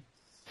Okay.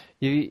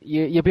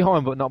 you're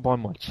behind, but not by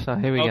much. So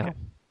here we Okay. go.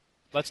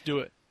 Let's do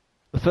it.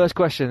 The first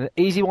question,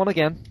 easy one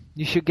again.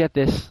 You should get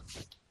this.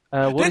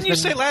 What Didn't is you the-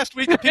 say last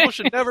week that people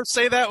should never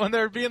say that when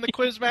they're being the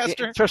quiz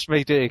master? Trust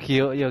me, Duke,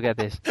 you'll get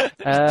this.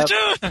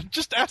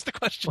 Just ask the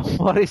question.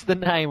 What is the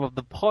name of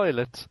the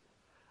pilot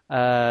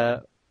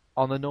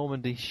on the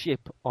Normandy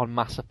ship on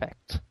Mass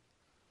Effect?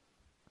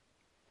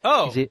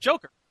 Oh, Is it-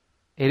 Joker.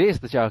 It is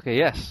the Joker,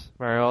 yes.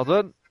 Very well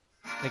done.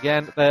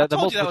 Again, I the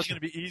told you that multiple was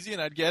going to be easy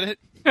and I'd get it.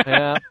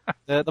 yeah,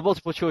 the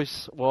multiple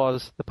choice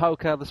was the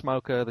poker, the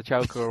smoker, the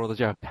choker, or the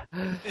Joker.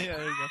 Yeah,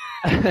 there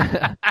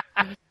you go.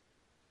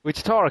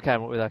 Which Tara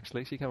came up with,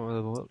 actually. She came up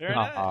with Very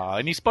nice. Oh,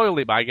 and you spoiled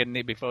it by getting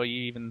it before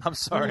you even I'm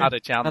sorry. had a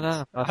chance. I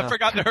know. I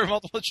forgot there were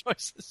multiple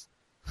choices.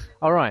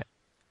 All right.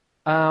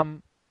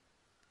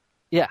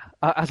 Yeah,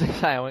 as I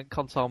say, I went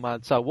console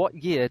mode. So, what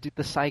year did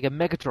the Sega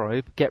Mega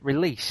Drive get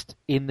released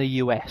in the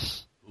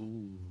US?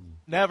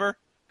 Never,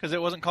 because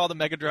it wasn't called the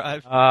Mega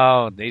Drive.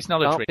 Oh, it's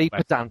not a Don't trick be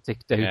question.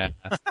 pedantic, dude. Yeah.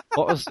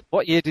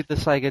 What year did the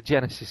Sega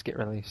Genesis get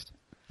released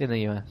in the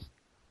US?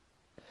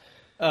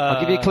 I'll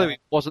give you a clue. It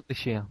wasn't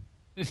this year.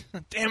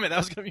 Damn it, that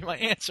was going to be my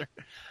answer.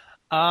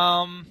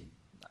 I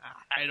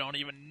don't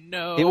even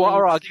know.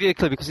 All right, I'll give you a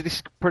clue because this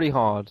is pretty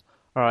hard.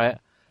 All right.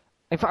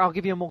 In fact, I'll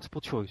give you a multiple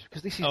choice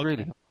because this is Okay.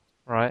 really hard.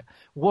 All right.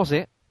 Was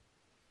it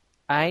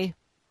A,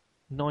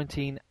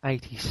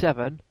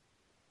 1987,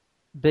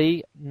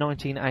 B,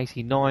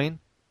 1989,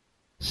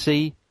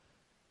 C,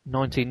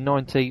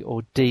 1990,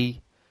 or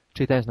D,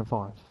 2005?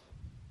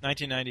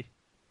 1990.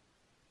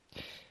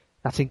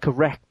 That's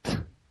incorrect,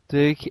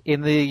 Duke.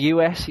 In the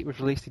US, it was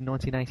released in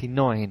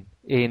 1989.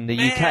 In the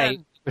UK, Man. it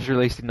was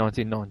released in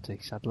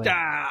 1990, sadly.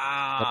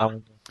 Ah.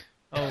 Oh,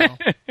 Oh, well.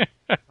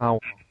 well.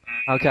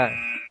 Okay.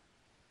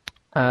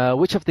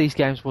 Which of these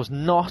games was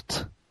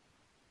not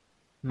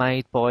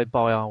made by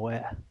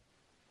BioWare?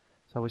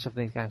 So which of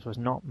these games was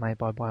not made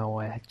by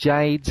BioWare?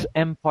 Jade's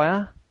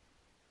Empire,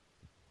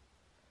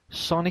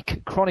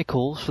 Sonic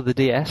Chronicles for the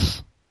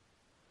DS,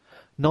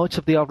 Knights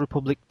of the Old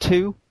Republic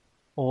 2,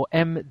 or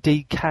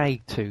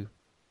MDK 2?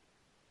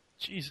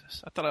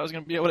 Jesus, I thought I was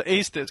going to be able to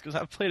ace this because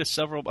I've played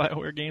several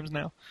BioWare games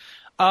now.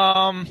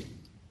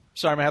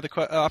 Sorry, may I have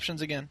the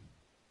options again?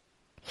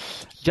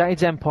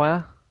 Jade's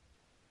Empire,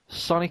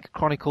 Sonic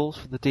Chronicles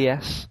for the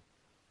DS,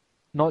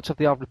 Knights of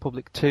the Old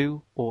Republic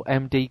 2, or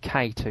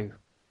MDK 2?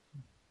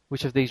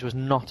 Which of these was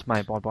not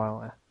made by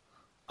BioWare?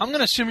 I'm going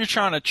to assume you're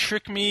trying to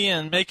trick me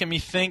and making me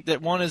think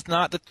that one is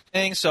not the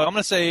thing, so I'm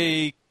going to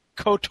say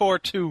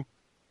KOTOR 2.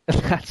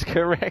 That's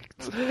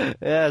correct.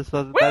 Yes,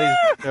 that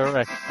is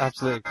correct.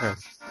 Absolutely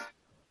correct.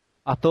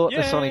 I thought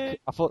Yay!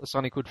 the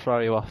Sonic would throw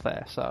you off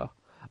there, so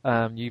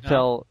you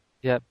fell.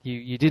 Yeah,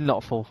 you did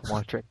not fall for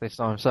my trick this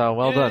time. So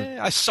well done.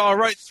 I saw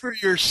right through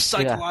your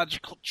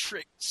psychological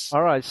tricks.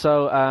 All right,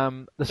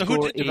 so the So score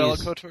who did develop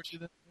is. KOTOR 2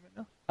 then?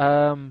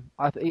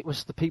 It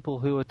was the people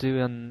who were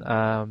doing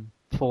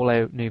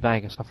Fallout New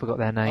Vegas. I forgot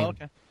their name. Oh,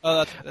 okay.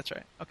 Oh, that's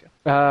right. Okay.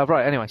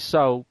 Right. Anyway,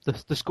 so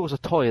the scores are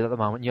tied at the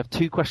moment. You have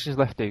 2 questions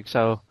left, Duke.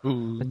 So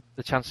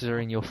the chances are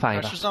in your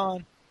favour. Pressure's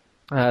on.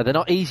 They're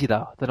not easy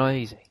though. They're not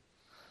easy.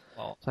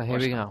 Well, So here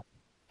we go.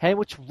 How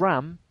much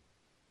RAM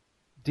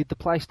did the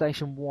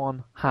PlayStation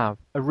 1 have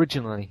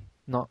originally?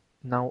 Not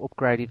no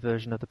upgraded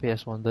version of the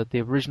PS1. The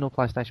original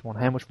PlayStation 1.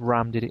 How much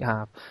RAM did it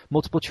have?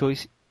 Multiple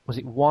choice. Was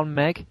it 1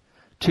 meg,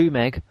 2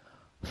 meg,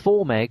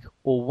 4 meg,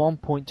 or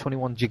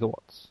 1.21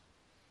 gigawatts?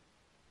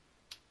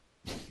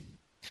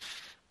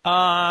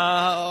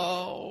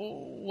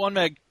 1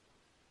 meg.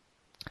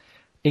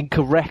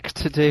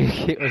 Incorrect,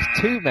 Duke. It was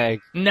 2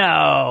 meg.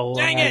 No.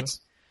 Dang it!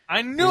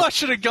 I knew I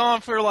should have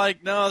gone for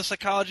the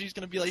psychology is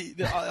going to be like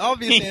the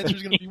obvious answer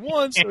is going to be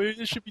 1, so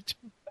it should be 2.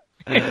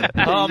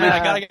 Oh man,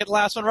 I gotta get the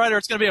last one right, or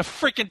it's going to be a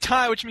freaking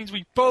tie, which means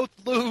we both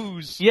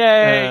lose.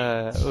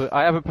 Yay!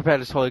 I haven't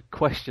prepared a whole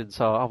question,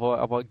 so I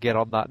won't get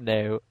on that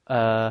now.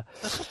 While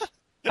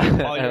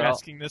you're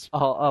asking this,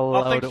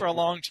 I'll think load for a up.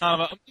 long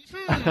time.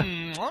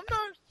 I'm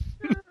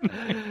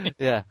not.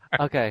 Yeah.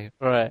 Okay.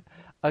 Right.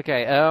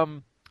 Okay.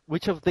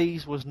 Which of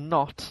these was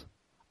not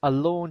a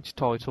launch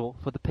title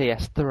for the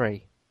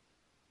PS3?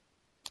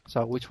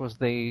 So, which was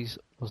these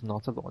was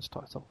not a launch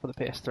title for the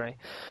PS3?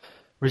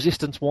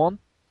 Resistance 1,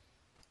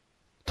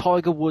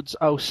 Tiger Woods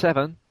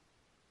 07,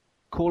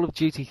 Call of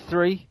Duty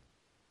 3,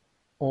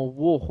 or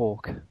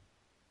Warhawk?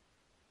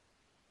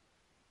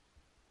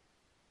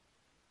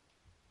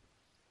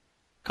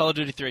 Call of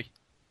Duty 3.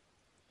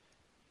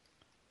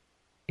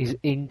 Is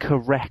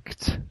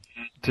incorrect,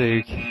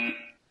 Duke.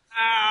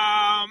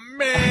 Oh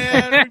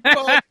man, we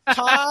both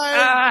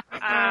tied.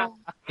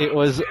 It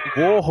was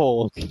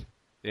Warhawk.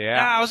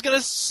 Yeah. I was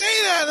gonna say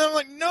that, and I'm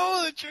like,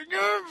 no, that you're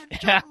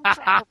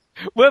good.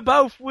 We're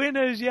both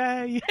winners,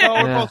 yay! No,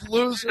 we're Yeah. both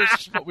losers.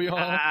 Is what we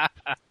are.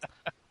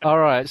 All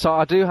right, so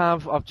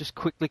I've just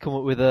quickly come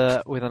up with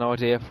an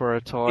idea for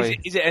a toy.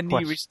 Is it a question.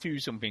 nearest to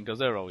something? Because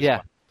they're always Yeah.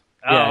 fun.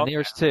 Yeah, Oh,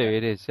 nearest 2,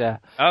 it is, yeah.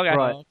 Okay.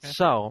 Right, okay.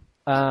 so,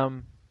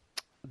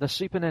 the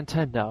Super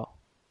Nintendo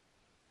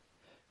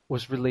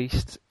was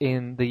released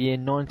in the year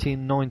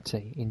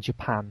 1990 in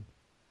Japan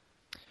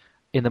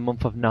in the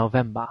month of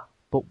November.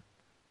 But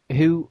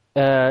who,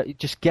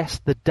 just guess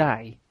the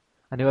day,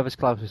 and whoever's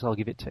closest I'll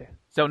give it to.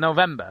 So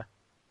November.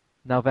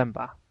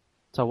 November.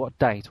 So what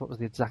date? What was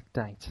the exact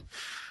date?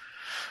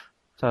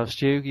 So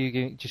Stu,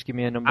 just give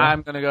me a number.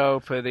 I'm going to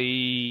go for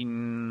the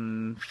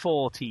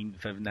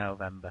 14th of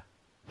November.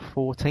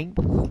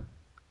 14th.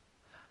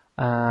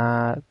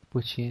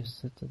 Which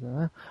is...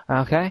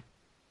 Okay.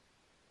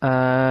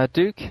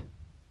 Duke?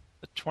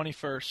 The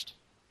 21st.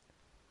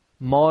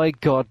 My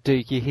God,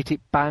 Duke, you hit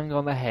it bang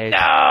on the head. Oh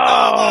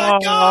my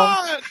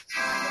God!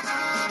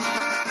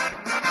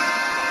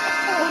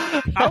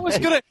 I was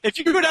gonna. If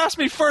you could ask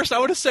me first, I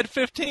would have said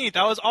 15th.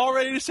 I was all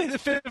ready to say the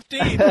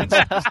 15th. And so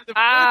I said the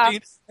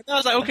 14th. And I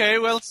was like, okay,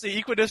 well, let's see,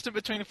 equidistant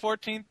between the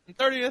 14th and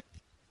 30th.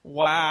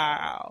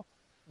 Wow.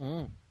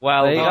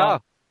 Well, There you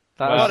go.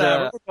 That was,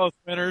 Whatever. We're both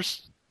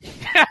winners.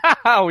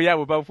 Oh yeah,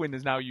 we're both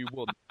winners now. You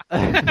won.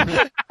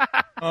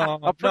 Oh,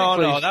 I'm pretty no,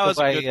 pleased that was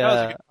the a way, good. That was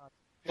a good.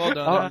 Well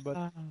done,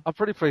 everybody. I'm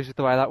pretty pleased with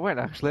the way that went,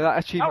 actually. That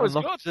achievement was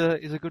unlocked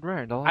is a good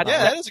round. I like Yeah,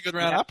 that. that is a good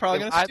round. Yeah. I'm probably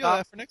going to steal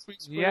that for next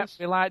week's quiz. Yeah,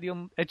 we like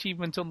the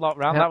achievement unlock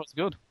round. Yeah. That was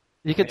good.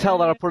 You can tell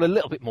that I put a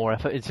little bit more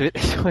effort into it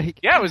this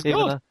week. Yeah, it was even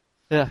good.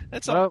 though- yeah.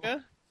 That's Well, all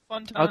good.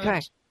 Fun times.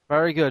 Okay,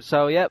 very good.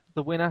 So, yep,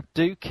 the winner,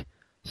 Duke.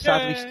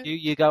 Sadly, Yay. Stu,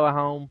 you go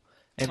home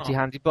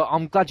empty-handed, but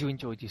I'm glad you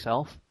enjoyed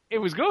yourself. It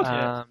was good.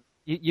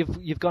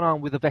 You've gone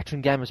on with a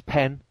veteran gamer's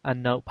pen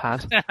and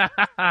notepad.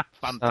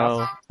 Fantastic.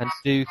 So, and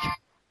Duke,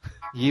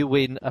 you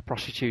win a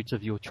prostitute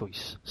of your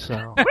choice.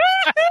 So,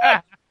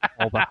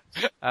 all that.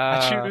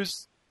 I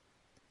choose.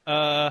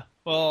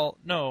 Well,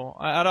 no,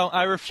 I don't.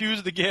 I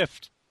refuse the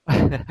gift.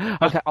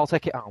 Okay, I'll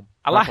take it home.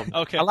 I No like.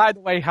 problem. Okay. I like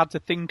the way you had to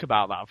think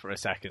about that for a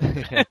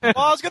second. Well,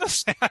 I was gonna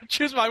say I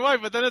choose my wife,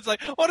 but then it's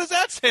like, what does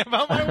that say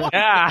about my wife?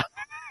 Yeah.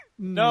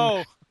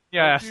 No.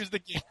 Yes. Refuse the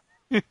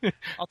gift.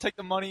 I'll take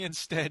the money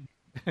instead.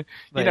 You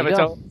There never you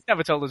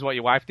go. told us what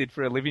your wife did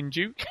for a living,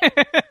 Duke.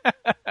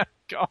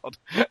 God.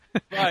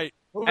 Right.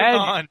 Moving And-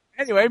 on.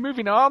 Anyway,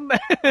 moving on.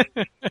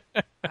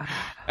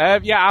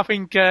 Yeah, I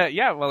think,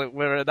 well,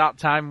 we're at that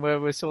time where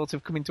we're sort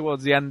of coming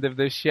towards the end of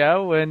the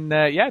show, and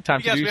time You to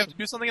guys, do we have to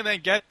do something and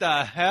then get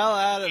the hell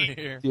out of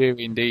here. do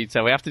indeed.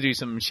 So we have to do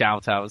some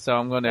shout outs. So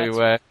I'm going That's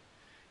to,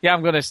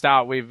 I'm going to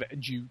start with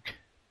Duke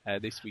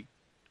this week.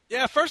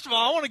 Yeah, first of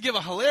all, I want to give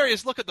a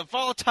hilarious look at the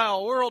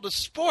volatile world of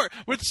sport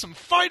with some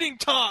fighting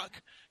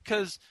talk.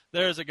 Because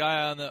there's a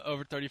guy on the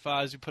Over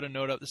 35s who put a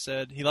note up that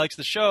said he likes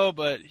the show,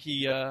 but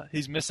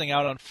he's missing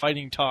out on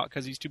fighting talk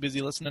because he's too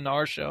busy listening to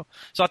our show.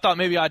 So I thought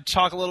maybe I'd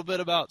talk a little bit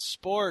about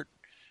sport,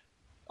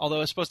 although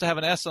it's supposed to have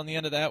an S on the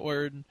end of that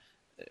word.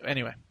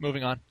 Anyway,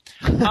 moving on.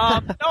 No,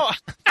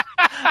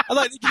 I'd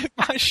like to give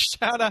my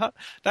shout-out.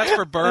 That's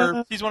for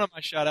Burbs. He's one of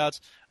my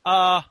shout-outs.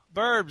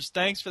 Burbs,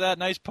 thanks for that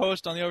nice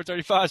post on the Over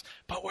 35s.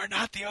 But we're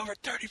not the Over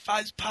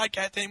 35s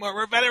podcast anymore.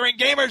 We're veteran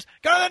gamers.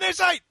 Go to the new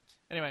site.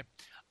 Anyway.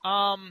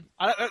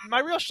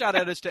 My real shout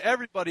out is to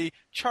everybody,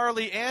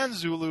 Charlie and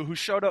Zulu, who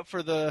showed up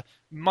for the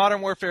Modern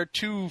Warfare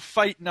 2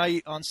 fight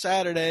night on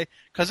Saturday,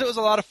 because it was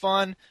a lot of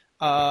fun.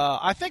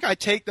 I think I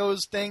take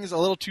those things a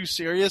little too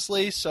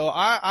seriously, so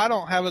I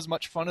don't have as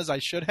much fun as I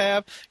should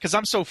have, because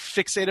I'm so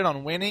fixated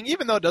on winning,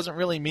 even though it doesn't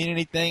really mean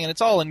anything, and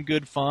it's all in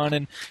good fun,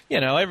 and,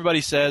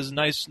 everybody says,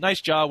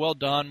 nice job, well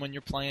done when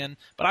you're playing,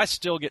 but I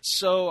still get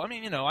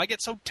I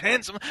get so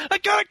tense. I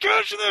gotta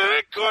go to the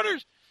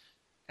headquarters!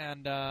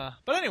 And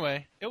but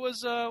anyway, it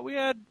was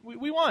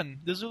we won.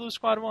 The Zulu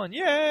squad won.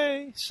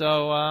 Yay!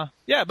 So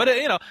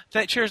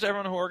cheers to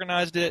everyone who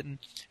organized it, and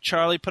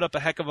Charlie put up a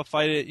heck of a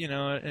fight.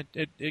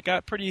 It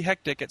got pretty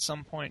hectic at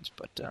some points,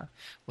 but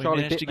we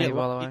Charlie managed to bit get me,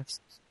 by the way.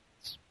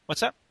 What's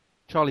that?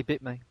 Charlie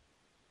bit me.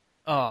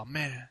 Oh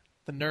man,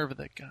 the nerve of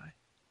that guy.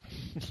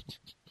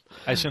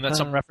 I assume that's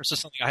some reference to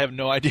something. I have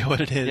no idea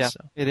what it is. Yeah, so.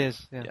 it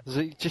is. Yeah.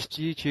 Just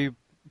YouTube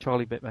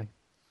Charlie bit me.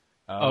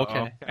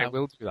 Okay. I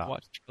will do that.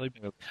 Watch Charlie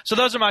Bit. So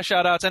those are my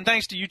shout-outs, and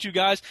thanks to you two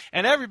guys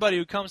and everybody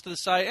who comes to the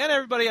site and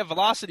everybody at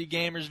Velocity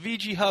Gamers,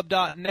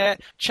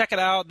 VGHub.net. Check it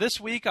out. This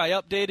week I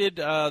updated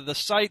the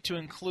site to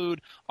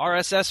include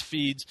RSS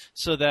feeds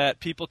so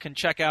that people can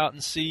check out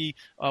and see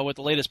what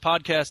the latest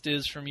podcast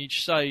is from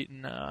each site,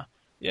 and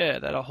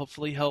that'll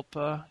hopefully help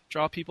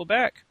draw people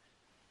back.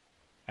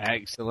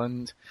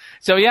 Excellent.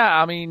 So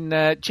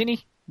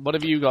Chinny, what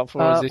have you got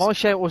for us? My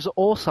shout was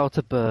also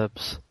to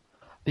Burbs,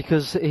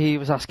 because he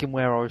was asking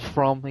where I was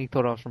from. He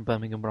thought I was from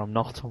Birmingham, but I'm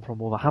not. I'm from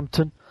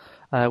Wolverhampton,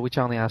 which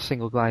only has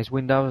single glazed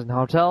windows and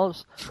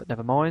hotels, but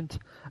never mind.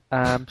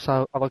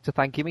 So I'd like to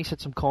thank him. He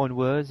said some kind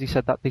words. He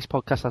said that this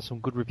podcast has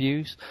some good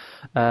reviews,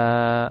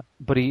 so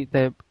he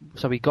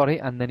got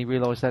it, and then he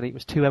realised that it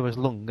was 2 hours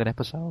long, an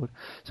episode.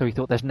 So he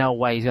thought there's no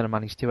way he's going to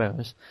manage 2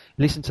 hours.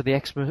 He listened to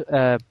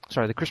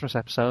the Christmas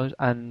episode,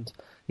 and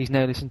he's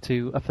now listened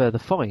to a further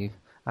 5,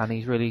 and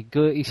he's really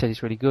good. He said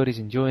it's really good. He's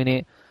enjoying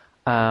it.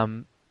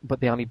 But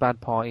the only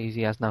bad part is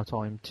he has no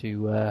time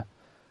to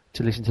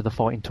to listen to the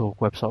Fighting Talk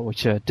website,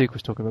 which Duke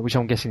was talking about, which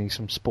I'm guessing is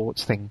some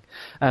sports thing.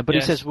 But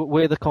Yes. he says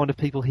we're the kind of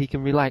people he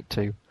can relate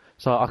to.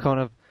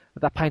 So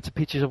that paints a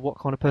picture of what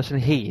kind of person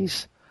he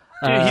is.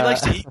 Dude, he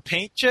likes to eat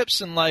paint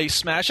chips and like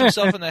smash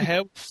himself in the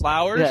head with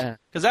flowers. Yeah.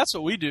 Because that's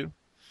what we do.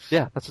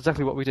 Yeah, that's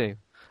exactly what we do.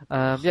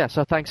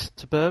 So thanks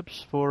to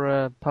Burbs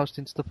for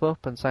posting stuff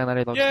up and saying that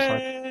he likes the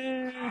site.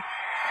 Yay!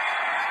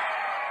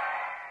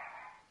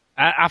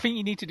 I think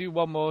you need to do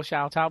one more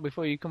shout out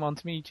before you come on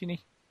to me,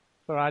 Ginny,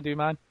 before I do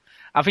mine.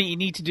 I think you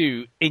need to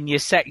do, in your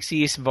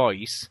sexiest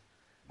voice,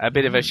 a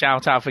bit of a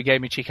shout out for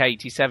Gamer Chick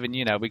 87,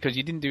 because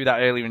you didn't do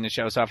that earlier in the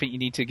show, so I think you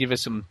need to give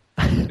us some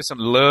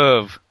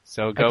love.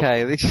 So go.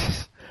 Okay, This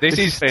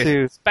is for,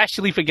 too...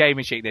 especially for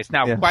Gamer Chick this.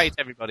 Now, Yes. quiet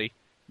everybody.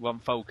 One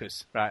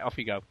focus. Right, off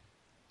you go.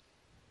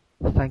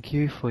 Thank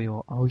you for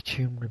your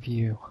iTunes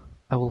review.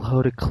 I will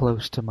hold it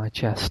close to my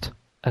chest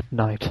at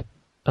night,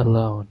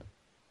 alone.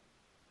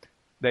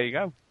 There you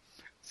go.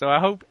 So I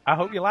hope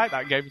you like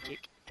that, Gamer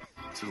Chick.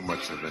 Too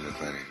much of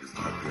anything is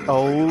not good.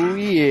 Oh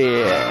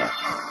yeah.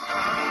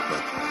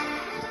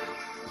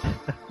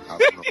 I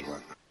don't know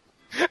about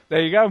that.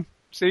 There you go.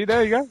 See,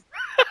 there you go.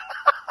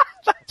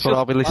 That's what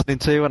I'll be listening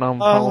to, and I'm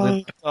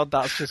holding. Oh,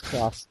 that's just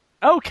class.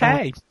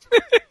 Okay.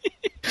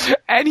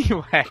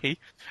 Anyway,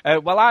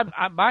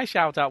 my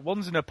shout out.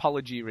 One's an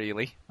apology,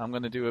 really. I'm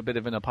going to do a bit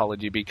of an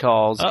apology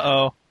because.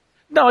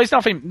 No, it's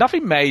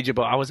nothing major,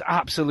 but I was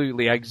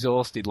absolutely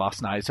exhausted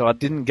last night, so I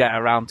didn't get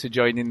around to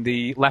joining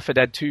the Left 4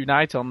 Dead 2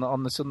 night on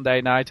the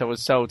Sunday night. I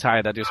was so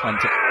tired, I just went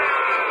to.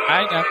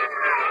 I know.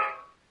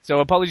 So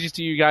apologies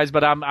to you guys,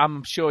 but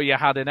I'm sure you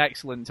had an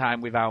excellent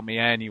time without me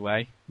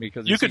anyway.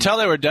 Because You could tell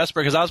they were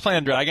desperate because I was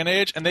playing Dragon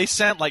Age and they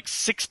sent like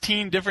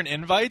 16 different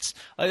invites.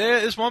 Like,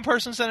 this one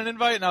person sent an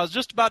invite and I was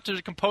just about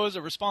to compose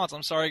a response.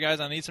 I'm sorry guys,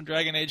 I need some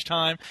Dragon Age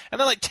time. And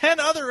then like 10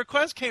 other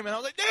requests came in. I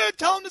was like, dude,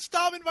 tell them to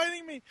stop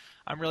inviting me.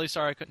 I'm really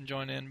sorry I couldn't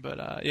join in,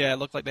 but yeah, it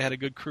looked like they had a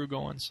good crew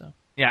going. So.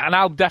 Yeah, and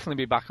I'll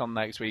definitely be back on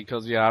next week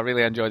because I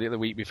really enjoyed it the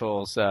week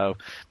before. So,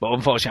 but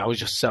unfortunately, I was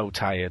just so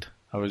tired.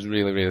 I was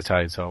really, really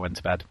tired, so I went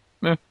to bed.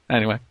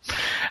 Anyway,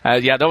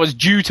 that was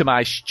due to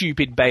my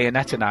stupid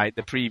Bayonetta night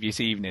the previous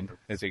evening,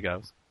 as it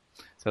goes.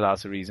 So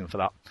that's the reason for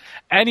that.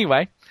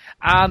 Anyway,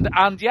 and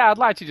I'd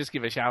like to just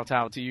give a shout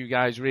out to you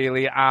guys,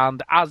 really.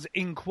 And as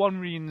in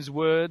Quanrian's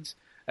words,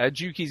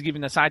 Dukey's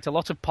given the site a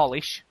lot of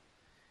polish.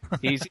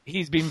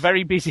 He's been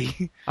very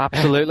busy.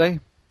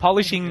 Absolutely.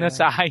 Polishing the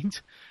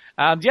site.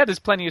 And there's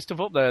plenty of stuff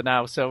up there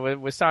now, so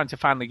we're starting to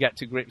finally get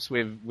to grips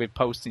with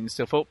posting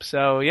stuff up.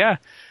 So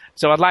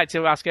so I'd like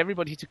to ask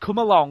everybody to come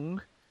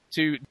along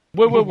to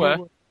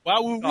Veteran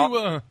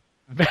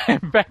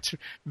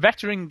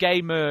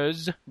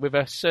Gamers with a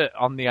cert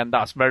on the end.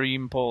 That's very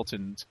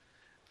important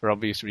for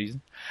obvious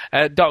reasons.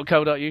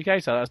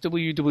 .co.uk, so that's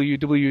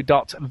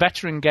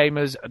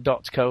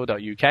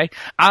www.veterangamers.co.uk.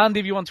 And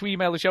if you want to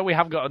email the show, we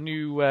have got a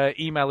new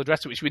email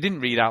address, which we didn't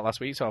read out last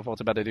week, so I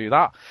thought I'd better do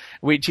that,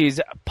 which is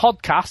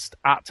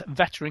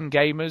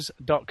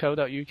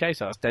podcast@veterangamers.co.uk,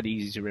 so that's dead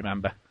easy to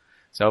remember.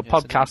 So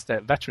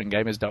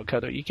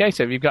podcast@veterangamers.co.uk.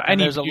 So if you've got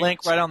any... There's a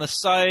link right on the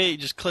site. You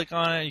just click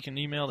on it. You can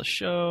email the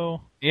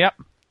show. Yep.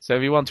 So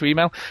if you want to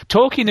email.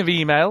 Talking of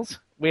emails,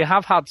 we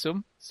have had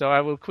some, so I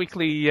will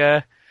quickly...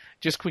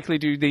 just quickly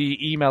do the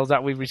emails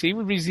that we've received.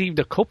 We've received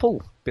a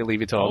couple,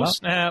 believe it or not. Oh,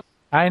 snap.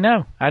 I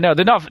know.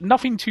 They're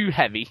nothing too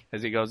heavy,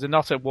 as it goes. They're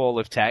not a wall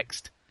of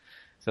text.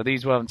 So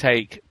these won't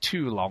take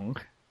too long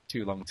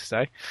to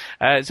say.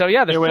 Wait,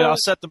 I'll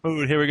set the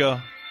mood. Here we go.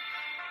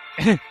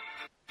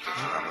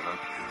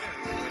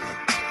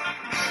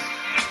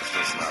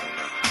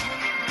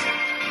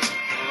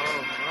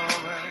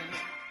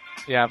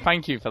 Yeah,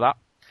 thank you for that.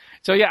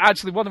 So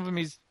actually one of them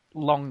is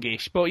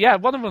longish, but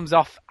one of them's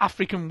off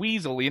African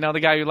Weasel, the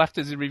guy who left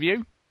us a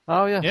review.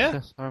 Oh, yes. Yeah.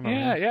 Yes, I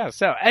remember. Yeah.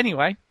 So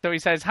anyway, he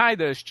says, "Hi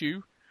there,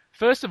 Stu.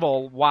 First of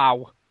all,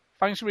 wow.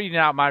 Thanks for reading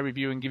out my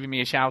review and giving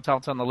me a shout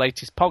out on the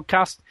latest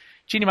podcast.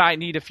 Ginny might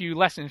need a few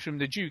lessons from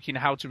the Duke in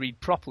how to read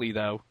properly,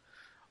 though.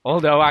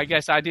 Although I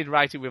guess I did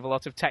write it with a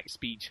lot of text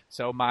speech,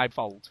 so my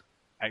fault."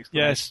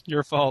 Yes,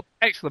 your fault.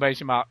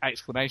 Exclamation mark,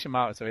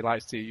 so he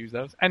likes to use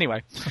those.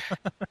 Anyway,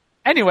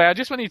 I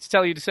just wanted to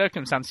tell you the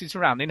circumstances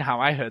surrounding how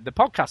I heard the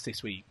podcast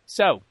this week.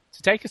 So,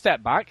 to take a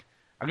step back,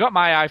 I got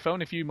my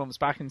iPhone a few months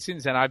back, and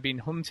since then I've been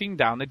hunting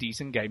down a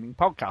decent gaming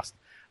podcast,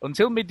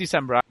 until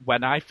mid-December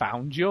when I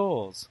found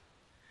yours.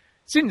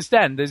 Since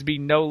then, there's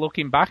been no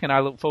looking back, and I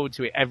look forward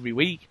to it every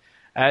week.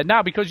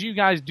 Now, because you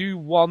guys do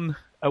one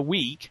a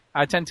week,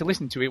 I tend to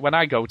listen to it when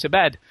I go to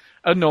bed,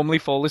 and normally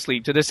fall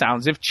asleep to the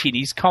sounds of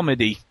Chinny's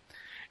comedy.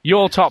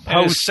 Your top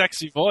And his host...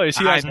 sexy voice.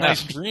 He has I know.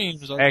 nice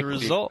dreams as a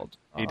Excellent. result.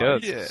 He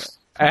does. Yeah.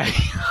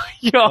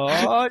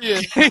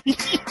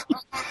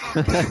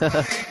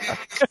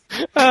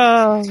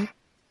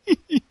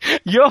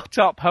 Your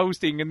top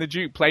hosting and the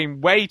Duke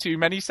playing way too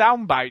many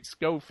sound bites.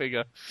 Go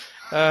figure.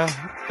 I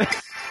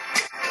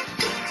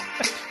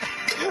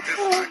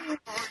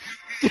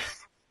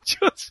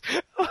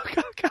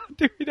can't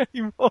do it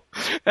anymore.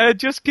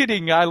 Just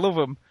kidding. I love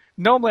them.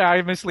 Normally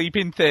I'm asleep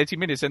in 30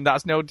 minutes, and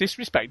that's no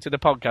disrespect to the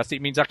podcast.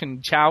 It means I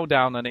can chow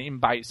down on it in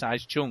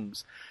bite-sized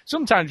chunks.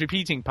 Sometimes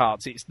repeating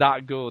parts, it's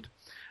that good.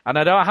 And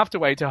I don't have to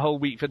wait a whole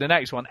week for the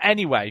next one.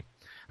 Anyway,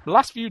 the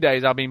last few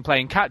days I've been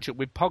playing catch-up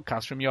with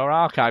podcasts from your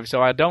archive,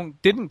 so I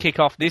didn't kick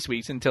off this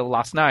week's until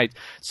last night.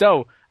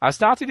 So I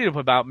started it up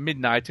about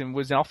midnight and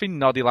was off in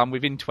Noddyland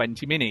within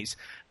 20 minutes.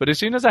 But as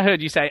soon as I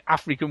heard you say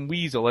African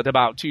Weasel at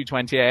about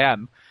 2:20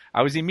 a.m.,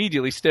 I was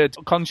immediately stirred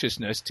to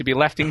consciousness to be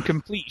left in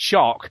complete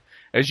shock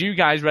as you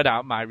guys read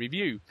out my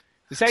review.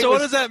 So what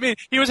does that mean?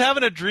 He was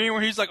having a dream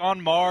where he's like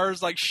on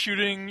Mars, like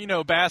shooting,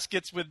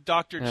 baskets with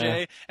Dr.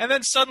 J, and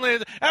then suddenly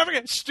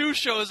African Stu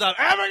shows up.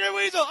 African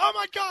Weasel! Oh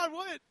my God,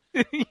 what?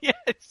 Yeah,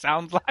 it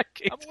sounds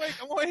like it. I'm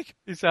awake.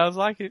 It sounds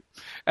like it.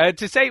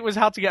 To say it was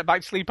hard to get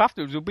back to sleep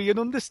afterwards would be an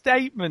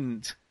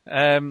understatement.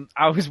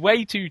 I was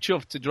way too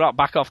chuffed to drop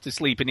back off to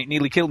sleep, and it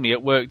nearly killed me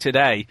at work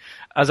today.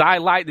 As I,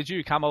 like the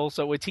Duke, I'm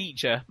also a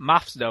teacher.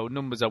 Maths, though,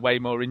 numbers are way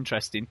more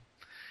interesting.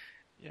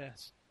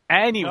 Yes.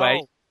 Anyway.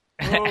 No.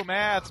 Boo,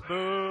 maths,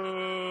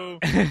 boo.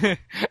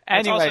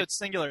 Anyway. It's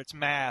singular. It's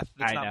math.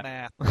 It's not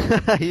math.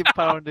 You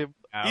found him.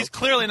 He's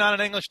clearly not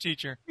an English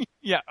teacher.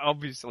 Yeah,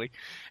 obviously.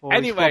 Well,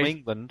 anyway, he's from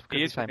England.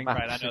 He is from England.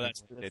 Right, I know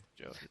that's the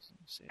joke.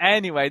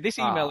 Anyway, this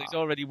email is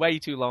already way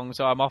too long,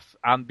 so I'm off.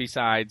 And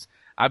besides,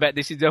 I bet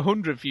this is the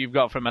 100th you've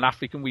got from an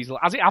African Weasel.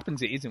 As it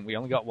happens, it isn't. We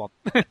only got one.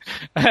 But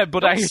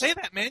don't say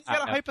that, man. You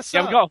gotta hype us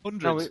up. Yeah, we got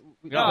 100.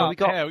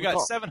 We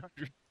got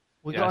 700.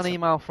 We got an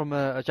email from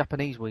a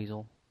Japanese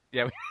weasel.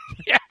 Yeah,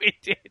 we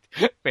did.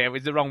 But it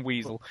was the wrong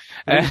weasel.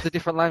 It was a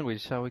different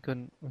language, so we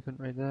couldn't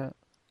read that.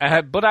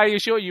 But I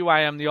assure you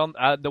I am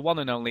the one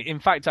and only. In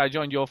fact, I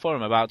joined your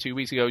forum about 2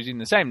 weeks ago using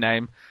the same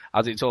name,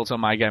 as it's also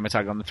my gamer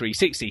tag on the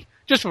 360.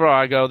 Just before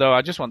I go, though,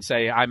 I just want to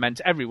say I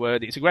meant every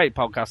word. It's a great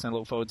podcast, and I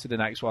look forward to the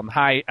next one.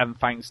 Hi, and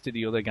thanks to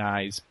the other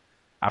guys.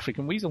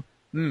 African Weasel.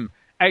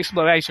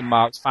 Exclamation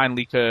marks,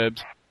 finally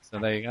curbed. So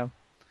there you go.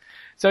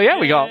 So yeah,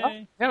 we got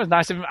that. Yeah, it was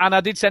nice of him. And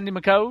I did send him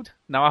a code.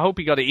 Now, I hope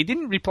he got it. He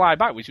didn't reply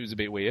back, which was a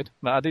bit weird,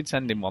 but I did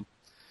send him one.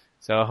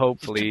 So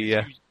hopefully...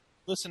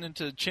 listening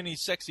to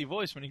Chinny's sexy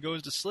voice when he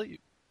goes to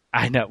sleep.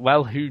 I know.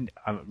 Well, who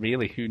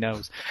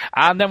knows?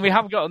 And then we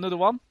have got another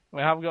one.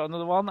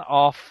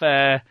 Off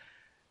Fat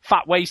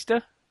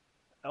Waster,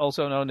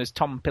 also known as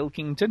Tom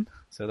Pilkington.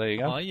 So there you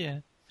go. Oh,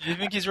 yeah. Do you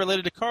think he's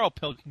related to Carl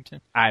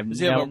Pilkington? Does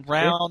he have a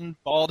round,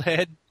 bald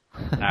head?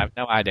 I have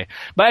no idea.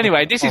 But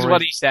anyway, this is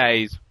what he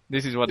says.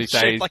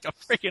 Shaped like a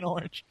freaking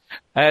orange.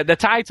 The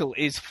title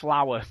is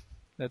Flower.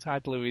 The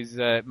title of his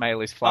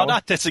mail is Flower. Oh,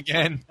 not this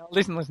again. No,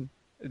 listen.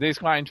 This is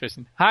quite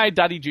interesting. Hi,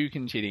 Daddy Duke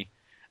and Chitty.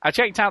 I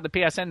checked out the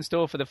PSN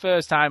store for the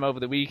first time over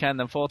the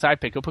weekend and thought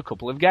I'd pick up a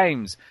couple of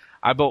games.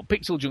 I bought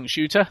Pixel Junk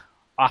Shooter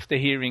after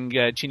hearing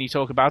Chinny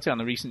talk about it on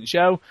the recent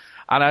show,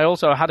 and I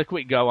also had a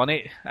quick go on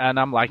it, and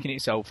I'm liking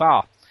it so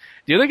far.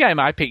 The other game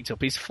I picked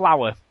up is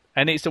Flower,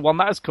 and it's the one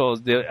that has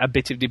caused a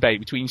bit of debate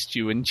between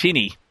Stu and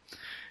Chinny.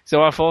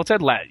 So I thought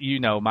I'd let you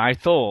know my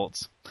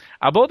thoughts.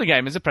 I bought the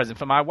game as a present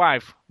for my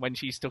wife when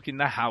she's stuck in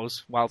the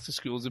house whilst the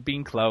schools have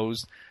been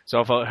closed, so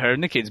I thought her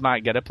and the kids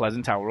might get a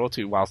pleasant hour or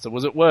two whilst I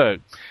was at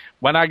work.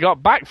 When I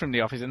got back from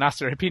the office and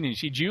asked her opinion,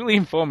 she duly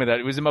informed me that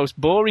it was the most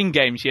boring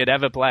game she had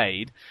ever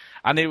played,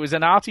 and it was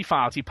an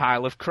arty-farty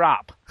pile of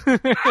crap.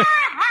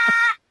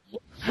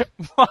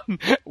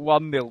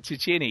 1-0 to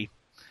Chinny.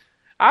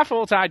 I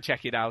thought I'd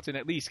check it out and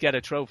at least get a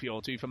trophy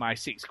or two for my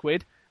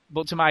 £6,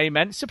 but to my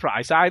immense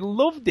surprise, I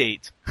loved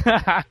it.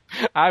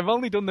 I've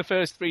only done the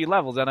first 3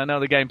 levels, and I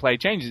know the gameplay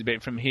changes a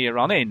bit from here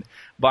on in,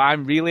 but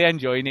I'm really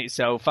enjoying it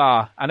so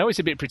far. I know it's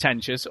a bit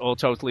pretentious, or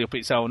totally up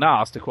its own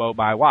arse, to quote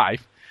my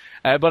wife,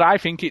 but I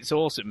think it's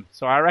awesome,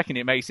 so I reckon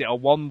it makes it a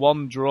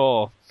 1-1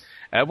 draw.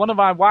 One of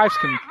my wife's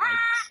complaints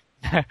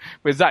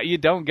was that you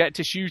don't get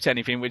to shoot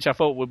anything, which I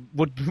thought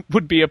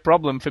would be a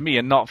problem for me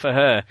and not for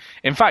her.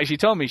 In fact, she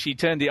told me she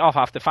turned it off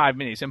after 5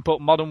 minutes and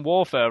put Modern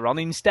Warfare on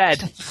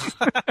instead.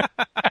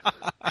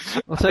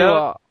 I'll tell you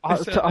what,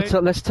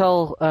 let's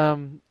tell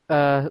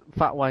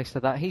Fat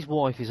Waster that his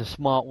wife is a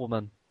smart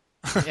woman.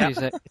 She's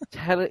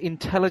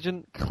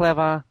intelligent,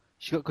 clever,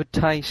 she's got good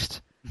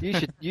taste.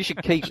 You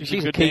should keep her.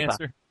 She's a keeper.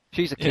 Dancer.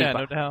 She's a keeper. Yeah,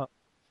 no doubt.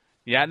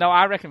 Yeah, no,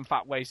 I reckon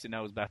Fat Waster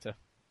knows better.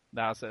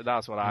 That's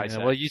what I say.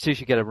 Well, you two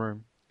should get a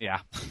room. Yeah.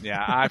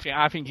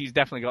 I think he's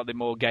definitely got the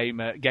more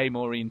game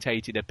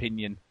orientated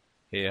opinion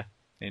here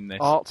in this.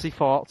 Artsy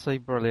fartsy,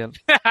 brilliant.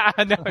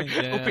 I know.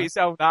 Up its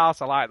own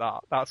arse, I like that.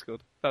 That's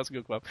good. That's a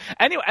good quote.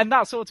 Anyway, and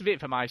that's sort of it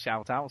for my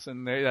shout-outs.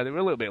 And they were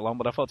a little bit long,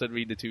 but I thought I'd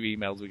read the 2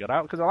 emails we got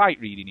out because I like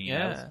reading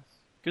emails. Yeah,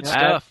 good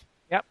stuff.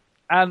 Yep.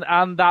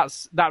 And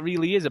that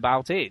really is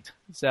about it.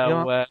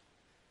 So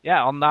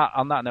on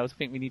that note, I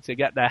think we need to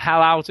get the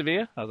hell out of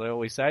here, as I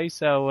always say.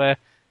 So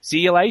see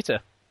you later.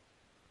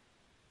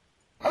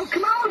 Oh,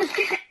 come on, let's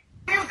get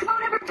down. Come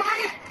on,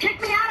 everybody.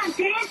 Check me out. I'm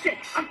dancing.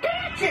 I'm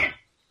dancing.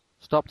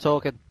 Stop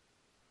talking.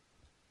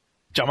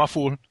 Jama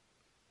fool.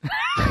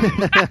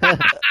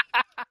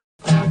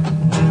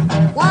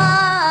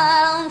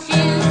 Why don't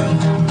you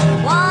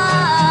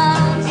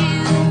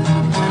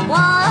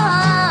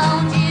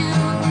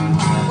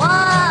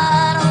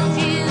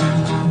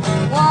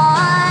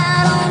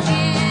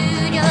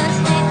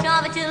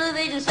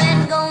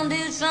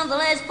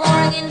something less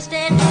boring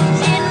instead.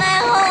 Sitting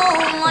at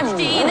home, watch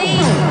TV,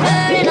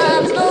 turning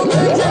up,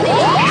 smoke